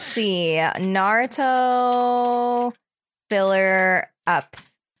 Let's see. Naruto filler up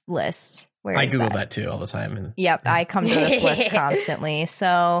list. Where I is Google that too all the time. Yep, I come to this list constantly.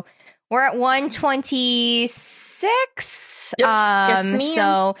 So we're at 126. Yep.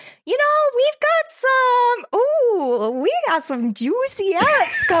 So, we got some juicy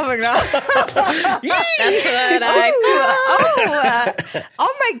apps coming up. That's what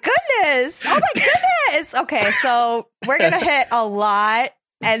oh my goodness. Okay, so we're going to hit a lot,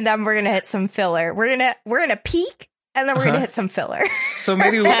 and then we're going to hit some filler. We're going to peak, and then we're going to hit some filler. So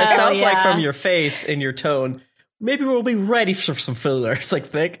maybe it sounds like from your face and your tone, maybe we'll be ready for some filler. It's like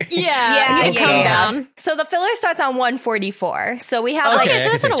thick. Yeah. Calm down. So the filler starts on 144. So we have 20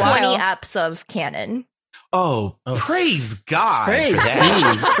 eps of canon. Oh, praise God.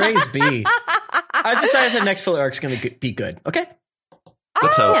 Praise be. I've decided the next filler arc is going to be good. Okay.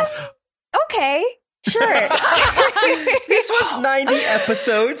 Let's hope. Okay. Sure. This one's 90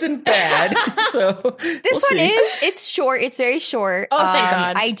 episodes and bad. So it's short. It's very short. Oh, thank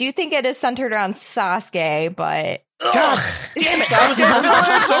God. I do think it is centered around Sasuke, but God damn it. I'm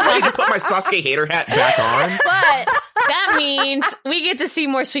so ready to put my Sasuke hater hat back on. But that means we get to see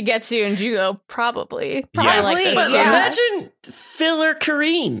more Suigetsu and Jugo, probably. Yeah. Like this. But imagine filler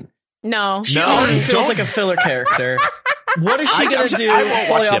Kareen. No. She already feels like a filler character. What is she going to do? I won't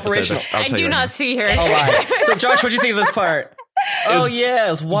watch the operational? I do not see her. All right. So, Josh, what do you think of this part? It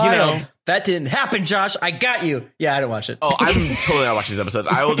was wild. That didn't happen, Josh. I got you. Yeah, I didn't watch it. Oh, I'm totally not watching these episodes.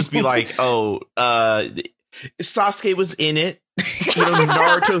 I will just be like, Sasuke was in it.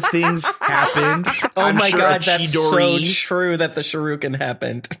 Naruto things happened. Oh my God, that's so true that the Shuriken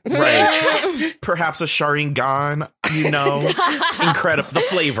happened. Right. Perhaps a Sharingan, incredible. The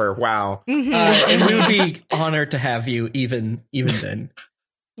flavor, wow. And we would be honored to have you even then.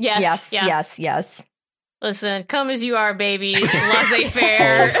 Yes. Listen, come as you are, baby.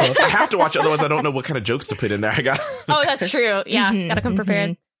 Laissez-faire. I have to watch, otherwise I don't know what kind of jokes to put in there. Oh, that's true. Yeah, gotta come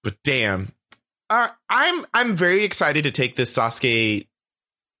prepared. But damn. I'm very excited to take this Sasuke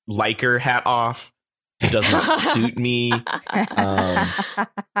liker hat off. It does not suit me. But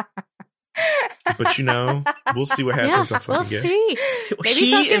we'll see what happens. We'll see. Maybe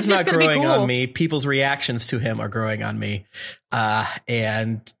he is not growing cool on me. People's reactions to him are growing on me.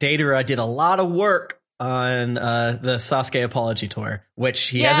 And Deidara did a lot of work on the Sasuke apology tour, which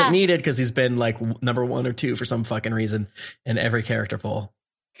he hasn't needed because he's been like number 1 or 2 for some fucking reason in every character poll.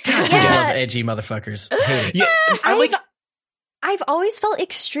 I love edgy motherfuckers. I hate it. Yeah, I've always felt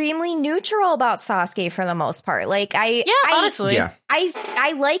extremely neutral about Sasuke for the most part. Like honestly,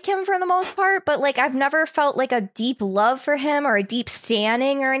 I like him for the most part, but like I've never felt like a deep love for him or a deep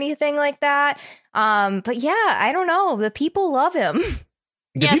standing or anything like that. But yeah, I don't know. The people love him.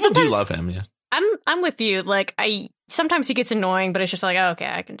 The people do love him. Yeah, I'm with you. Like sometimes he gets annoying, but it's just like, oh,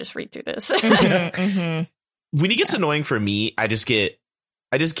 okay, I can just read through this. When he gets annoying for me, I just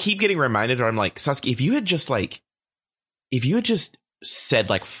keep getting reminded, or I'm like, Sasuke, if you had just said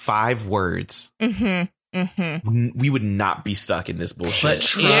like 5 words, we would not be stuck in this bullshit. But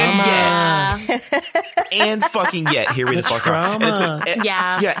trauma. And fucking yet, here we the fuck are. And it's like,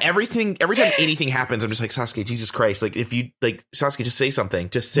 yeah. Every time anything happens, I'm just like, Sasuke, Jesus Christ. Like, if you, like, Sasuke, just say something.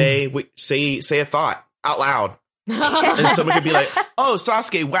 Just say a thought out loud. And someone could be like, oh,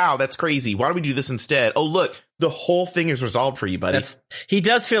 Sasuke, wow, that's crazy. Why don't we do this instead? Oh, look, the whole thing is resolved for you, buddy. He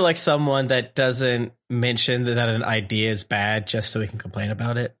does feel like someone that doesn't mention that an idea is bad just so he can complain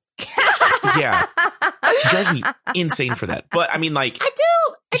about it. Yeah. He drives me insane for that. But I mean, like, I do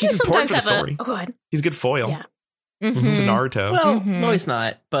he's important sometimes for the have story. go ahead. He's a good foil Yeah. to Naruto. Well, no, he's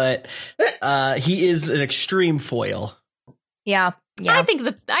not. But he is an extreme foil. Yeah. I think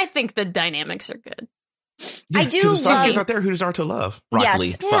the dynamics are good. Yeah, I do. Because Sasuke's out there. Who does Naruto love? Rock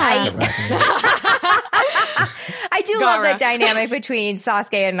Lee. I do love the dynamic between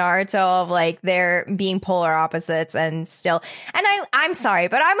Sasuke and Naruto of like they're being polar opposites and still. And I'm sorry,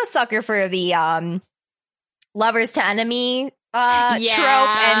 but I'm a sucker for the lovers to enemy trope, and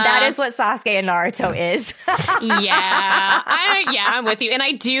that is what Sasuke and Naruto is. I'm with you, and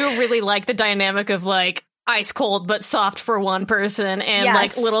I do really like the dynamic of like ice cold but soft for one person and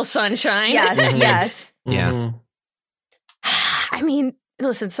like little sunshine. Yes. Yeah. I mean,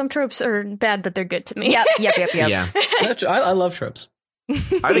 listen, some tropes are bad, but they're good to me. Yep. Yeah. I love tropes.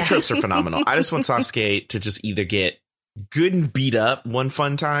 I think tropes are phenomenal. I just want Sasuke to just either get good and beat up one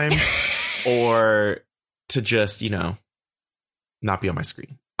fun time or to just, not be on my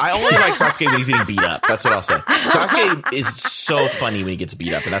screen. I only like Sasuke when he's getting beat up. That's what I'll say. Sasuke is so funny when he gets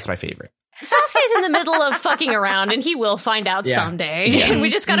beat up, and that's my favorite. Sasuke's in the middle of fucking around, and he will find out someday. Yeah. And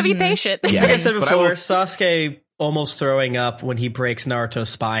we just gotta be patient. Yeah. Like I said before, Sasuke almost throwing up when he breaks Naruto's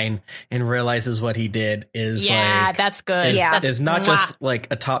spine and realizes what he did is that's good. Is not just like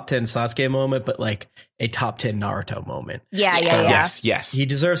a top 10 Sasuke moment, but like a top 10 Naruto moment. Yes. He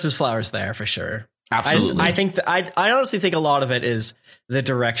deserves his flowers there for sure. Absolutely. I think I honestly think a lot of it is the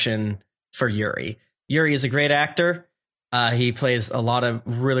direction for Yuri. Yuri is a great actor. He plays a lot of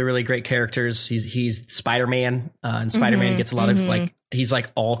really, really great characters. He's Spider-Man, and Spider-Man gets a lot of like, he's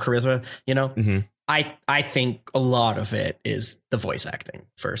like all charisma, I think a lot of it is the voice acting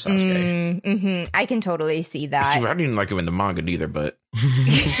for Sasuke. I can totally see that. See, I didn't like him in the manga either, but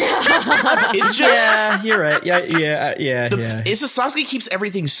it's just, you're right. Yeah. It's just Sasuke keeps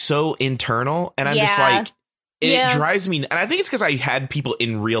everything so internal, and I'm just like, it drives me. And I think it's because I had people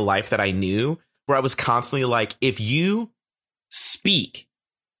in real life that I knew where I was constantly like, if you speak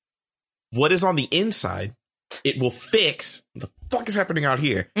what is on the inside, it will fix what the fuck is happening out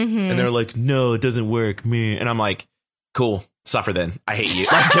here. And they're like, no, it doesn't work, man. And I'm like, cool, suffer then. I hate you.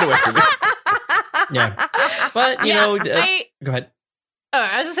 Like, get away from me. Yeah. But, go ahead.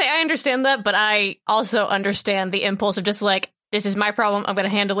 I was gonna say, I understand that, but I also understand the impulse of just like, this is my problem. I'm going to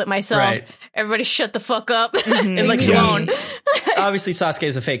handle it myself. Right. Everybody shut the fuck up and leave me alone. Obviously, Sasuke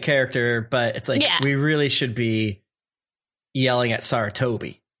is a fake character, but it's like, we really should be yelling at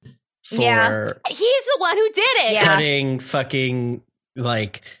Sarutobi for he's the one who did it. Cutting fucking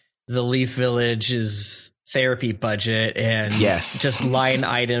like the Leaf Village's therapy budget and just line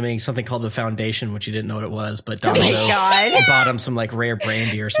iteming something called the Foundation, which you didn't know what it was, but Donzo bought him some like rare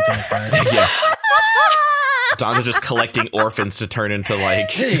brandy or something like that. Donzo just collecting orphans to turn into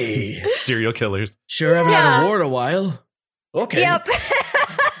like serial killers. Sure haven't had a war in a while. Okay. Yep.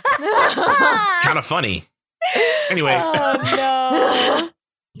 Kind of funny. Anyway. Oh, no.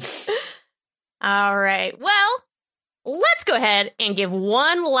 All right. Well, let's go ahead and give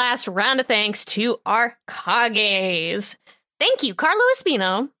one last round of thanks to our Kages. Thank you, Carlo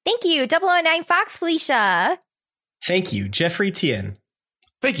Espino. Thank you, 009 Fox Felicia. Thank you, Jeffrey Tien.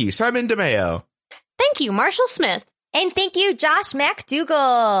 Thank you, Simon DeMeo. Thank you, Marshall Smith. And thank you, Josh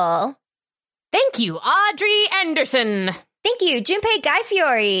McDougall. Thank you, Audrey Anderson. Thank you, Junpei Guy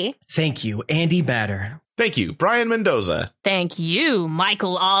Fieri. Thank you, Andy Batter. Thank you, Brian Mendoza. Thank you,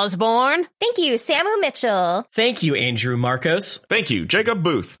 Michael Osborne. Thank you, Samu Mitchell. Thank you, Andrew Marcos. Thank you, Jacob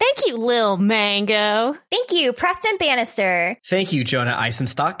Booth. Thank Thank you, Lil Mango. Thank you, Preston Bannister. Thank you, Jonah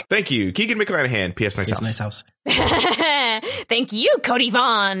Eisenstock. Thank you, Keegan McClanahan. P.S. Nice house. Nice house. Thank you, Cody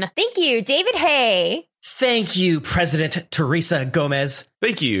Vaughn. Thank you, David Hay. Thank you, President Teresa Gomez.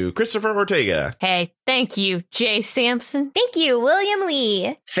 Thank you, Christopher Ortega. Hey, thank you, Jay Sampson. Thank you, William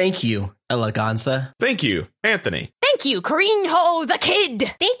Lee. Thank you, Eleganza. Thank you, Anthony. Thank you, Corrine Ho, the kid.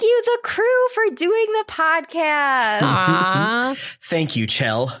 Thank you, the crew, for doing the podcast. Aww. Thank you,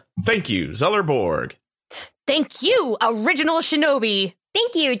 Chell. Thank you, Zeller Borg. Thank you, Original Shinobi.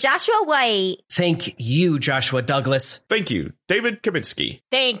 Thank you, Joshua White. Thank you, Joshua Douglas. Thank you, David Kaminsky.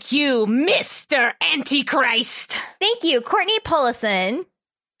 Thank you, Mr. Antichrist. Thank you, Courtney Pullison.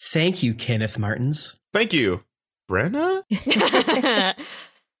 Thank you, Kenneth Martins. Thank you, Brenna.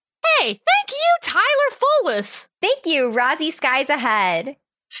 Hey, thank you, Tyler Fullis. Thank you, Rozzy Skies Ahead.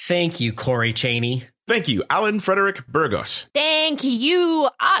 Thank you, Corey Cheney. Thank you, Alan Frederick Burgos. Thank you,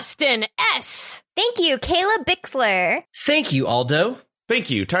 Austin S. Thank you, Caleb Bixler. Thank you, Aldo. Thank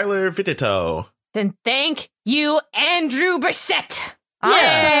you, Tyler Vitito. Then thank you, Andrew Brissett. Awesome.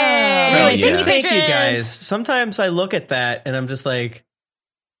 Yay! Hell Thank yeah. you, Thank you, patrons. guys. Sometimes I look at that and I'm just like,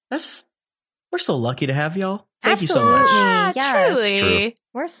 we're so lucky to have y'all. Thank you so much. Absolutely. Yeah, Yes. truly. True.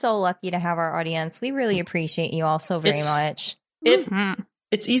 We're so lucky to have our audience. We really appreciate you all so very It's- much. Mhm.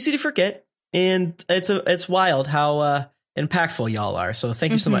 It's easy to forget, and it's wild how impactful y'all are. So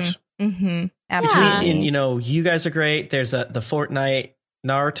thank you so much. Mm-hmm. Between, Absolutely. and, you guys are great. There's the Fortnite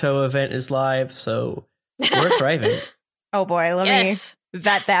Naruto event is live, so we're thriving. Oh boy, let Yes. me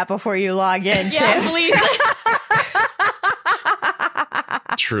vet that before you log in. Yeah, Tim. please.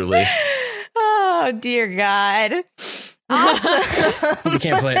 Truly. Oh dear God. Awesome. You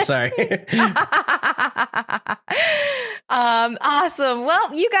can't play it. Sorry. Awesome.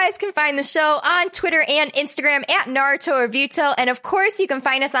 Well, you guys can find the show on Twitter and Instagram at Naruto Reviewto. And of course, you can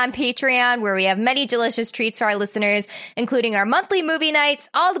find us on Patreon, where we have many delicious treats for our listeners, including our monthly movie nights,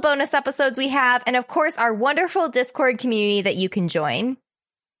 all the bonus episodes we have, and of course, our wonderful Discord community that you can join.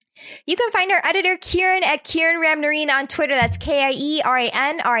 You can find our editor, Kieran, at Kieran Ramnarine on Twitter. That's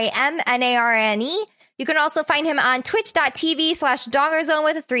KIERANRAMNARNE. You can also find him on twitch.tv/dongerzone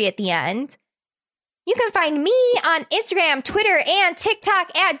with a 3 at the end. You can find me on Instagram, Twitter, and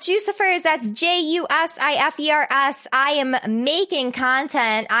TikTok at Juicifers. That's JUSIFERS. I am making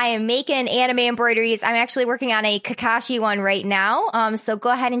content. I am making anime embroideries. I'm actually working on a Kakashi one right now. So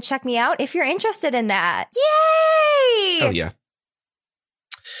go ahead and check me out if you're interested in that. Yay! Hell yeah.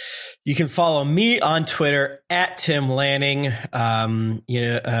 You can follow me on Twitter at Tim Lanning.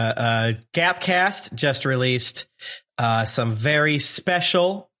 Gapcast just released some very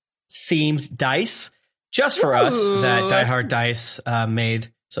special themed dice just for us that Die Hard Dice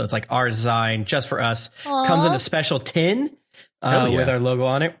made. So it's like our design just for us. Aw. Comes in a special tin Hell yeah. with our logo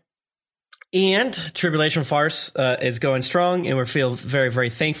on it. And Tribulation Farce is going strong, and we feel very, very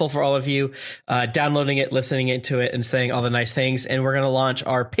thankful for all of you downloading it, listening into it, and saying all the nice things. And we're going to launch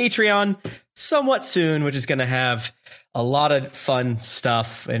our Patreon somewhat soon, which is going to have a lot of fun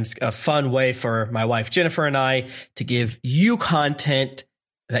stuff, and it's a fun way for my wife Jennifer and I to give you content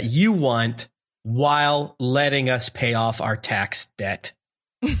that you want while letting us pay off our tax debt.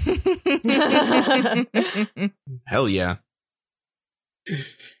 Hell yeah.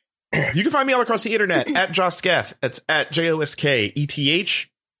 You can find me all across the internet at Josketh. That's at JOSKETH.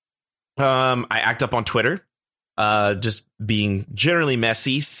 I act up on Twitter, just being generally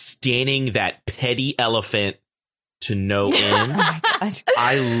messy, standing that petty elephant to no end.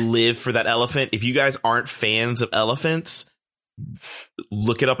 I live for that elephant. If you guys aren't fans of elephants,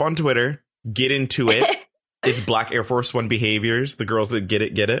 look it up on Twitter. Get into it. It's Black Air Force One behaviors. The girls that get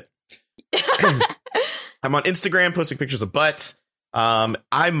it. I'm on Instagram posting pictures of butts.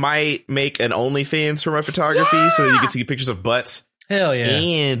 I might make an OnlyFans for my photography so that you can see pictures of butts Hell yeah.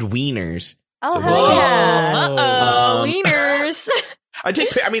 and wieners. Oh, So hell we'll see. yeah. Uh-oh, Um, wieners.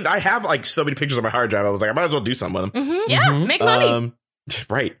 I have like so many pictures on my hard drive. I was like, I might as well do something with them. Yeah, make money.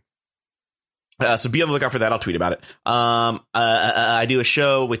 Right. So be on the lookout for that. I'll tweet about it. I do a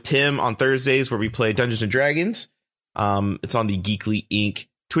show with Tim on Thursdays where we play Dungeons and Dragons. It's on the Geekly Inc.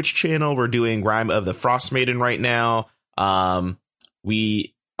 Twitch channel. We're doing Rime of the Frost Maiden right now.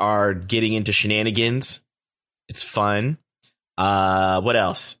 We are getting into shenanigans. It's fun. What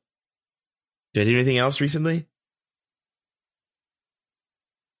else? Did I do anything else recently?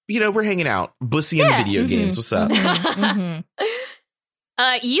 We're hanging out. Bussy in video games. What's up?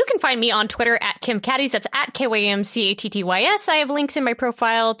 You can find me on Twitter at Kim Catties. That's at KYMCATTYS. I have links in my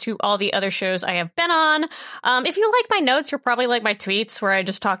profile to all the other shows I have been on. If you like my notes, you'll probably like my tweets where I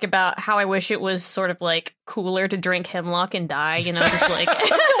just talk about how I wish it was sort of like cooler to drink hemlock and die, you know, just like,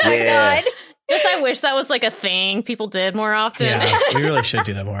 Oh my God. just I wish that was like a thing people did more often. Yeah, we really should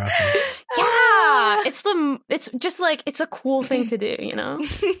do that more often. Yeah, it's just like, it's a cool thing to do, you know?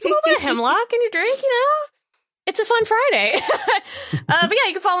 It's a little bit of hemlock in your drink, you know? It's a fun Friday. But yeah,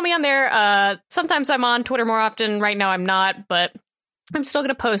 you can follow me on there. Sometimes I'm on Twitter more often. Right now I'm not, but I'm still going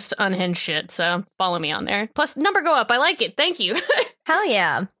to post unhinged shit, so follow me on there. Plus, number go up. I like it. Thank you. Hell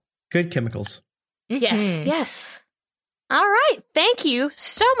yeah. Good chemicals. Yes, yes. All right. Thank you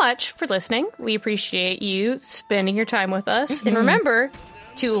so much for listening. We appreciate you spending your time with us. And remember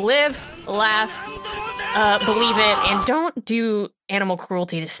to live, laugh, believe it, and don't do animal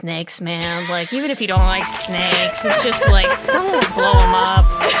cruelty to snakes, man. Like, even if you don't like snakes, it's just like, don't blow them up.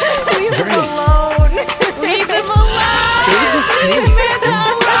 Leave them alone. Leave them alone. Save the snakes. Leave them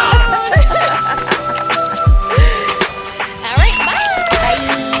alone. All right, bye.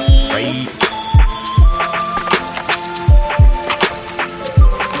 Right.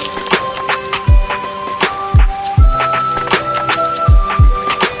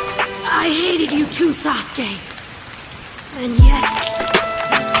 I hated you too, Sasuke. And yet...